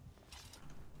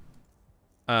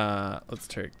 Let's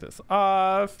take this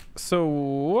off.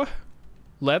 So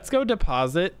let's go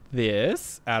deposit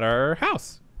this at our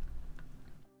house.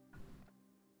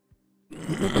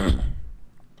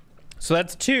 So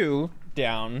that's 2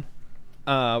 down.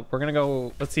 We're gonna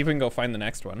go, let's see if we can go find the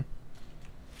next one.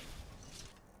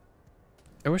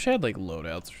 I wish I had like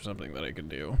loadouts or something that I could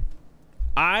do.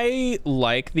 I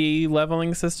like the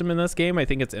leveling system in this game. I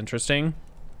think it's interesting.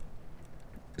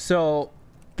 So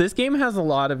this game has a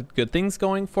lot of good things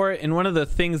going for it. And one of the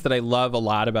things that I love a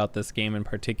lot about this game in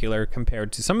particular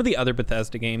compared to some of the other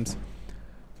Bethesda games.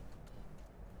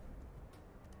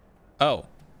 Oh,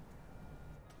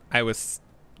 I was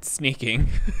sneaking.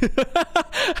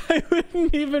 I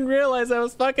wouldn't even realize I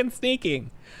was fucking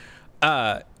sneaking.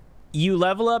 You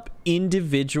level up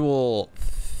individual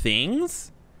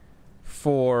things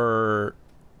for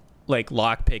like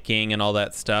lock picking and all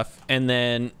that stuff, and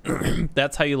then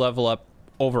that's how you level up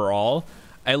overall.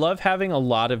 I love having a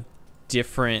lot of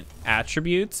different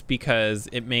attributes because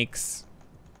it makes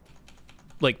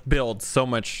like build so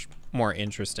much more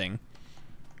interesting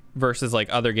versus like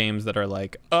other games that are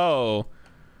like, oh,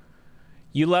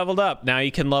 you leveled up, now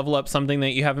you can level up something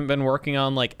that you haven't been working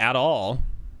on like at all.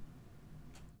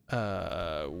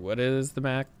 What is the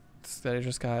max that I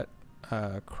just got?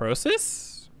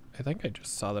 Croesus? I think I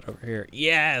just saw that over here.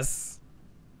 Yes.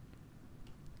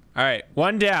 All right,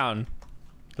 1 down.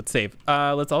 Let's save.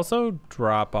 Let's also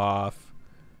drop off.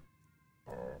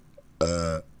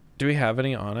 Do we have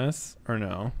any on us or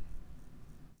no?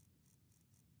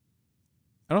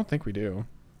 I don't think we do.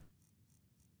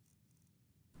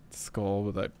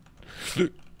 Skull, but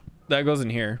that goes in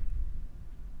here.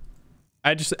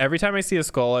 I just, every time I see a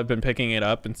skull, I've been picking it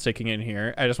up and sticking it in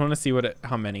here. I just want to see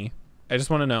how many. I just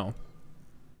want to know.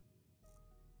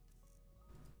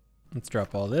 Let's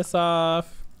drop all this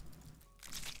off.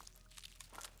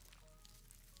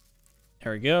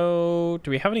 There we go.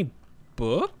 Do we have any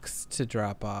books to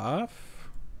drop off?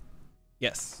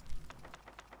 Yes.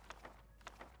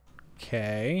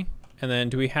 Okay. And then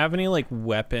do we have any like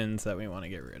weapons that we want to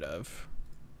get rid of?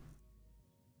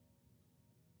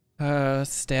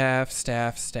 Staff.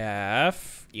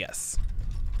 Yes.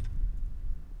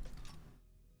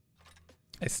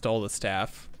 I stole the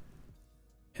staff.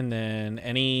 And then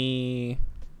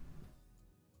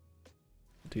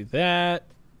do that.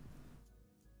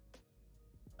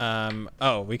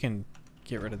 Oh, we can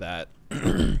get rid of that.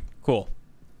 Cool.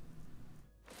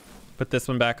 Put this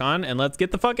one back on and let's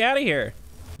get the fuck out of here.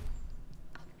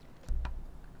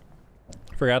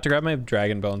 Forgot to grab my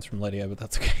dragon bones from Lydia, but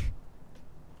that's okay.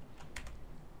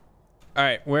 All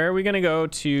right, where are we gonna go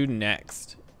to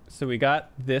next? So we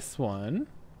got this one.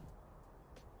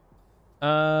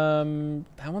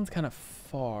 That one's kind of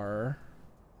far.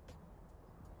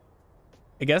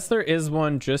 I guess there is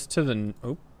one just to the,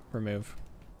 oh, remove.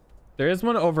 There is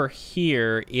one over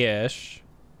here-ish.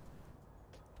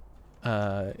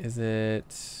 Is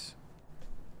it?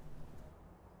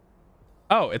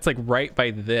 Oh, it's like right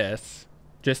by this,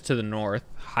 just to the north.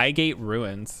 Highgate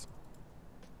Ruins.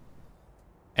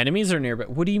 Enemies are nearby.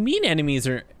 What do you mean enemies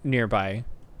are nearby?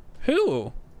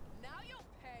 Who? Now you'll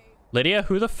pay. Lydia,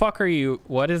 who the fuck are you?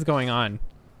 What is going on?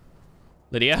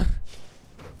 Lydia?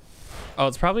 Oh,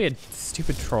 it's probably a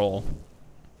stupid troll.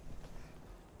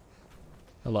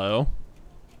 Hello?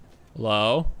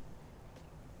 Hello?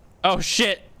 Oh,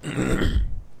 shit.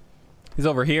 He's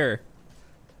over here.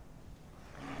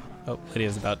 Oh,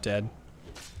 Lydia's about dead.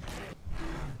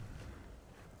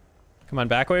 Come on,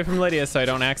 back away from Lydia so I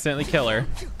don't accidentally kill her.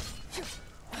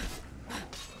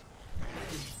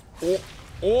 Oh,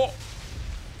 oh.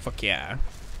 Fuck yeah.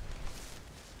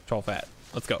 Troll fat.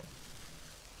 Let's go.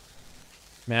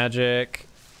 Magic.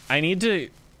 I need to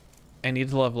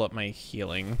level up my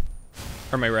healing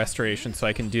or my restoration so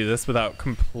I can do this without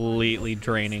completely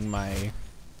draining my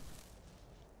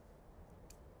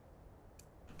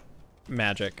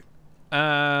magic.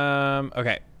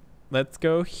 Okay. Let's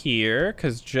go here,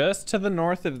 because just to the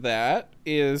north of that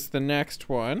is the next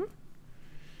one.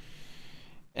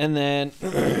 And then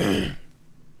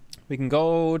we can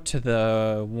go to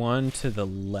the one to the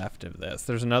left of this.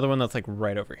 There's another one that's like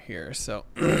right over here. So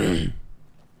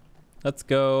let's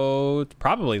go to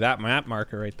probably that map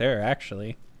marker right there,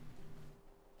 actually.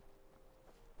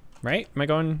 Right? Am I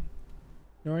going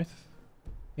north?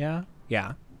 Yeah?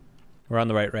 Yeah. We're on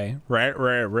the right way.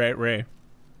 Right.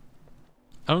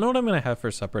 I don't know what I'm gonna have for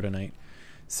supper tonight.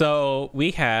 So we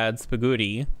had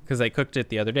spaghetti because I cooked it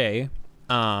the other day.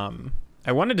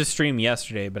 I wanted to stream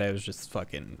yesterday, but I was just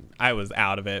I was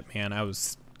out of it, man. I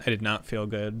did not feel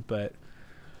good, but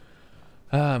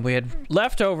we had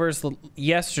leftovers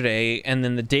yesterday, and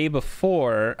then the day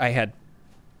before I had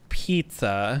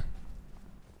pizza.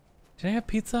 Did I have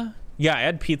pizza? Yeah, I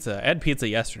had pizza. I had pizza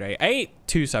yesterday. I ate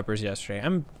 2 suppers yesterday.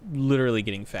 I'm literally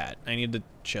getting fat. I need to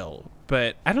chill.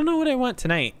 But I don't know what I want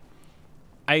tonight.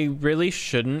 I really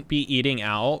shouldn't be eating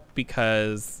out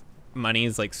because money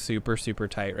is like super, super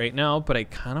tight right now. But I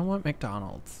kind of want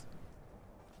McDonald's.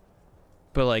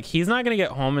 But like he's not going to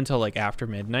get home until like after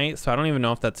midnight. So I don't even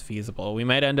know if that's feasible. We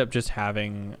might end up just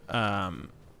having... Is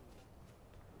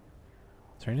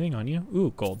there anything on you?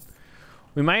 Ooh, gold.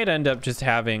 We might end up just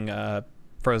having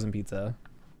frozen pizza.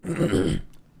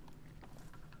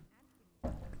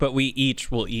 But we each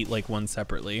will eat like one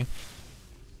separately.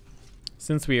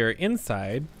 Since we are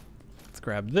inside, let's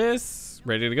grab this.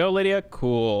 Ready to go, Lydia?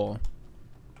 Cool.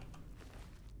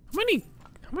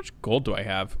 How much gold do I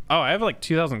have? Oh, I have like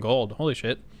 2,000 gold. Holy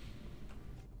shit.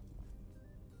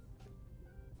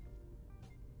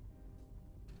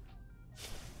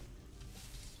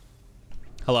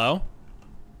 Hello?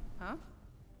 Huh?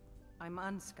 I'm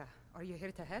Anska. Are you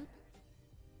here to help?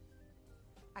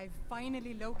 I've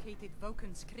finally located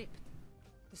Voken's crypt.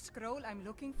 The scroll I'm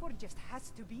looking for just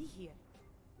has to be here.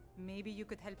 Maybe you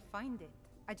could help find it.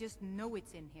 I just know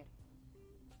it's in here.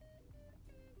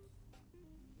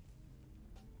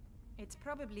 It's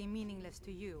probably meaningless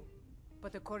to you,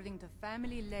 but according to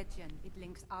family legend, it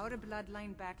links our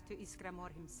bloodline back to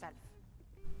Iskramor himself.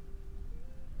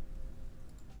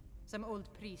 Some old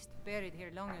priest buried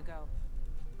here long ago.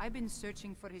 I've been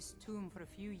searching for his tomb for a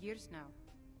few years now.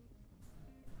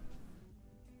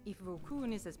 If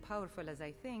Vokun is as powerful as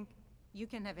I think, you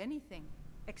can have anything.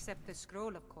 Except the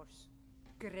scroll, of course.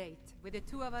 Great. With the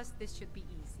 2 of us, this should be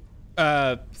easy.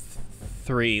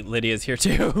 3. Lydia's here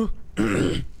too.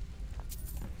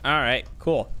 All right,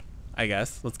 cool. I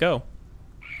guess. Let's go.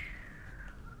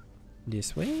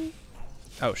 This way?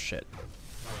 Oh, shit.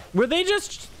 Were they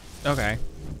just... Okay.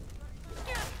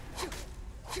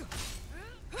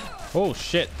 Oh,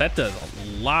 shit. That does a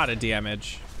lot of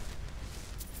damage.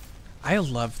 I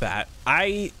love that.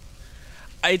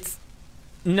 It's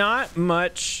not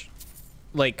much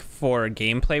like for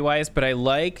gameplay wise, but I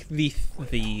like the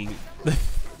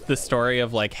story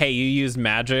of like, hey, you use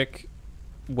magic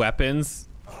weapons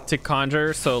to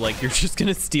conjure, so like you're just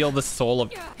gonna steal the soul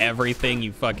of everything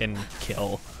you fucking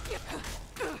kill.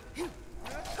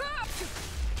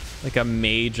 Like a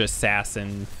mage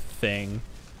assassin thing.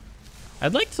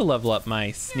 I'd like to level up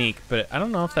my sneak, but I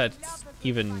don't know if that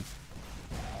even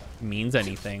means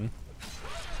anything.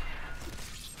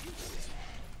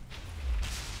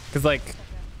 Because, like,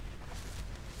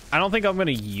 I don't think I'm going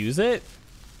to use it.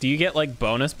 Do you get, like,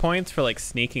 bonus points for, like,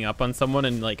 sneaking up on someone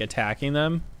and, like, attacking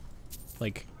them?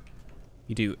 Like,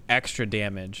 you do extra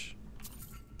damage.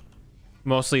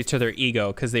 Mostly to their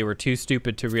ego, because they were too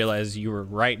stupid to realize you were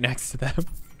right next to them.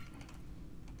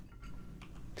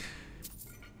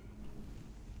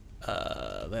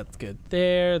 That's good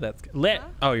there. That's good. Lit.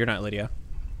 Oh, you're not Lydia.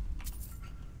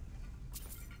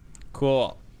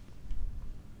 Cool.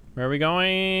 Where are we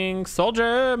going?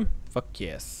 Soldier. Fuck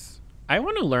yes. I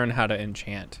want to learn how to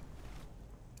enchant.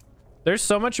 There's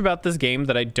so much about this game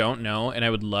that I don't know, and I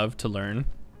would love to learn.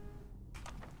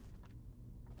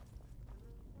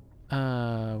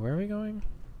 Where are we going?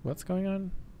 What's going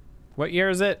on? What year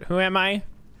is it? Who am I?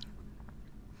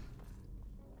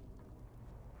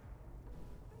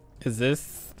 Is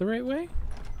this the right way?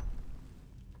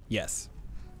 Yes.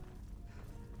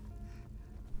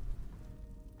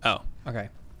 Oh, okay.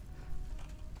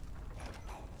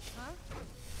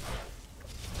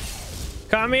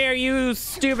 Come here, you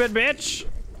stupid bitch!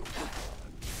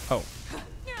 Oh.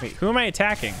 Wait, who am I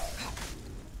attacking?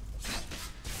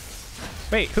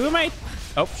 Wait, who am I?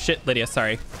 Oh, shit, Lydia,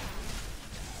 sorry.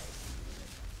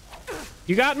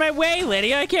 You got in my way,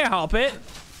 Lydia, I can't help it.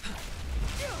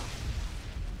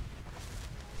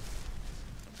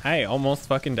 I almost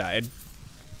fucking died.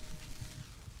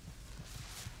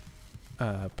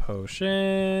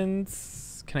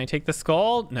 Potions. Can I take the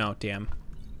skull? No, damn.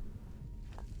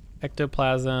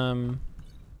 Ectoplasm.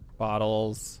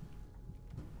 Bottles.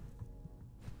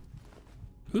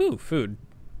 Ooh, food.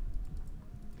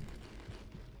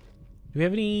 Do we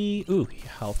have any? Ooh,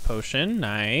 health potion.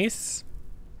 Nice.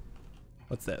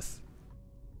 What's this?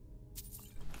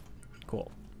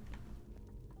 Cool.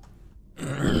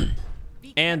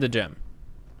 And a gem.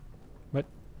 What?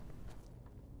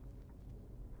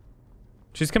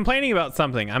 She's complaining about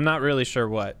something. I'm not really sure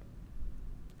what.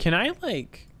 Can I,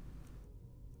 like...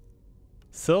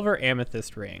 Silver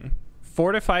amethyst ring.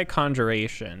 Fortify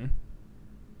conjuration.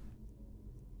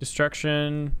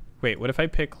 Destruction. Wait, what if I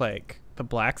pick, like, the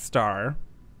black star,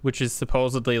 which is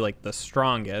supposedly, like, the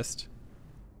strongest?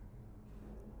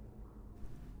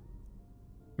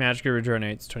 Magic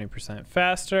regenerates 20%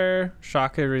 faster.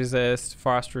 Shock resist,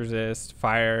 frost resist,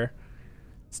 fire,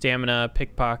 stamina,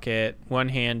 pickpocket,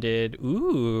 one-handed.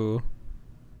 Ooh.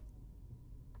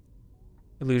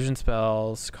 Illusion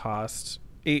spells cost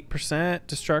 8%.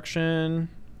 Destruction.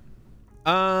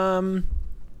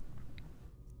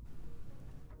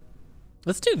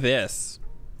 Let's do this.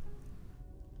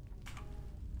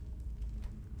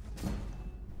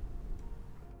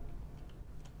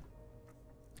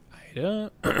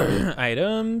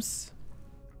 Items.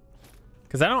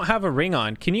 Because I don't have a ring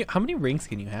on. Can you? How many rings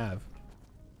can you have?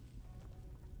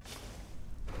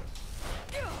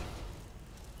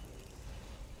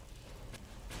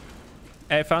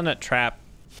 I found that trap.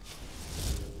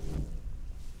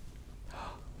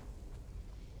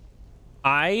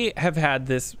 I have had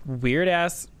this weird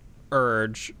ass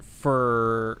urge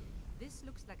for... This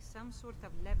looks like some sort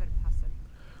of lever puzzle.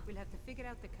 We'll have to figure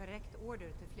out the correct order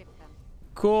to flip them.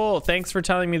 Cool. Thanks for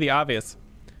telling me the obvious.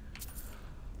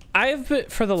 I've,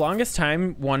 for the longest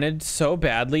time, wanted so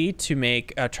badly to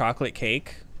make a chocolate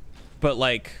cake, but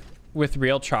like with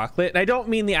real chocolate. And I don't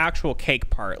mean the actual cake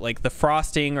part, like the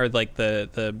frosting or like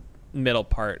the middle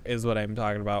part is what I'm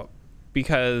talking about,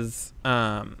 because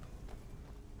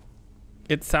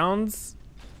it sounds...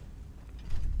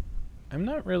 I'm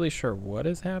not really sure what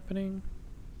is happening.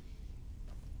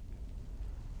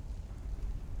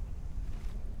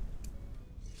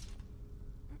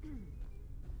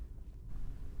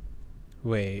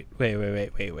 Wait,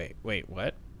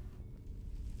 what?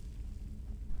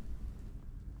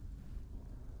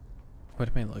 What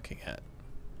am I looking at?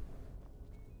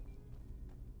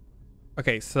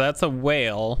 Okay, so that's a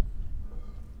whale.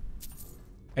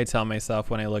 I tell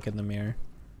myself when I look in the mirror.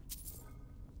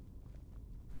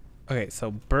 Okay,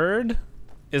 so bird.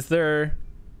 Is there...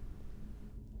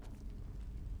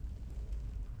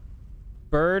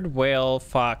 Bird, whale,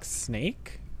 fox,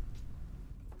 snake?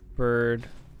 Bird...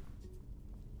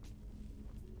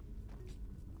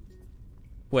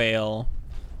 Whale,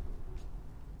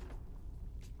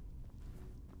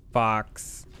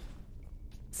 fox,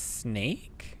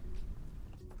 snake?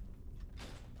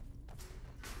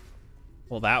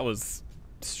 Well, that was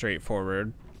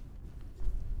straightforward.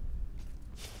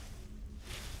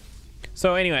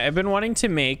 So anyway, I've been wanting to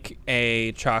make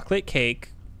a chocolate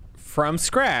cake from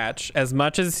scratch as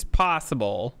much as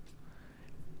possible.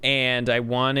 and I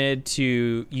wanted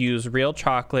to use real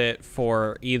chocolate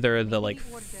for either the like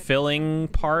filling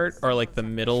part or like the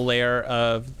middle layer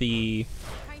of the,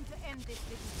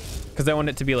 because I want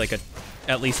it to be like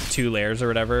at least 2 layers or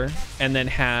whatever, and then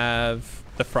have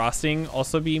the frosting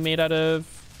also be made out of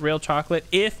real chocolate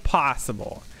if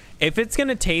possible. If it's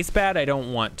gonna taste bad, I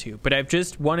don't want to, but I've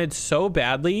just wanted so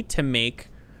badly to make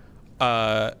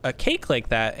a cake like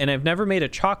that, and I've never made a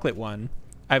chocolate one.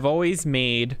 I've always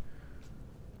made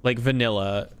like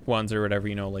vanilla ones or whatever,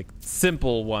 you know, like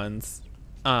simple ones.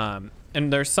 And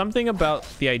there's something about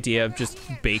the idea of just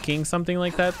baking something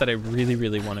like that that I really,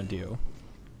 really want to do.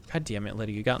 God damn it,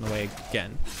 Lydia, you got in the way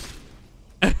again.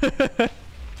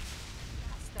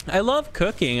 I love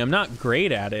cooking. I'm not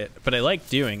great at it, but I like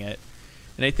doing it.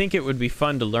 And I think it would be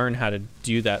fun to learn how to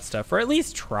do that stuff, or at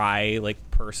least try, like,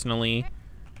 personally.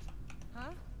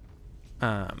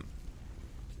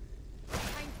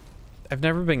 I've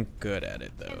never been good at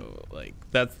it though. Like,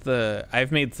 that's the,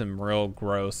 I've made some real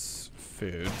gross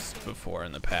foods before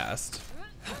in the past.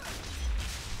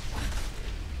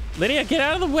 Lydia, get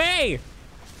out of the way!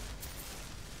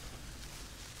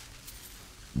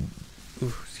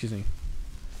 Ooh, excuse me.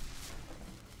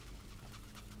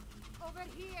 Over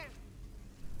here.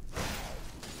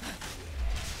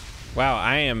 Wow,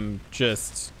 I am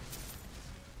just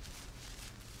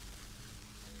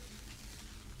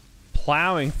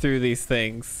plowing through these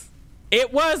things.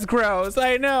 It was gross,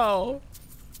 I know.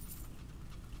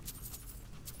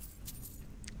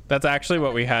 That's actually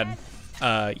what we had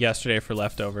yesterday for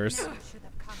leftovers.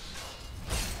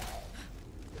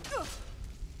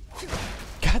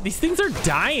 God, these things are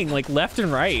dying like left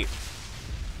and right.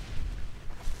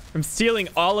 I'm stealing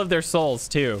all of their souls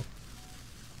too.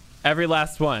 Every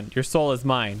last one. Your soul is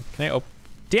mine. Can I open?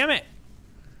 Damn it!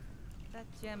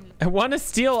 I want to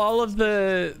steal all of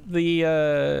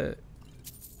the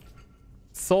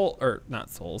soul, or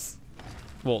not souls.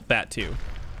 Well, that too,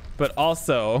 but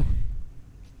also.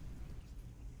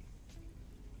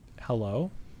 Hello?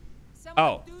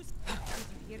 Oh, I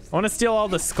want to steal all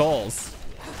the skulls.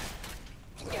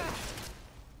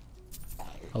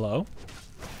 Hello?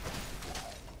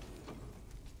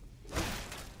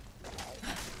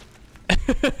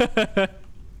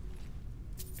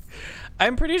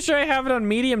 I'm pretty sure I have it on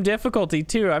medium difficulty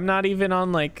too. I'm not even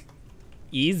on like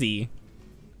easy.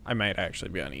 I might actually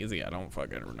be on easy. I don't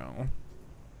fucking know.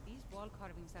 These wall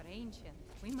carvings are ancient.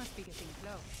 We must be getting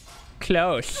close.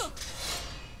 Close.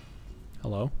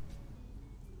 Hello?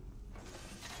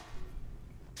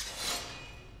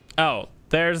 Oh,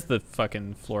 there's the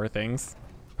fucking floor things.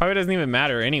 Probably doesn't even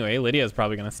matter anyway. Lydia's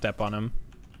probably gonna step on them.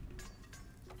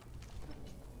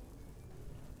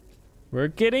 We're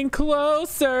getting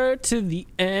closer to the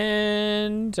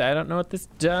end. I don't know what this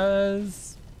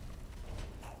does.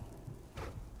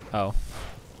 Oh.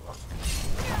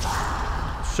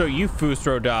 Show you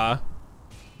Fusroda.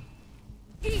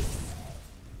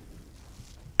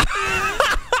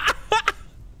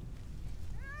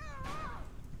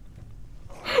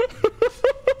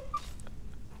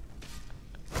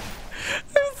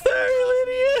 I'm sorry,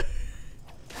 Lydia.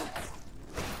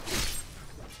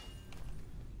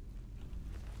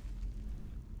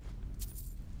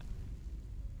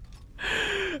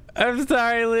 I'm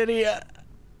sorry, Lydia.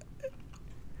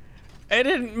 I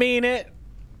didn't mean it.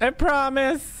 I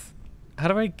promise. How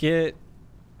do I get...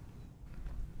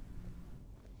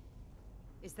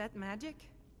 Is that magic?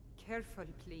 Careful,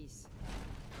 please.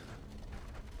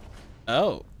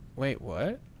 Oh, wait,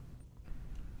 what?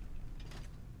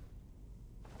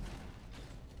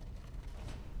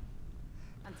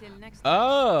 Until next time.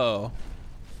 Oh.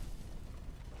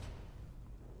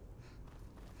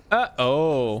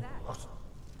 Uh-oh.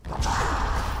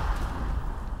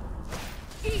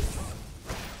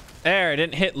 There, it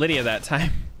didn't hit Lydia that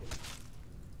time.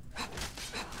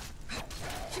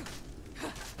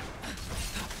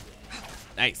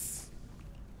 Nice.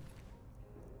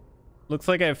 Looks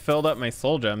like I've filled up my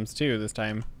soul gems too this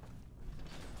time.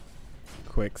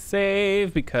 Quick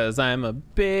save because I'm a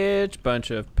bitch.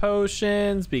 Bunch of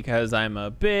potions because I'm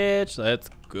a bitch. Let's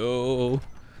go.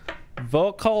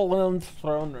 Volkolin's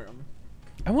throne room.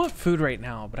 I want food right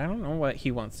now, but I don't know what he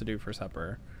wants to do for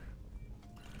supper.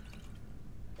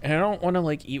 And I don't want to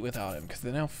like eat without him because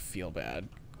then I'll feel bad.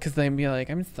 Because then be like,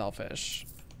 I'm selfish.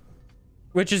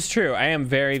 Which is true. I am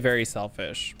very, very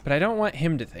selfish. But I don't want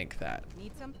him to think that.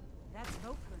 Need some? That's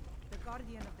Vokun, the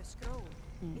guardian of the scroll.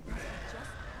 It must be just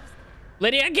past him.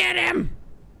 Lydia, get him!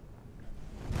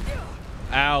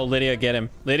 Ow, Lydia, get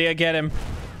him. Lydia, get him.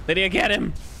 Lydia, get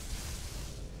him.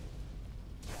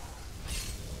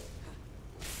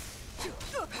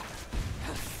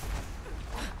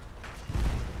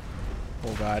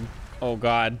 Hold god. Oh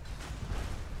god.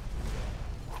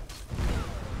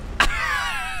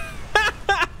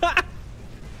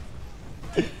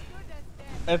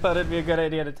 I thought it'd be a good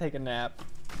idea to take a nap.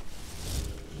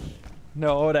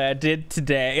 No, what I did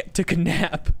today, I took a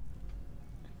nap.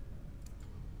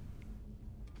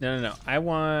 No, no, no. I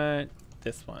want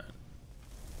this one.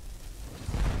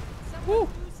 Woo.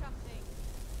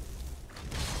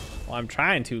 Well, I'm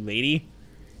trying to, lady.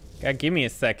 God, give me a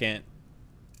second.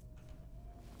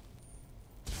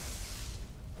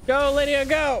 Go, Lydia,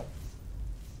 go!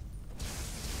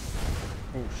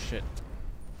 Oh, shit.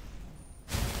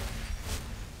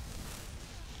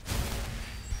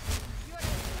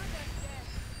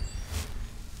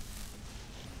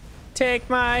 Take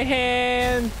my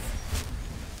hands.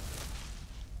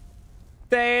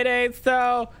 Say it ain't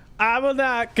so. I will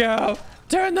not go.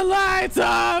 Turn the lights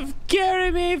off. Carry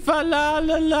me fa la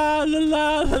la la la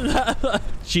la la la.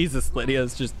 Jesus,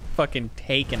 Lydia's just fucking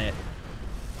taking it.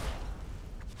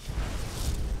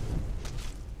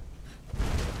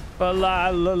 Fa la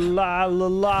la la la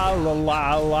la la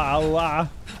la la la.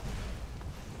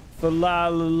 Fa la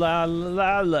la la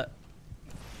la la.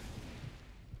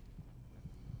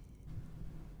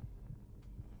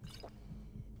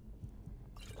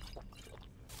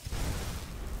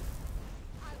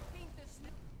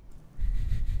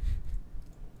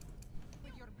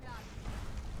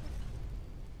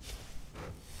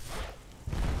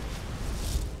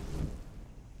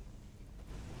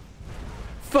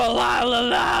 La la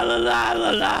la la la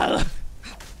la la.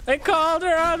 I called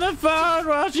her on the phone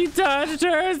while she touched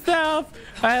herself.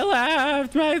 I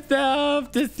laughed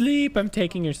myself to sleep. I'm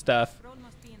taking your stuff.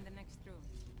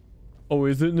 Oh,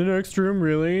 is it in the next room?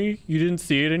 Really? You didn't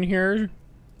see it in here?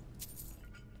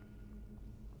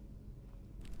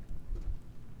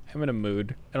 I'm in a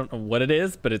mood. I don't know what it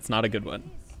is, but it's not a good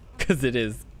one. Because it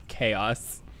is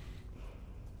chaos.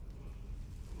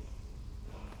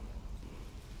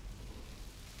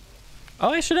 Oh,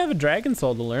 I should have a dragon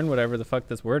soul to learn whatever the fuck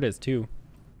this word is, too.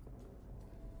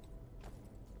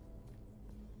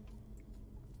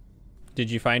 Did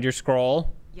you find your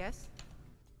scroll? Yes.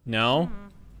 No?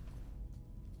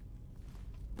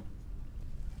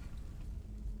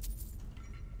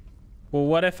 Well,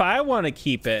 what if I want to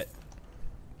keep it?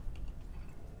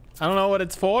 I don't know what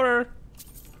it's for.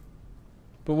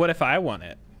 But what if I want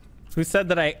it? Who said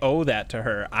that I owe that to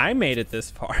her? I made it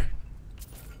this far.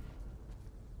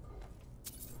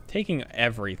 Taking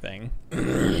everything.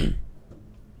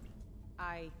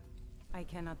 I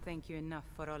cannot thank you enough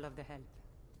for all of the help.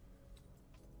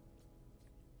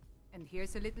 And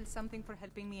here's a little something for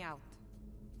helping me out.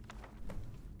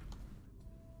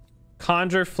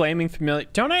 Conjure flaming familiar.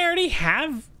 Don't I already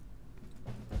have?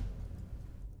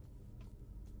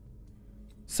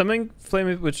 Something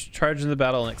flaming which charge in the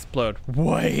battle and explode.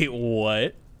 Wait,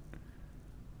 what?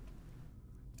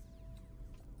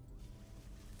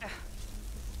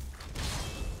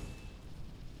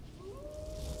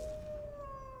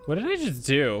 What did I just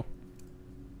do?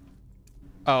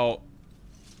 Oh,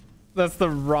 that's the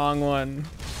wrong one.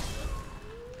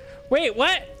 Wait,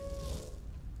 what?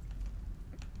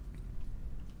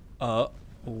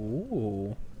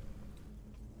 Ooh.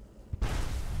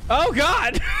 Oh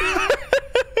God.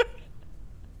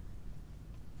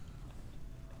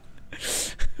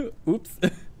 Oops.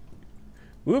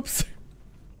 Whoops.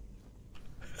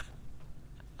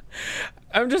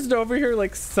 I'm just over here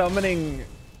like summoning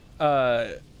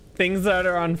things that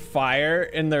are on fire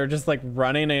and they're just like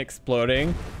running and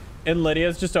exploding, and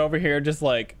Lydia's just over here just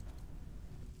like,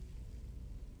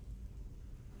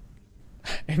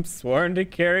 I'm sworn to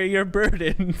carry your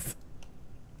burdens.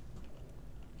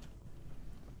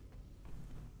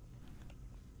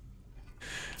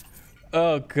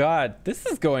 Oh God, this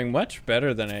is going much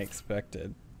better than I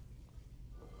expected.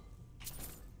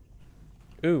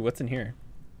 Ooh, what's in here?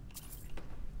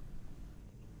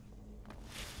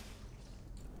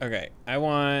 Okay, I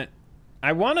want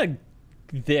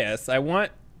this. I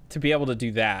want to be able to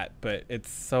do that, but it's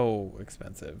so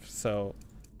expensive. So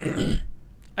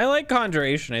I like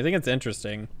conjuration. I think it's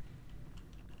interesting.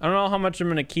 I don't know how much I'm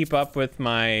gonna keep up with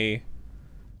my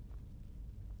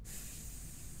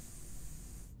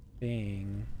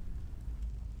thing.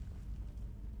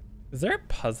 Is there a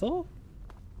puzzle?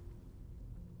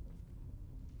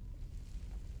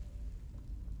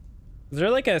 Is there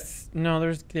like a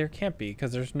no? There can't be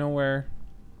because there's nowhere.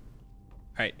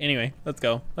 All right. Anyway, let's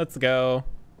go. Let's go.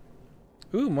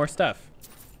 Ooh, more stuff.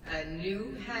 A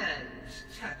new hand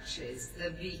touches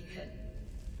the beacon.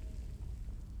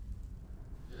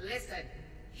 Listen,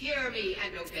 hear me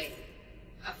and obey.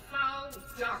 A foul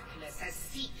darkness has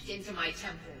seeped into my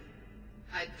temple.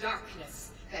 A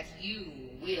darkness that you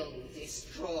will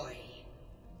destroy.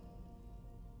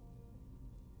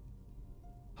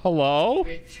 Hello?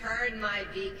 Return my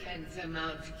beacon to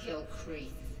Mount Kilcreath,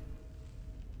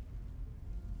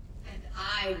 and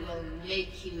I will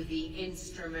make you the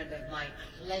instrument of my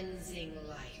cleansing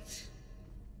light.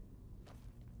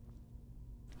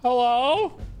 Hello?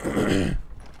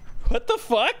 What the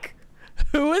fuck?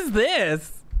 Who is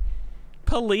this?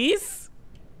 Police?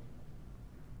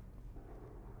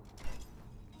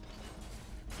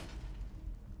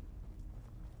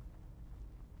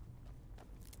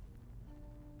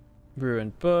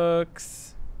 Ruined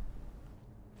books.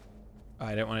 Oh,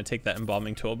 I didn't want to take that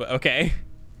embalming tool, but okay.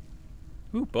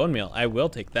 Ooh, bone meal. I will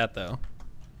take that though.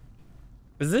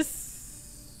 Is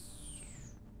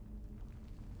this?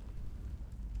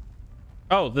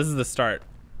 Oh, this is the start.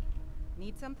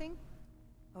 Need something?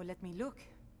 Oh, let me look.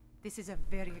 This is a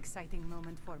very exciting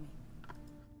moment for me.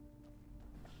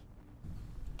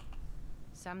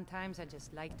 Sometimes I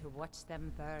just like to watch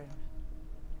them burn.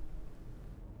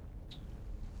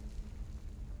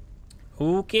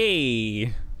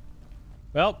 Okay.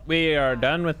 Well, we are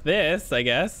done with this, I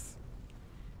guess.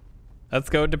 Let's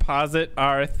go deposit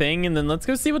our thing, and then let's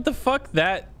go see what the fuck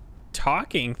that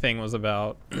talking thing was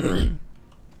about.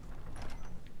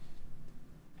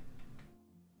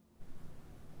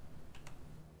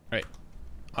 Right.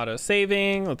 Auto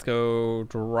saving. Let's go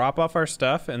drop off our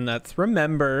stuff, and let's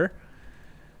remember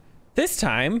this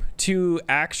time to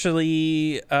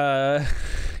actually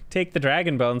take the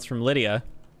dragon bones from Lydia.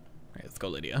 All right, let's go,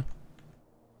 Lydia.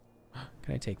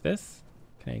 Can I take this?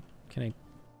 Can I?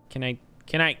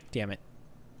 Damn it.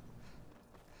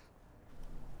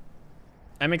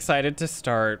 I'm excited to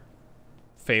start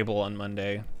Fable on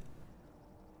Monday.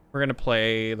 We're gonna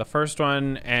play the first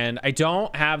one, and I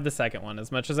don't have the second one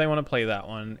as much as I want to play that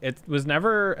one. It was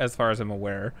never, as far as I'm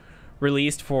aware,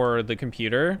 released for the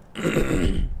computer.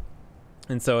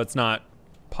 And so it's not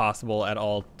possible at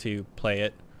all to play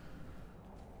it.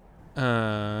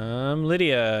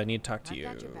 Lydia, I need to talk to you.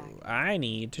 I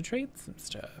need to trade some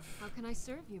stuff. How can I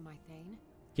serve you, my Thane?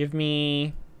 Give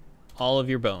me all of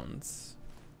your bones.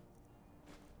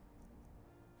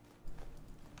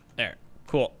 There.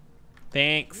 Cool.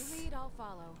 Thanks. You lead, I'll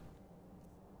follow.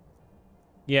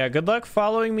 Yeah, good luck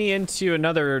following me into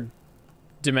another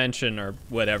dimension or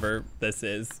whatever this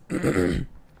is.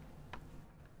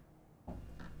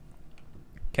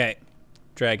 Okay.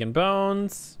 Dragon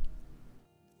bones.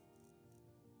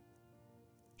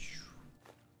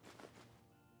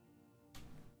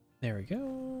 There we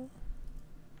go.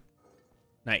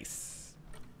 Nice.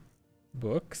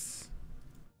 Books.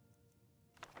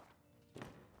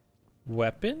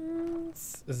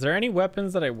 Weapons? Is there any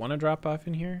weapons that I want to drop off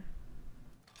in here?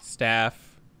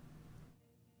 Staff.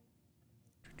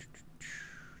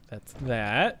 That's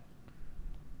that.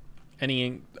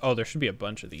 Any... Oh, there should be a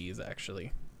bunch of these,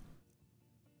 actually.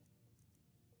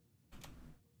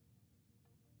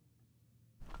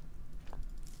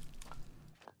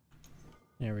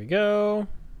 There we go.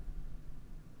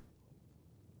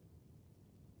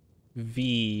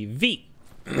 V.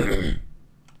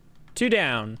 Two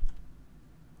down.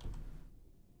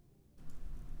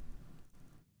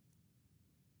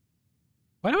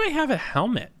 Why do I have a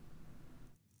helmet?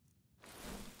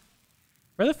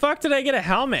 Where the fuck did I get a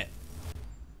helmet?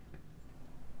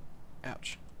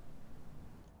 Ouch.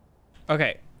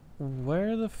 Okay.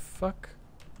 Where the fuck?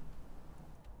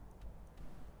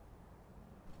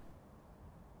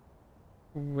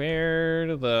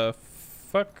 Where the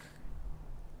fuck?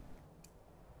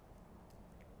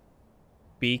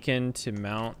 Beacon to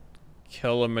Mount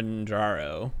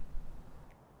Kilimanjaro.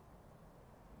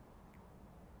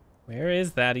 Where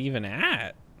is that even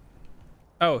at?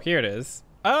 Oh, here it is.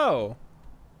 Oh!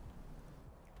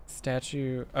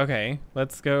 Statue. Okay,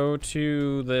 let's go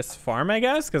to this farm, I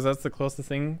guess, because that's the closest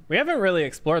thing. We haven't really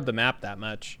explored the map that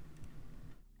much.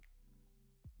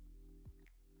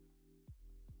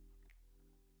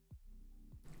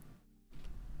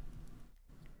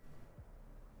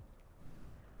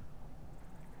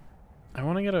 I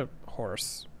want to get a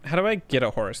horse. How do I get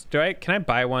a horse? Can I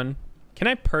buy one? Can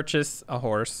I purchase a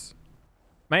horse?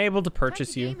 Am I able to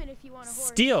purchase you?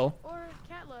 Steal? Or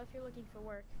Catla if you're looking for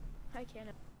work. I can't.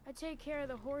 I take care of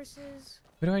the horses.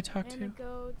 Who do I talk and to? the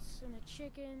goats and the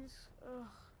chickens. Ugh.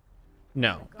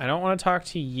 No, I don't want to talk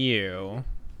to you.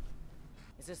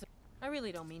 Is this? I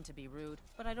really don't mean to be rude,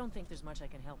 but I don't think there's much I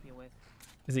can help you with.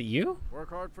 Is it you? Work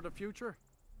hard for the future.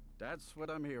 That's what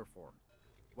I'm here for.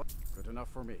 What? Good enough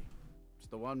for me. It's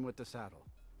the one with the saddle.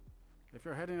 If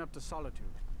you're heading up to Solitude,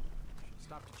 you should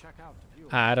stop to check out the view.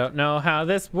 I don't know how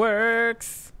this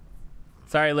works.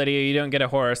 Sorry, Lydia, you don't get a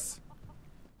horse.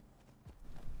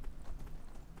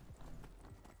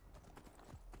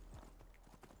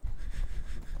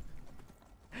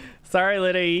 Sorry,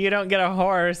 Lydia, you don't get a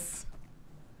horse.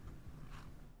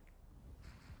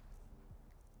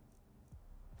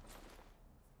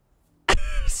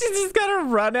 She's just gonna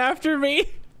run after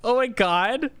me. Oh my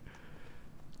god.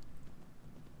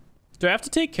 Do I have to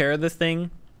take care of this thing?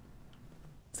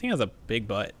 This thing has a big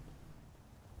butt.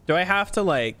 Do I have to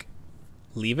like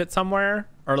leave it somewhere?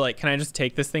 Or like, can I just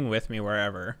take this thing with me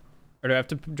wherever? Or do I have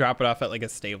to drop it off at like a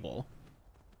stable?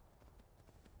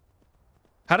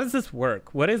 How does this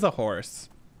work? What is a horse?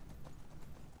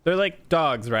 They're like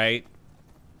dogs, right?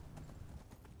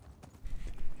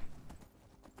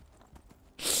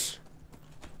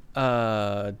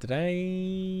 Did I?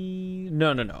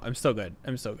 No. I'm still good.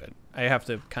 I'm still good. I have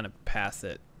to kind of pass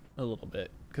it a little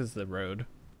bit because of the road.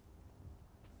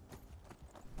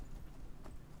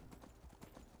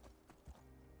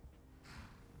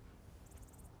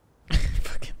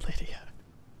 Fucking Lydia.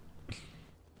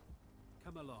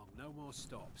 Come along, no more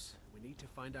stops. We need to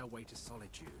find our way to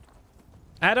Solitude.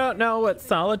 I don't know what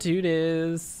solitude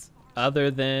is other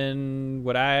than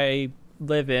what I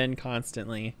live in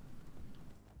constantly.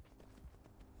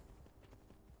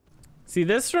 See,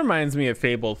 this reminds me of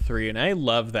Fable 3, and I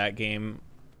love that game.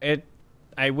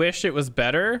 I wish it was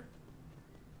better,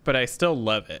 but I still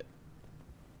love it.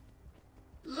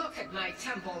 Look at my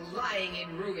temple lying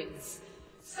in ruins.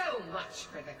 So much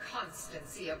for the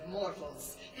constancy of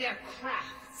mortals, their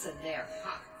crafts and their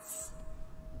hearts.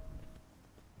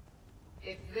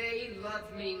 If they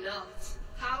love me not,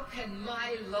 how can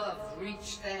my love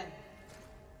reach them?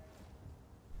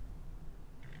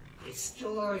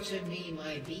 Restore to me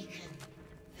my beacon,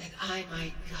 that I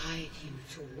might guide you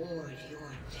toward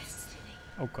your destiny.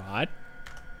 Oh god.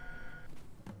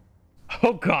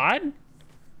 Oh god?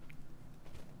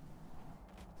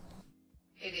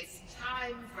 It is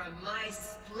time for my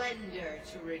splendor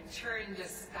to return to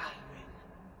Skyrim.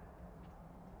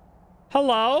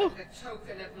 Hello? The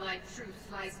token of my truth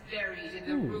lies buried in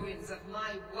the ruins of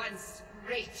my once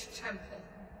great temple,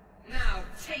 now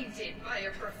tainted by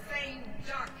a profane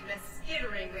darkness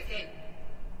skittering within.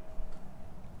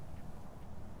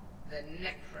 The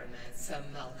necromancer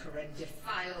Malkaran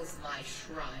defiles my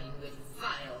shrine with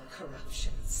vile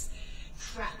corruptions,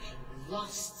 trapping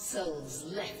lost souls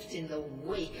left in the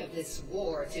wake of this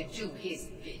war to do his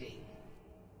bidding.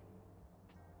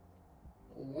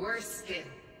 Worse still,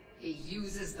 he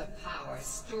uses the power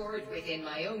stored within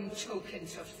my own token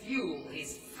to fuel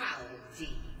his foul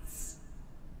deeds.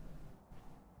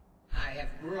 I have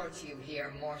brought you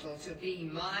here, mortal, to be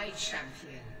my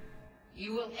champion.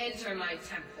 You will enter my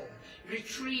temple,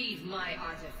 retrieve my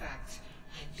artifact,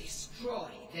 and destroy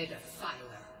the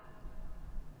Defiler.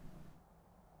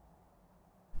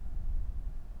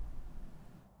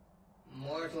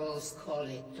 Mortals call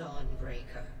it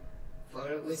Dawnbreaker, for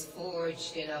it was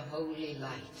forged in a holy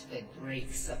light that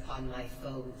breaks upon my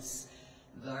foes,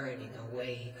 burning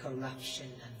away corruption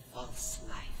and false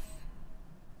life.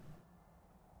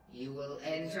 You will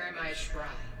enter my shrine,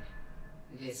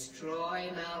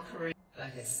 destroy Malkaran,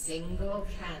 but a single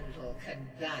candle can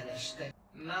banish the...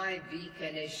 My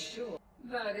beacon is sure,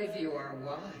 but if you are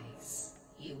wise,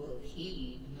 you will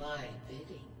heed my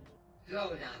bidding.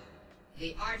 Go now.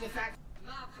 The artifact...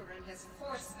 Malkaran has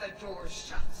forced the doors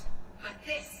shut, but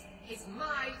this is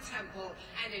my temple,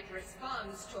 and it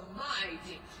responds to my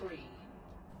decree.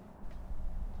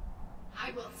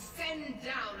 I will send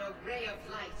down a ray of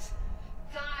light.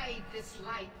 Guide this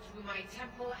light through my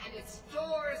temple, and its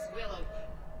doors will open.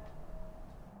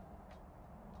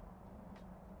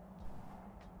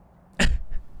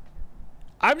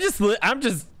 I'm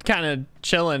just kind of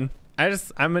chilling.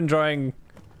 I'm enjoying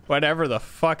whatever the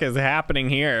fuck is happening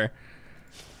here.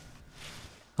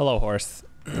 Hello, horse.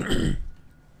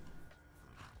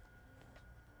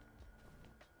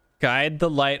 Guide the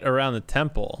light around the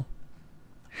temple.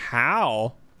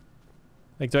 How?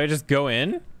 Like, do I just go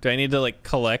in? Do I need to like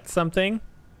collect something?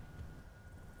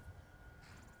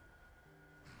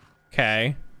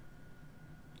 Okay.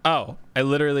 Oh, I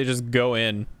literally just go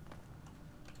in.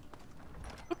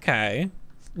 Okay.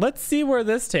 Let's see where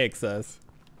this takes us.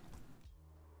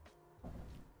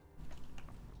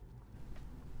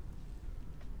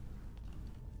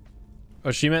 Oh,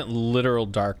 she meant literal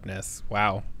darkness.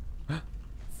 Wow.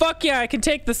 Fuck yeah, I can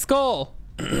take the skull.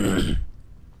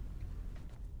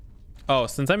 Oh,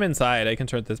 since I'm inside, I can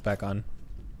turn this back on.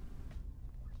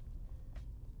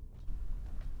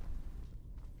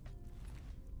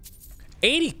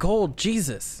 $80 gold,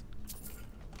 Jesus.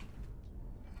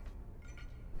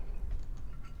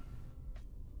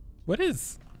 What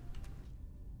is...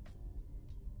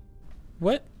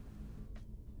 What?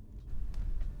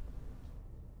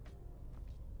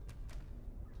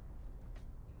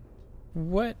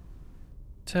 What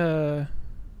Yeah?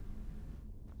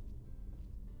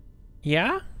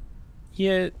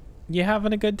 You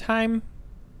having a good time?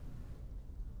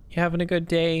 You having a good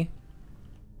day?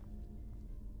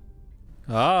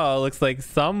 Oh, looks like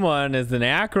someone is an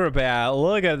acrobat.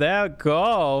 Look at that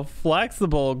go.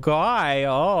 Flexible guy.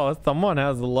 Oh, someone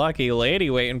has a lucky lady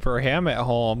waiting for him at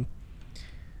home.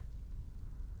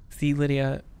 See,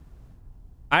 Lydia,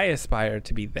 I aspire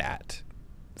to be that.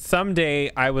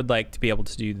 Someday I would like to be able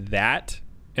to do that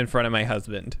in front of my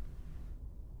husband.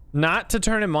 Not to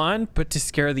turn him on, but to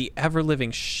scare the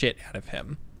ever-living shit out of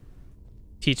him.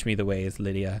 Teach me the ways,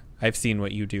 Lydia. I've seen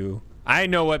what you do. I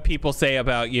know what people say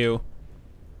about you.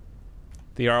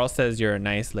 The Jarl says you're a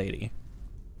nice lady.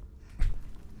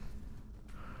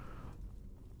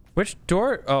 Which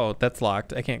door? Oh, that's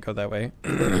locked. I can't go that way.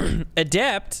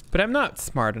 Adept, but I'm not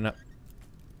smart enough.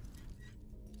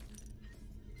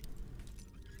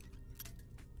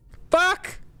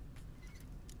 Fuck!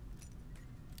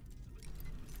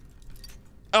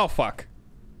 Oh, fuck.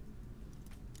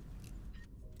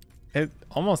 I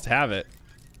almost have it.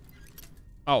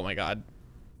 Oh my god.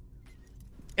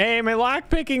 Hey, my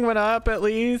lockpicking went up at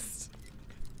least.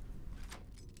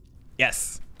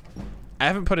 Yes. I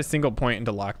haven't put a single point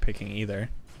into lockpicking either.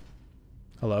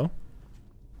 Hello?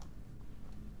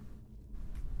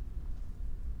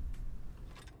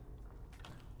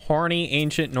 Horny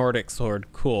ancient Nordic sword.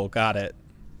 Cool, got it.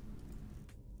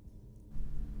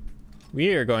 We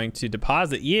are going to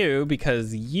deposit you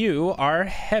because you are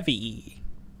heavy.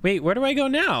 Wait, where do I go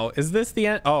now? Is this the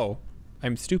end? Oh,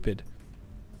 I'm stupid.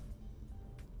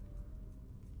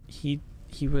 He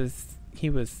was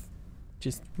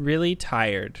just really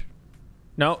tired.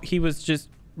 No, he was just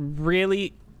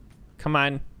really, come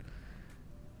on.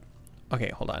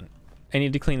 Okay, hold on. I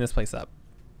need to clean this place up.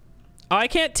 Oh, I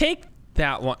can't take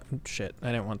that one. Shit, I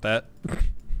didn't want that.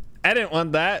 I didn't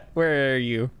want that. Where are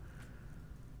you?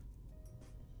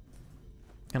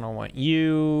 I don't want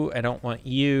you. I don't want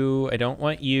you. I don't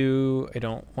want you. I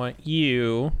don't want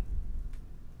you.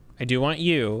 I do want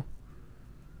you.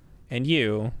 And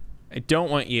you. I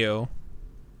don't want you.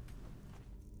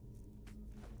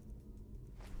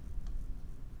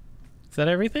 Is that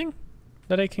everything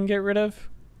that I can get rid of?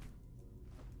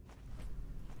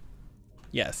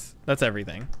 Yes, that's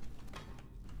everything.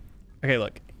 Okay,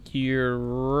 look. You're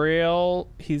real.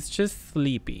 He's just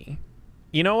sleepy.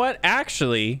 You know what?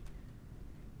 Actually,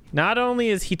 not only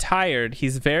is he tired,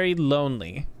 he's very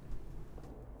lonely.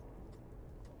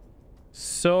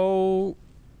 So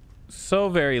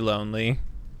very lonely.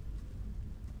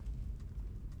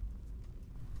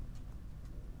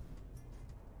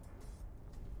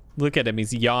 Look at him,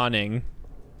 he's yawning.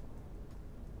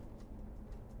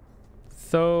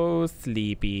 So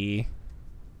sleepy.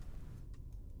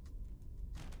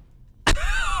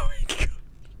 Oh my god.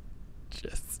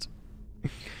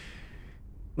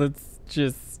 Let's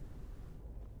just,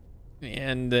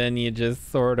 and then you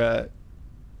just sort of,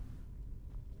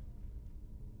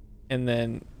 and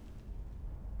then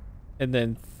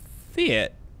see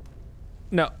it.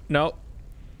 No.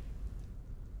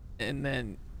 And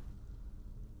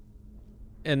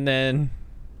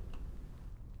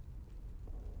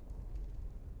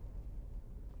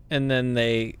then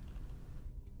they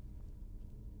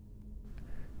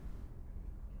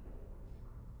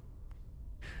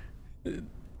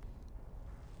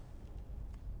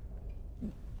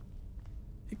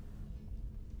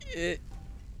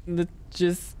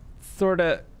just sort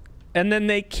of, and then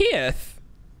they kiss.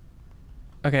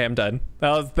 Okay, I'm done.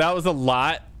 That was a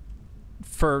lot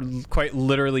for quite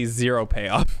literally zero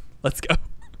payoff. Let's go.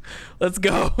 Let's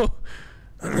go.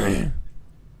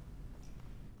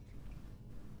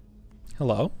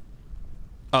 Hello?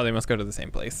 Oh, they must go to the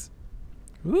same place.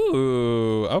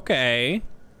 Ooh, okay.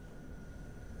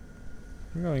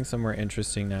 We're going somewhere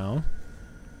interesting now.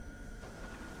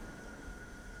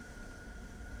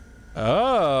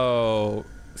 Oh,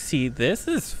 see, this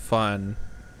is fun.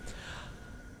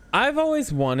 I've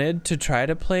always wanted to try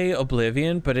to play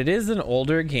Oblivion, but it is an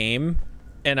older game,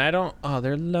 and I don't. Oh,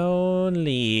 they're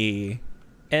lonely,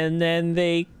 and then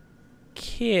they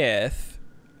kiss.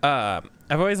 I've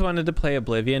always wanted to play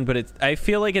Oblivion, but I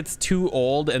feel like it's too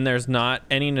old, and there's not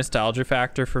any nostalgia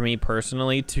factor for me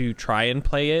personally to try and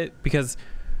play it, because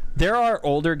there are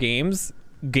older games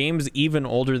even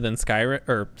older than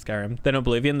Skyrim than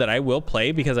Oblivion that I will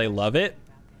play because I love it,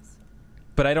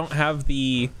 but I don't have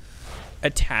the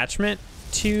attachment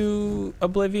to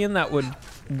Oblivion that would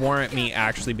warrant me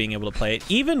actually being able to play it,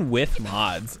 even with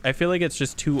mods. I feel like it's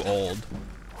just too old.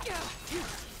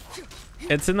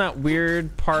 It's in that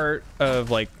weird part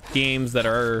of like games that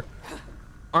are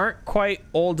aren't quite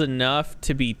old enough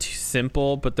to be too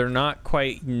simple, but they're not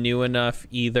quite new enough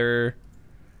either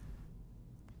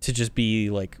to just be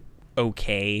like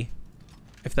okay,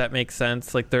 if that makes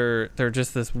sense. Like they're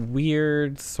just this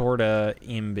weird sort of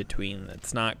in between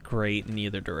that's not great in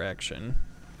either direction.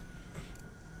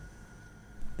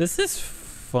 This is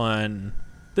fun.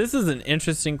 This is an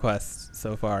interesting quest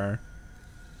so far.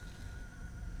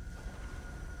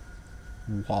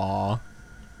 Wah.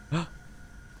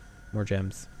 More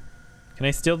gems. Can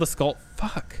I steal the skull?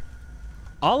 Fuck.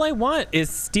 All I want is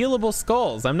stealable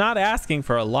skulls. I'm not asking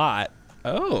for a lot.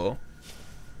 Oh.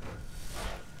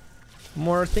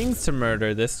 More things to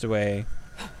murder this way.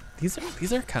 These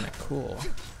are kind of cool.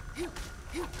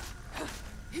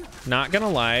 Not gonna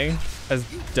lie, as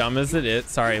dumb as it is.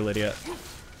 Sorry, Lydia.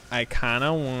 I kind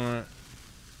of want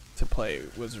to play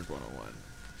Wizard 101.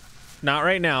 Not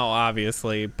right now,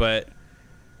 obviously, but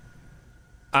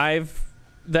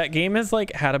that game has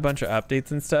like had a bunch of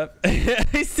updates and stuff.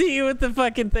 I see you with the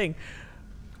fucking thing.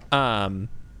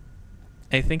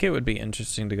 I think it would be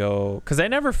interesting to go, because I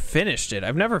never finished it.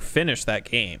 I've never finished that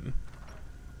game.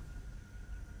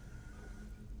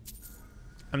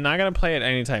 I'm not gonna play it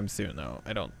anytime soon though,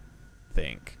 I don't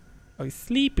think. Oh, he's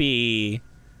sleepy.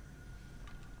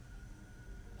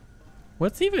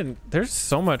 What's even, there's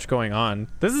so much going on.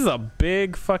 This is a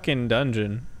big fucking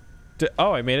dungeon.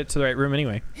 Oh, I made it to the right room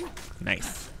anyway.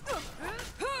 Nice.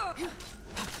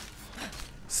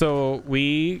 So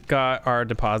we got our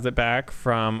deposit back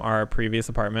from our previous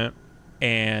apartment,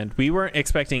 and we weren't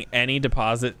expecting any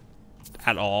deposit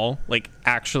at all, like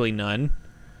actually none.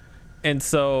 And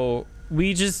so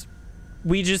we just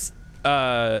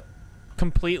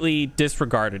completely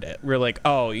disregarded it. We're like,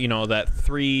 oh, you know, that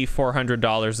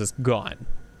 $400 is gone,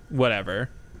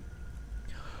 whatever.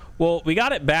 Well, we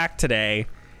got it back today,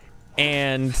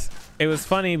 and it was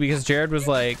funny because Jared was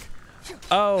like,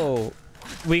 oh,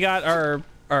 we got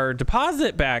our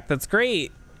deposit back, that's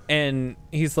great. And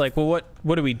he's like, well,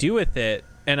 what do we do with it?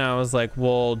 And I was like,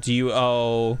 well, do you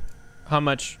owe, how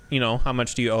much do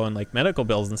you owe in like medical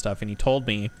bills and stuff? And he told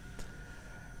me,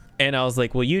 and I was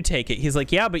like, well, you take it. He's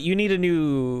like, yeah, but you need a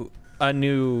new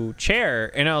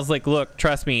chair. And I was like, look,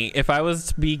 trust me, if I was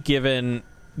to be given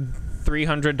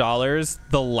 $300,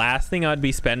 the last thing I'd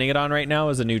be spending it on right now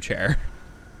is a new chair.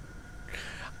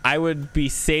 I would be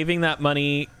saving that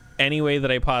money any way that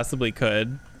I possibly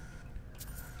could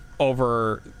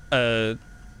over a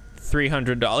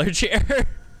 $300 chair.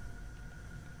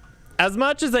 As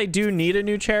much as I do need a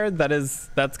new chair, that's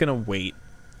gonna wait.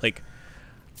 Like,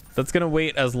 that's gonna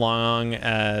wait as long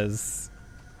as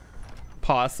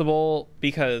possible,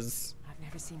 because I've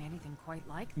never seen anything quite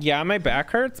like that. Yeah, my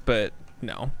back hurts, but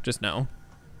no, just no.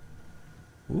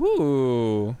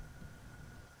 Ooh.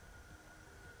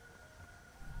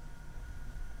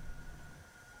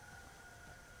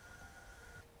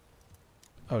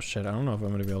 Oh shit, I don't know if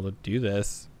I'm gonna be able to do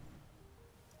this.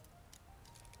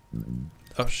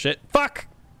 Oh shit, fuck!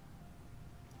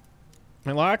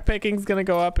 My lockpicking's gonna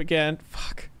go up again.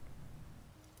 Fuck.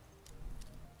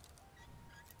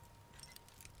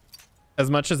 As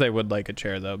much as I would like a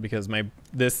chair though, because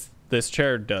this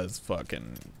chair does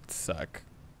fucking suck.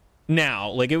 Now,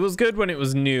 like, it was good when it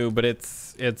was new, but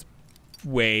it's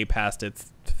way past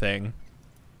its thing.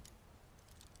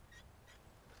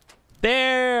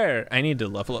 There! I need to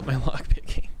level up my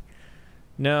lockpicking.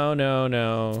 No, no,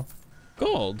 no.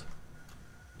 Gold.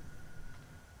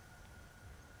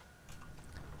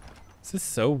 This is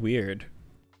so weird.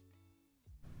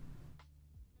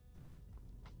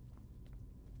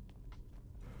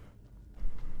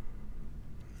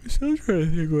 I'm still trying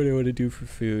to think what I want to do for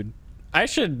food. I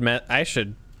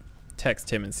should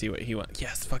text him and see what he wants.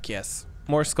 Yes, fuck yes.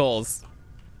 More skulls.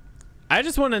 I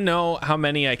just want to know how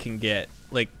many I can get.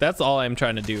 Like, that's all I'm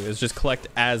trying to do, is just collect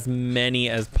as many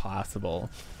as possible.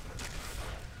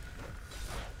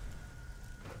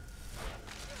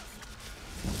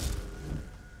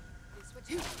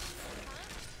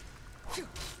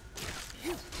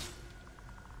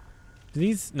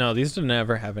 These don't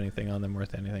ever have anything on them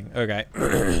worth anything. Okay.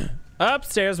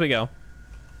 Upstairs we go.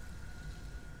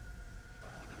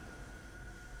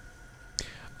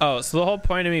 Oh, so the whole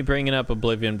point of me bringing up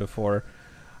Oblivion before,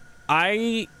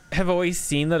 I have always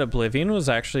seen that Oblivion was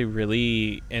actually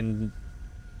really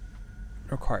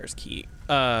requires key.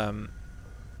 I've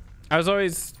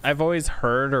always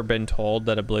heard or been told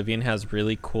that Oblivion has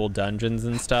really cool dungeons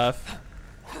and stuff.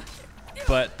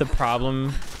 But the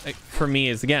problem for me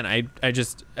is, again, I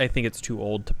think it's too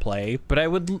old to play, but I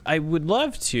would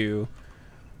love to.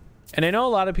 And I know a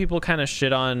lot of people kind of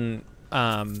shit on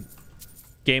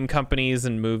game companies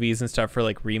and movies and stuff for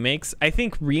like remakes. I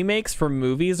think remakes for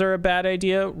movies are a bad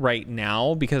idea right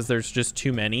now because there's just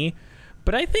too many.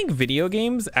 But I think video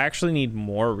games actually need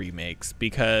more remakes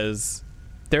because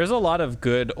there's a lot of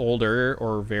good older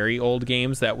or very old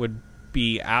games that would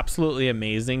be absolutely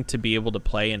amazing to be able to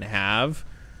play and have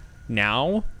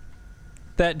now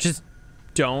that just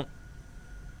don't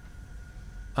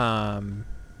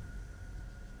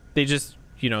they just,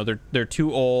 you know, they're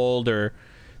too old, or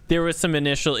there was some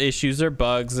initial issues or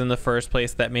bugs in the first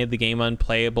place that made the game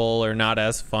unplayable or not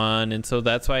as fun. And so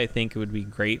that's why I think it would be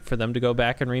great for them to go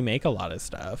back and remake a lot of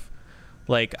stuff.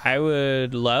 Like, I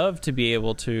would love to be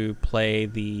able to play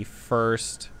the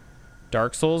first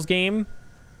Dark Souls game.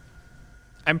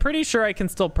 I'm pretty sure I can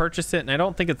still purchase it, and I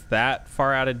don't think it's that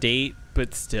far out of date,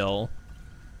 but still.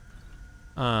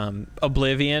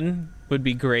 Oblivion would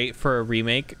be great for a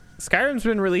remake. Skyrim's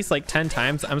been released like 10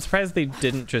 times. I'm surprised they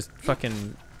didn't just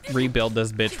fucking rebuild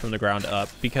this bitch from the ground up,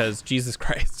 because Jesus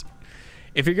Christ.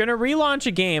 If you're gonna relaunch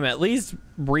a game, at least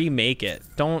remake it.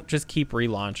 Don't just keep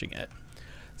relaunching it.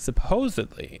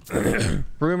 Supposedly,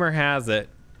 rumor has it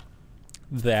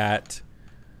that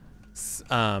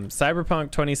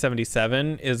Cyberpunk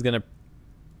 2077 is gonna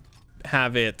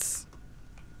have its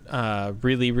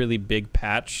really big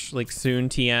patch like soon,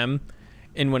 TM,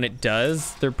 and when it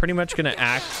does, they're pretty much gonna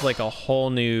act like a whole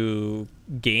new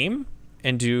game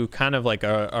and do kind of like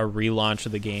a relaunch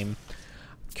of the game.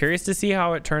 Curious to see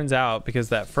how it turns out, because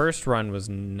that first run was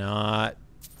not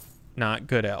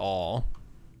good at all.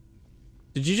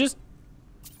 Did you just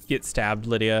get stabbed,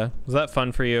 Lydia? Was that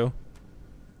fun for you?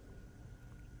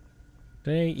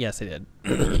 Yes, I did.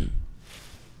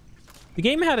 The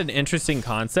game had an interesting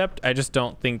concept. I just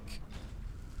don't think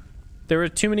there were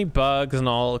too many bugs and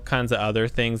all kinds of other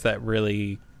things that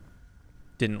really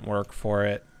didn't work for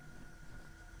it.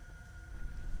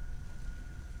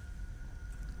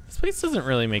 This place doesn't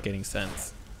really make any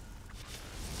sense.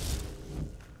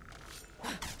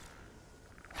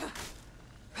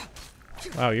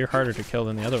 Wow, you're harder to kill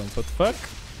than the other ones. What the fuck?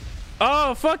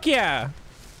 Oh, fuck yeah!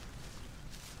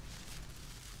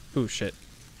 Ooh, shit.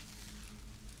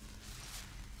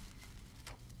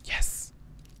 Yes.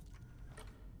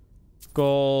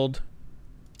 Gold.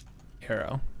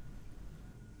 Arrow.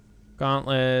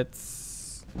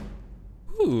 Gauntlets.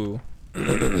 Ooh.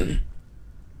 Am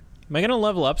I gonna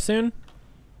level up soon?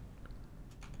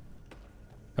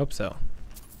 Hope so.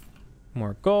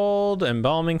 More gold,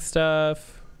 embalming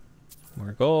stuff.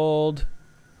 More gold.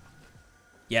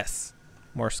 Yes.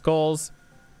 More skulls.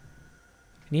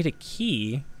 I need a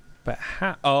key, but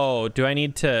how? Oh, do I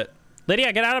need to?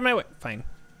 Lydia, get out of my way. Fine.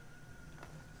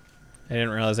 I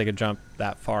didn't realize I could jump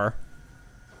that far.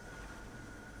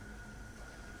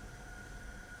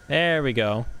 There we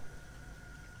go.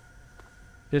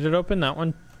 Did it open that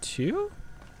one too?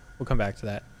 We'll come back to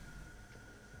that.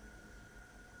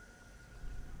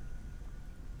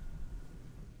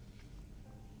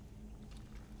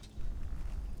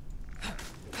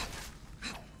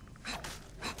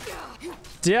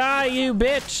 Die, you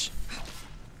bitch!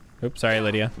 Oops, sorry,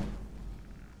 Lydia.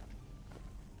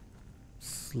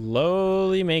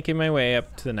 Slowly making my way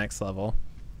up to the next level.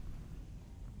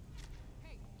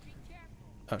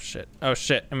 Oh shit. Oh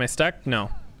shit. Am I stuck?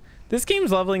 No. This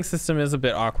game's leveling system is a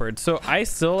bit awkward, so I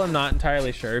still am not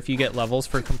entirely sure if you get levels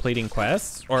for completing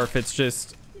quests, or if it's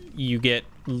just you get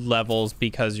levels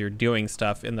because you're doing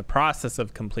stuff in the process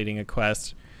of completing a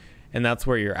quest, and that's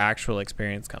where your actual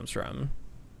experience comes from.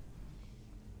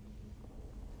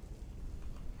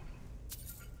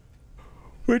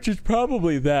 Which is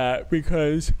probably that,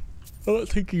 because I don't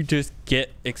think you just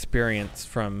get experience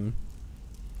from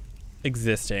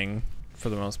existing for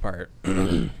the most part.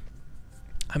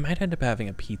 I might end up having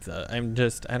a pizza.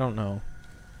 I don't know.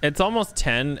 It's almost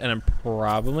 10 and I'm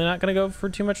probably not going to go for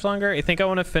too much longer. I think I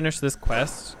want to finish this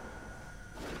quest.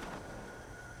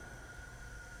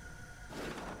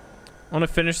 I want to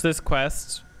finish this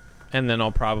quest and then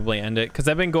I'll probably end it, because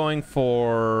I've been going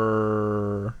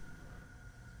for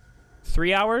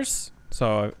 3 hours,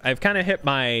 so I've kind of hit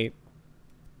my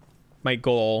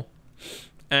goal,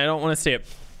 and I don't want to stay up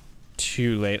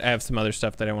too late. I have some other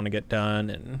stuff that I want to get done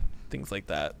and things like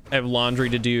that. I have laundry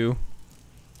to do,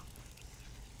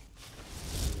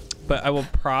 but I will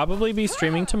probably be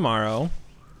streaming tomorrow.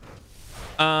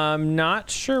 Not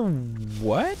sure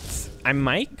what. I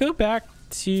might go back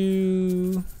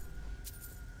to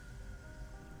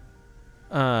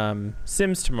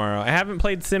Sims tomorrow. I haven't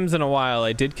played Sims in a while.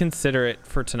 I did consider it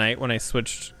for tonight when I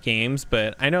switched games,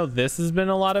 but I know this has been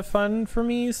a lot of fun for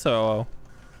me, so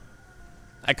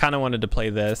I kind of wanted to play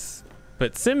this.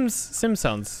 But Sims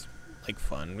sounds like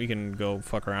fun. We can go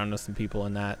fuck around with some people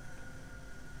in that.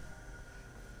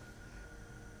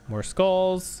 More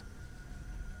skulls.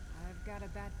 I've got a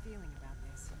bad feeling about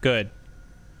this. Good.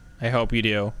 I hope you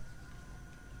do.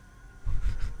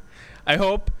 I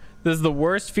hope this is the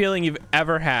worst feeling you've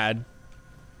ever had.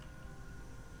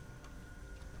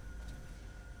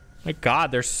 My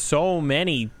God, there's so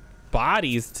many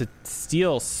bodies to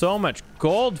steal so much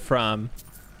gold from.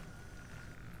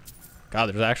 God,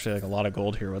 there's actually like a lot of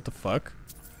gold here. What the fuck?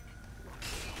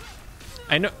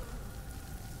 I know.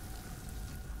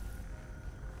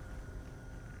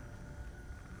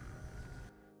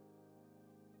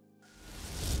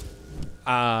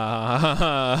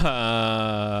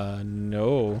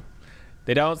 No.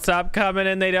 They don't stop coming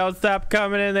and they don't stop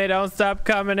coming and they don't stop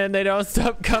coming and they don't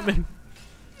stop coming.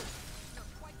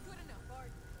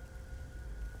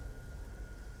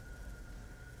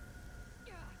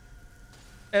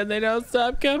 And they don't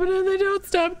stop coming and they don't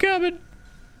stop coming.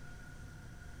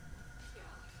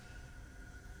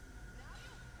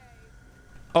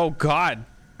 Oh God.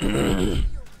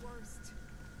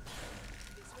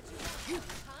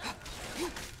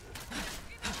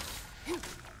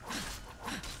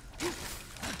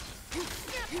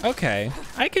 Okay,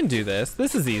 I can do this.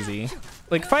 This is easy.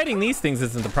 Like, fighting these things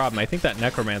isn't the problem. I think that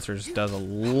necromancer just does a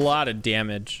lot of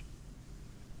damage.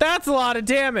 That's a lot of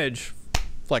damage.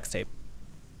 Flex tape.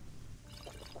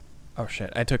 Oh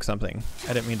shit, I took something.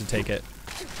 I didn't mean to take it.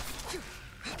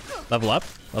 Level up.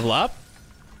 Level up.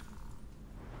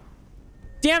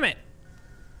 Damn it.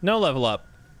 No level up.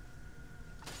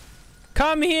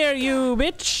 Come here, you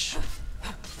bitch.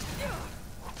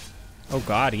 Oh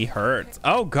God, he hurts.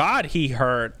 Oh God, he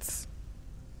hurts.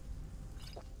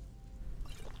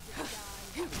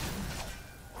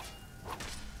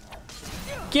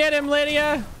 Get him,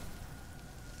 Lydia.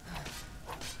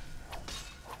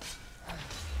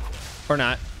 Or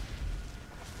not.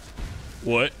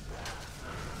 What?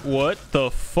 What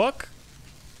the fuck?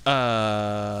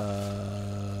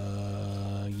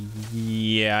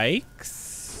 Yikes.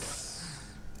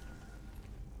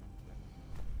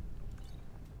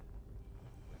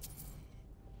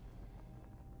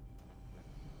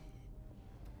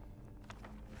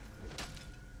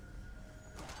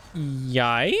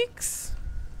 Yikes.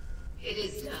 It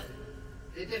is done.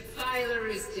 The Defiler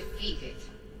is defeated.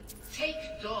 Take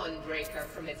Dawnbreaker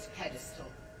from its pedestal.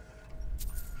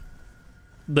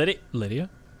 Lydia?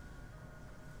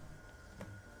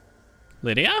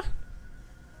 Lydia?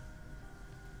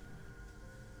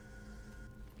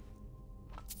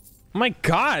 Oh my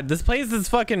God, this place is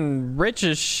fucking rich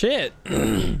as shit.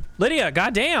 Lydia,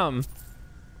 goddamn.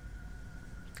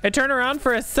 I turn around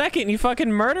for a second and you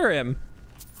fucking murder him.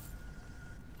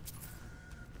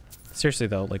 Seriously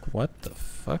though, like what the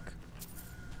fuck?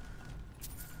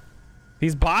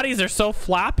 These bodies are so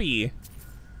floppy.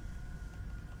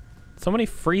 So many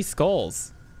free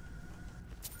skulls.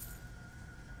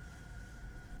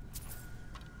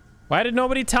 Why did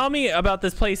nobody tell me about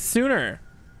this place sooner?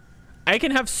 I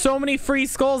can have so many free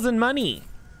skulls and money.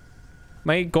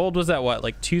 My gold was at what,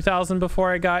 like 2,000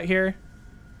 before I got here?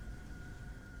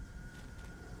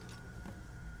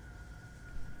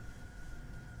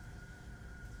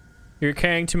 You're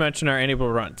carrying too much and are unable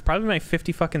to run. It's probably my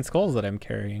 50 fucking skulls that I'm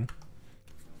carrying.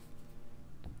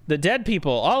 The dead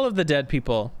people, all of the dead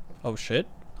people. Oh shit,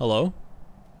 hello?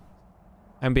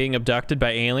 I'm being abducted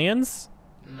by aliens?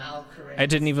 I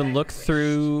didn't even look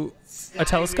through a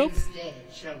telescope? Skyrim's dead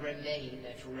shall remain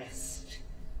at rest.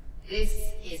 This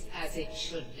is as it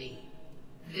should be.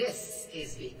 This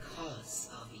is because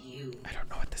of you. I don't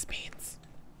know what this means.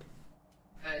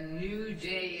 A new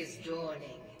day is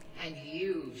dawning, and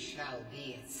you shall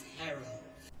be its herald.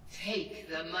 Take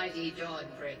the mighty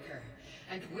Dawnbreaker,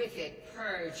 and with it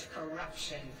purge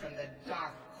corruption from the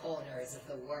dark corners of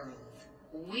the world.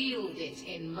 Wield it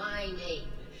in my name,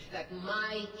 that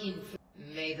my influence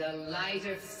may the light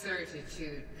of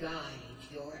certitude guide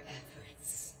your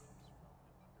efforts.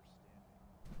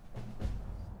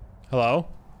 Hello?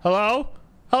 Hello?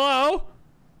 Hello?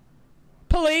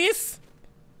 Police?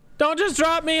 Don't just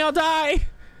drop me, I'll die.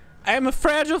 I am a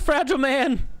fragile, fragile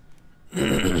man.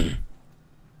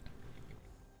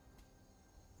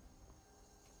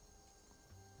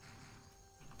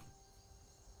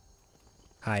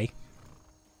 Hi.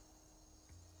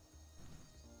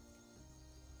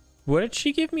 What did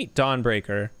she give me?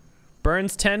 Dawnbreaker.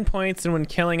 Burns 10 points, and when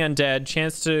killing undead,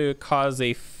 chance to cause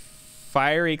a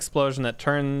fiery explosion that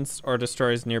turns or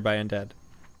destroys nearby undead.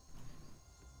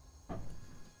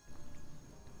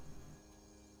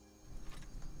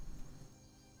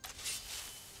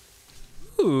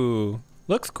 Ooh,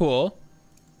 looks cool.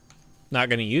 Not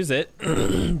gonna use it,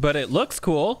 but it looks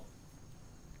cool.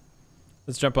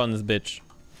 Let's jump on this bitch.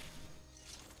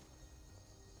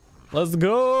 Let's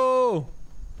go.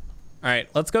 All right,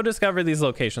 let's go discover these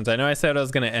locations. I know I said I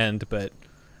was going to end, but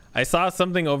I saw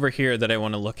something over here that I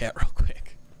want to look at real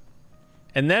quick.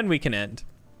 And then we can end.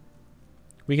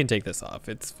 We can take this off.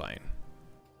 It's fine.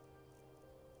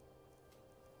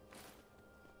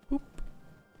 Boop.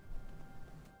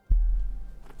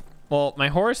 Well, my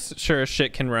horse sure as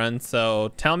shit can run,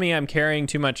 so tell me I'm carrying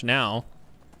too much now.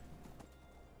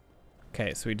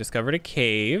 Okay, so we discovered a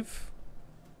cave.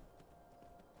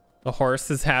 The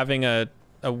horse is having a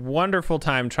wonderful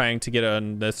time trying to get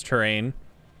on this terrain.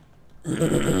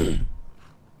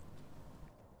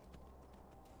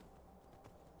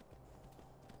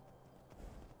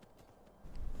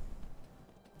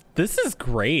 This is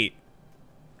great.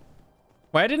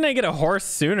 Why didn't I get a horse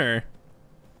sooner?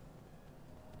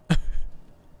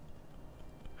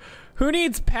 Who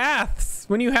needs paths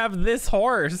when you have this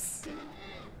horse?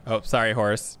 Oh, sorry,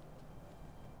 horse.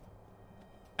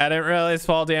 I didn't realize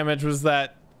fall damage was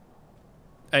that.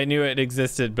 I knew it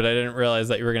existed, but I didn't realize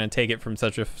that you were going to take it from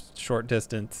such a short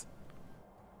distance.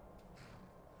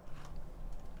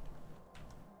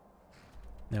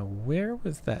 Now, where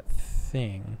was that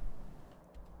thing?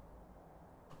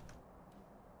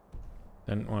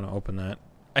 Didn't want to open that.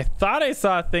 I thought I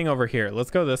saw a thing over here. Let's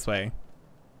go this way.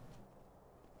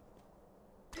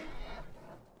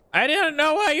 I didn't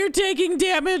know why you're taking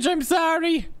damage. I'm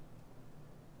sorry.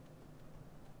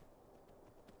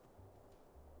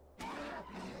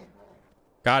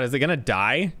 God, is it gonna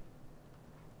die?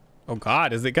 Oh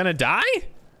God, is it gonna die?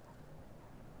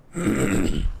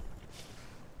 Do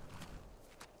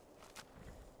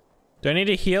I need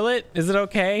to heal it? Is it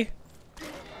okay?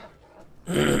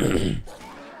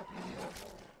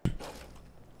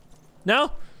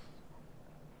 No?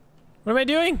 What am I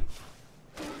doing?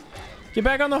 Get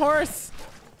back on the horse.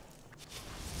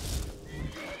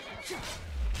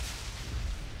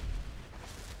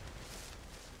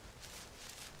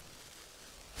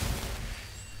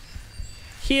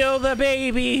 Heal the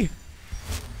baby.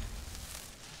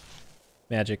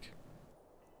 Magic.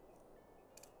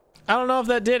 I don't know if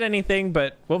that did anything,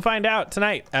 but we'll find out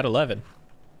tonight at 11.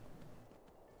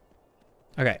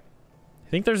 Okay. I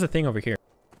think there's a thing over here.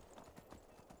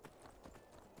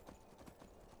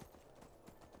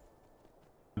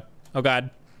 Oh God.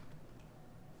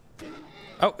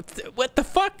 Oh, what the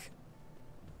fuck?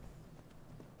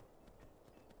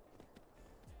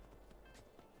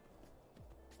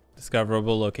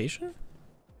 Discoverable location?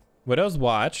 Widow's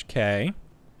Watch, okay.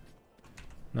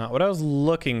 Not what I was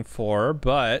looking for,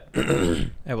 but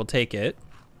I will take it.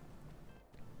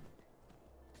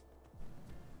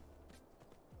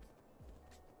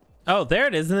 Oh, there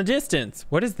it is in the distance.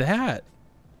 What is that?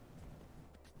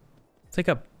 It's like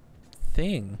a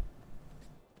thing.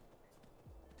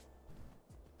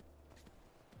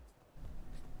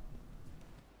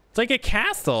 It's like a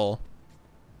castle.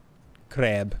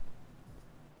 Crab.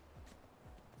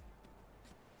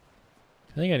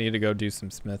 I think I need to go do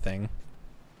some smithing.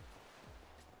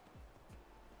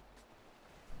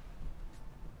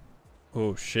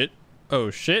 Oh shit. Oh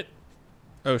shit.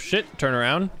 Oh shit. Turn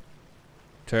around.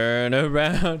 Turn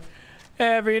around.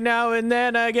 Every now and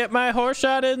then I get my horse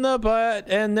shot in the butt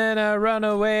and then I run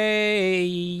away.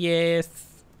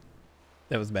 Yes.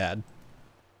 That was bad.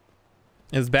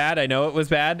 It was bad. I know it was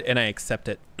bad and I accept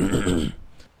it. Does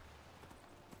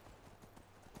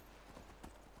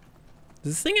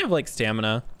this thing have like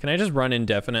stamina? Can I just run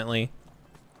indefinitely?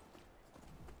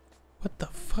 What the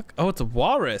fuck? Oh, it's a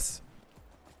walrus.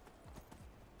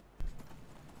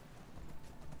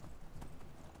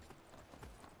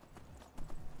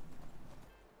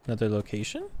 Another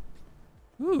location?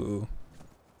 Ooh.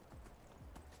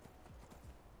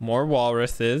 More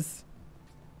walruses.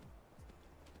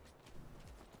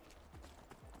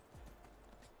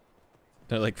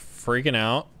 They're like freaking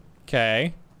out.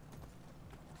 Okay.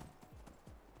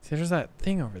 See, there's that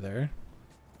thing over there.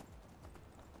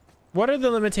 What are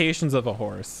the limitations of a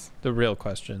horse? The real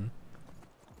question.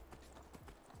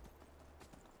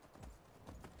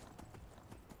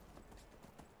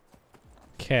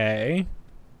 Okay.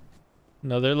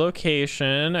 Another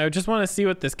location. I just want to see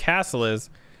what this castle is.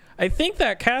 I think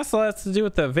that castle has to do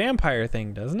with the vampire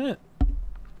thing, doesn't it?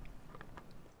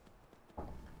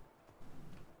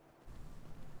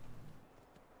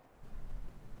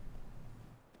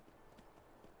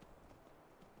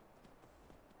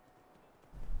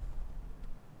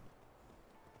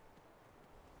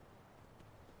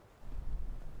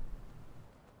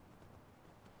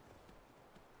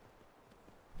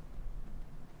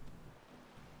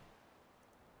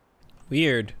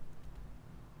 Weird.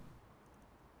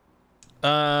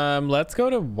 Let's go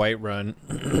to Whiterun.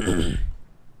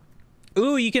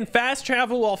 Ooh, you can fast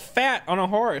travel while fat on a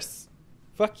horse.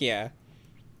 Fuck yeah.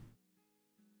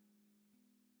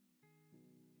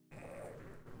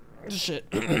 Shit.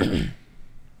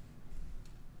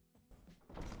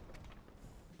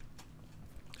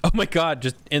 Oh my god,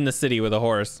 just in the city with a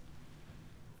horse.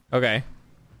 Okay.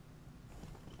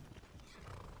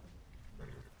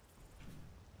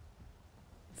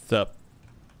 What's up?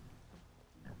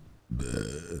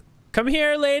 Come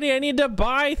here, lady. I need to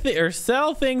buy or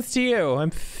sell things to you. I'm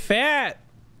fat.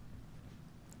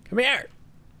 Come here.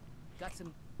 Got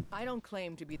some. I don't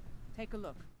claim to be. Take a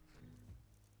look.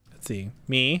 Let's see.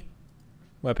 Me.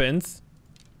 Weapons.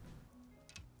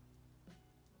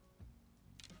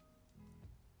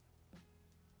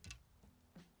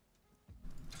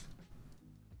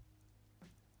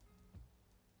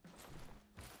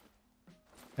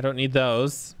 I don't need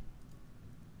those.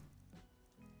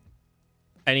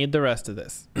 I need the rest of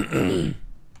this. Don't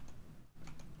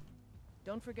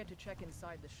forget to check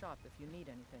inside the shop if you need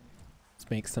anything. Let's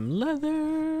make some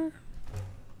leather.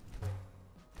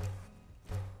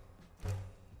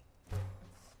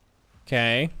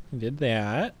 Okay, we did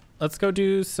that. Let's go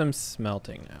do some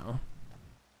smelting now.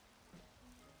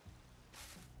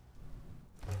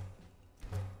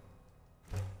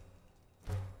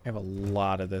 I have a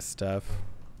lot of this stuff.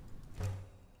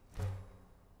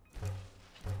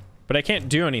 But I can't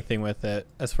do anything with it,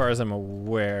 as far as I'm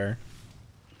aware.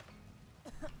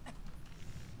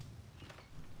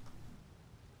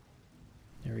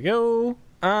 There we go.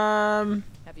 Have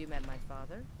you met my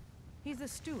father? He's a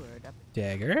steward up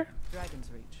Dagger. Dragon's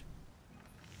Reach.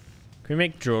 Can we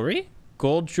make jewelry?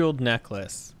 Gold jeweled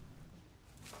necklace.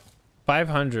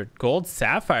 500. Gold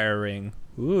sapphire ring.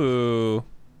 Ooh.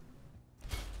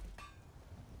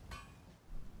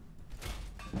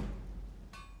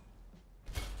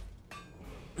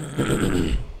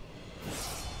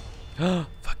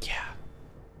 Fuck yeah.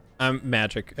 I'm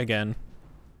magic again.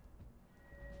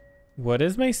 What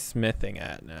is my smithing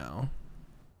at now?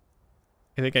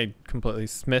 I think I completely...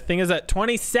 Smithing is at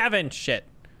 27. Shit.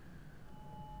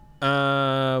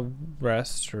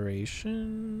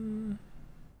 Restoration.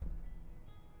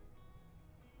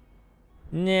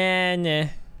 Nah.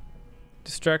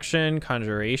 Destruction,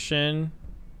 conjuration.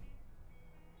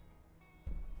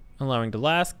 Allowing to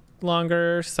last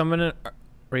longer. Summon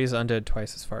raise undead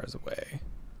twice as far as away.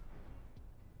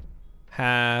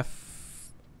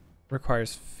 Half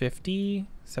requires 50,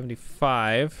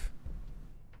 75.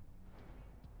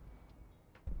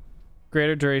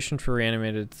 Greater duration for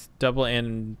reanimated. It's double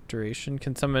and duration.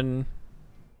 Can summon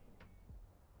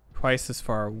twice as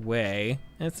far away.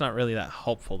 It's not really that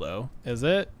helpful though, is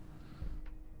it?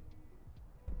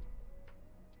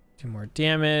 Do more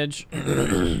damage.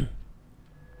 I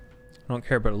don't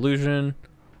care about illusion.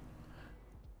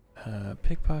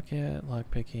 Pickpocket,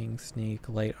 lockpicking, sneak,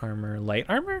 light armor. Light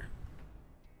armor?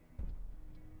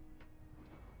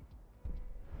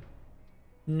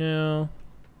 No.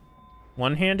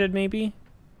 One-handed, maybe?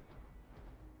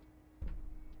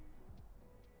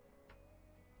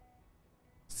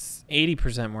 It's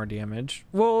 80% more damage.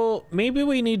 Well, maybe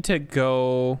we need to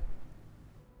go...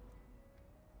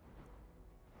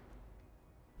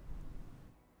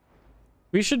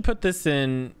 We should put this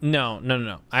in...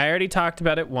 No. I already talked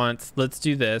about it once. Let's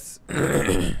do this.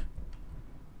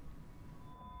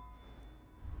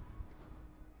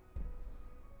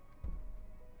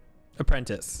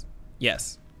 Apprentice.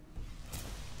 Yes.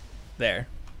 There.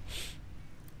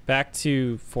 Back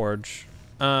to forge.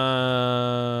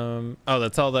 Oh,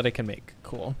 that's all that I can make.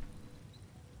 Cool.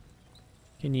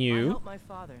 Can I you... help my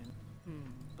father.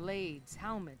 Blades,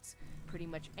 helmets, pretty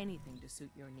much anything to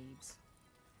suit your needs.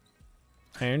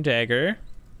 Iron dagger.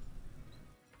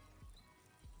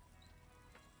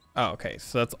 Oh, okay.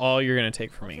 So that's all you're gonna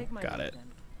take from me. Got it.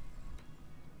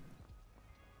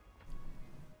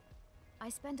 I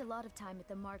spend a lot of time at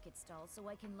the market stall so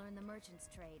I can learn the merchant's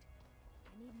trade.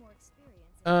 I need more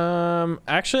experience.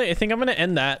 Actually, I think I'm gonna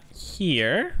end that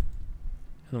here.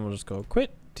 And then we'll just go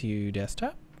quit to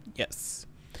desktop. Yes.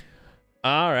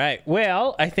 All right.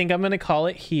 Well, I think I'm gonna call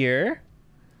it here.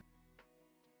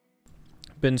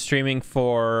 Been streaming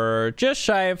for just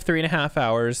shy of 3.5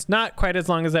 hours. Not quite as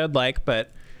long as I would like,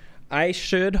 but I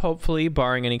should hopefully,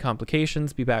 barring any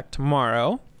complications, be back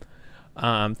tomorrow.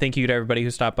 Thank you to everybody who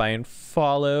stopped by and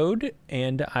followed,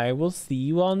 and I will see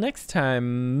you all next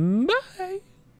time. Bye.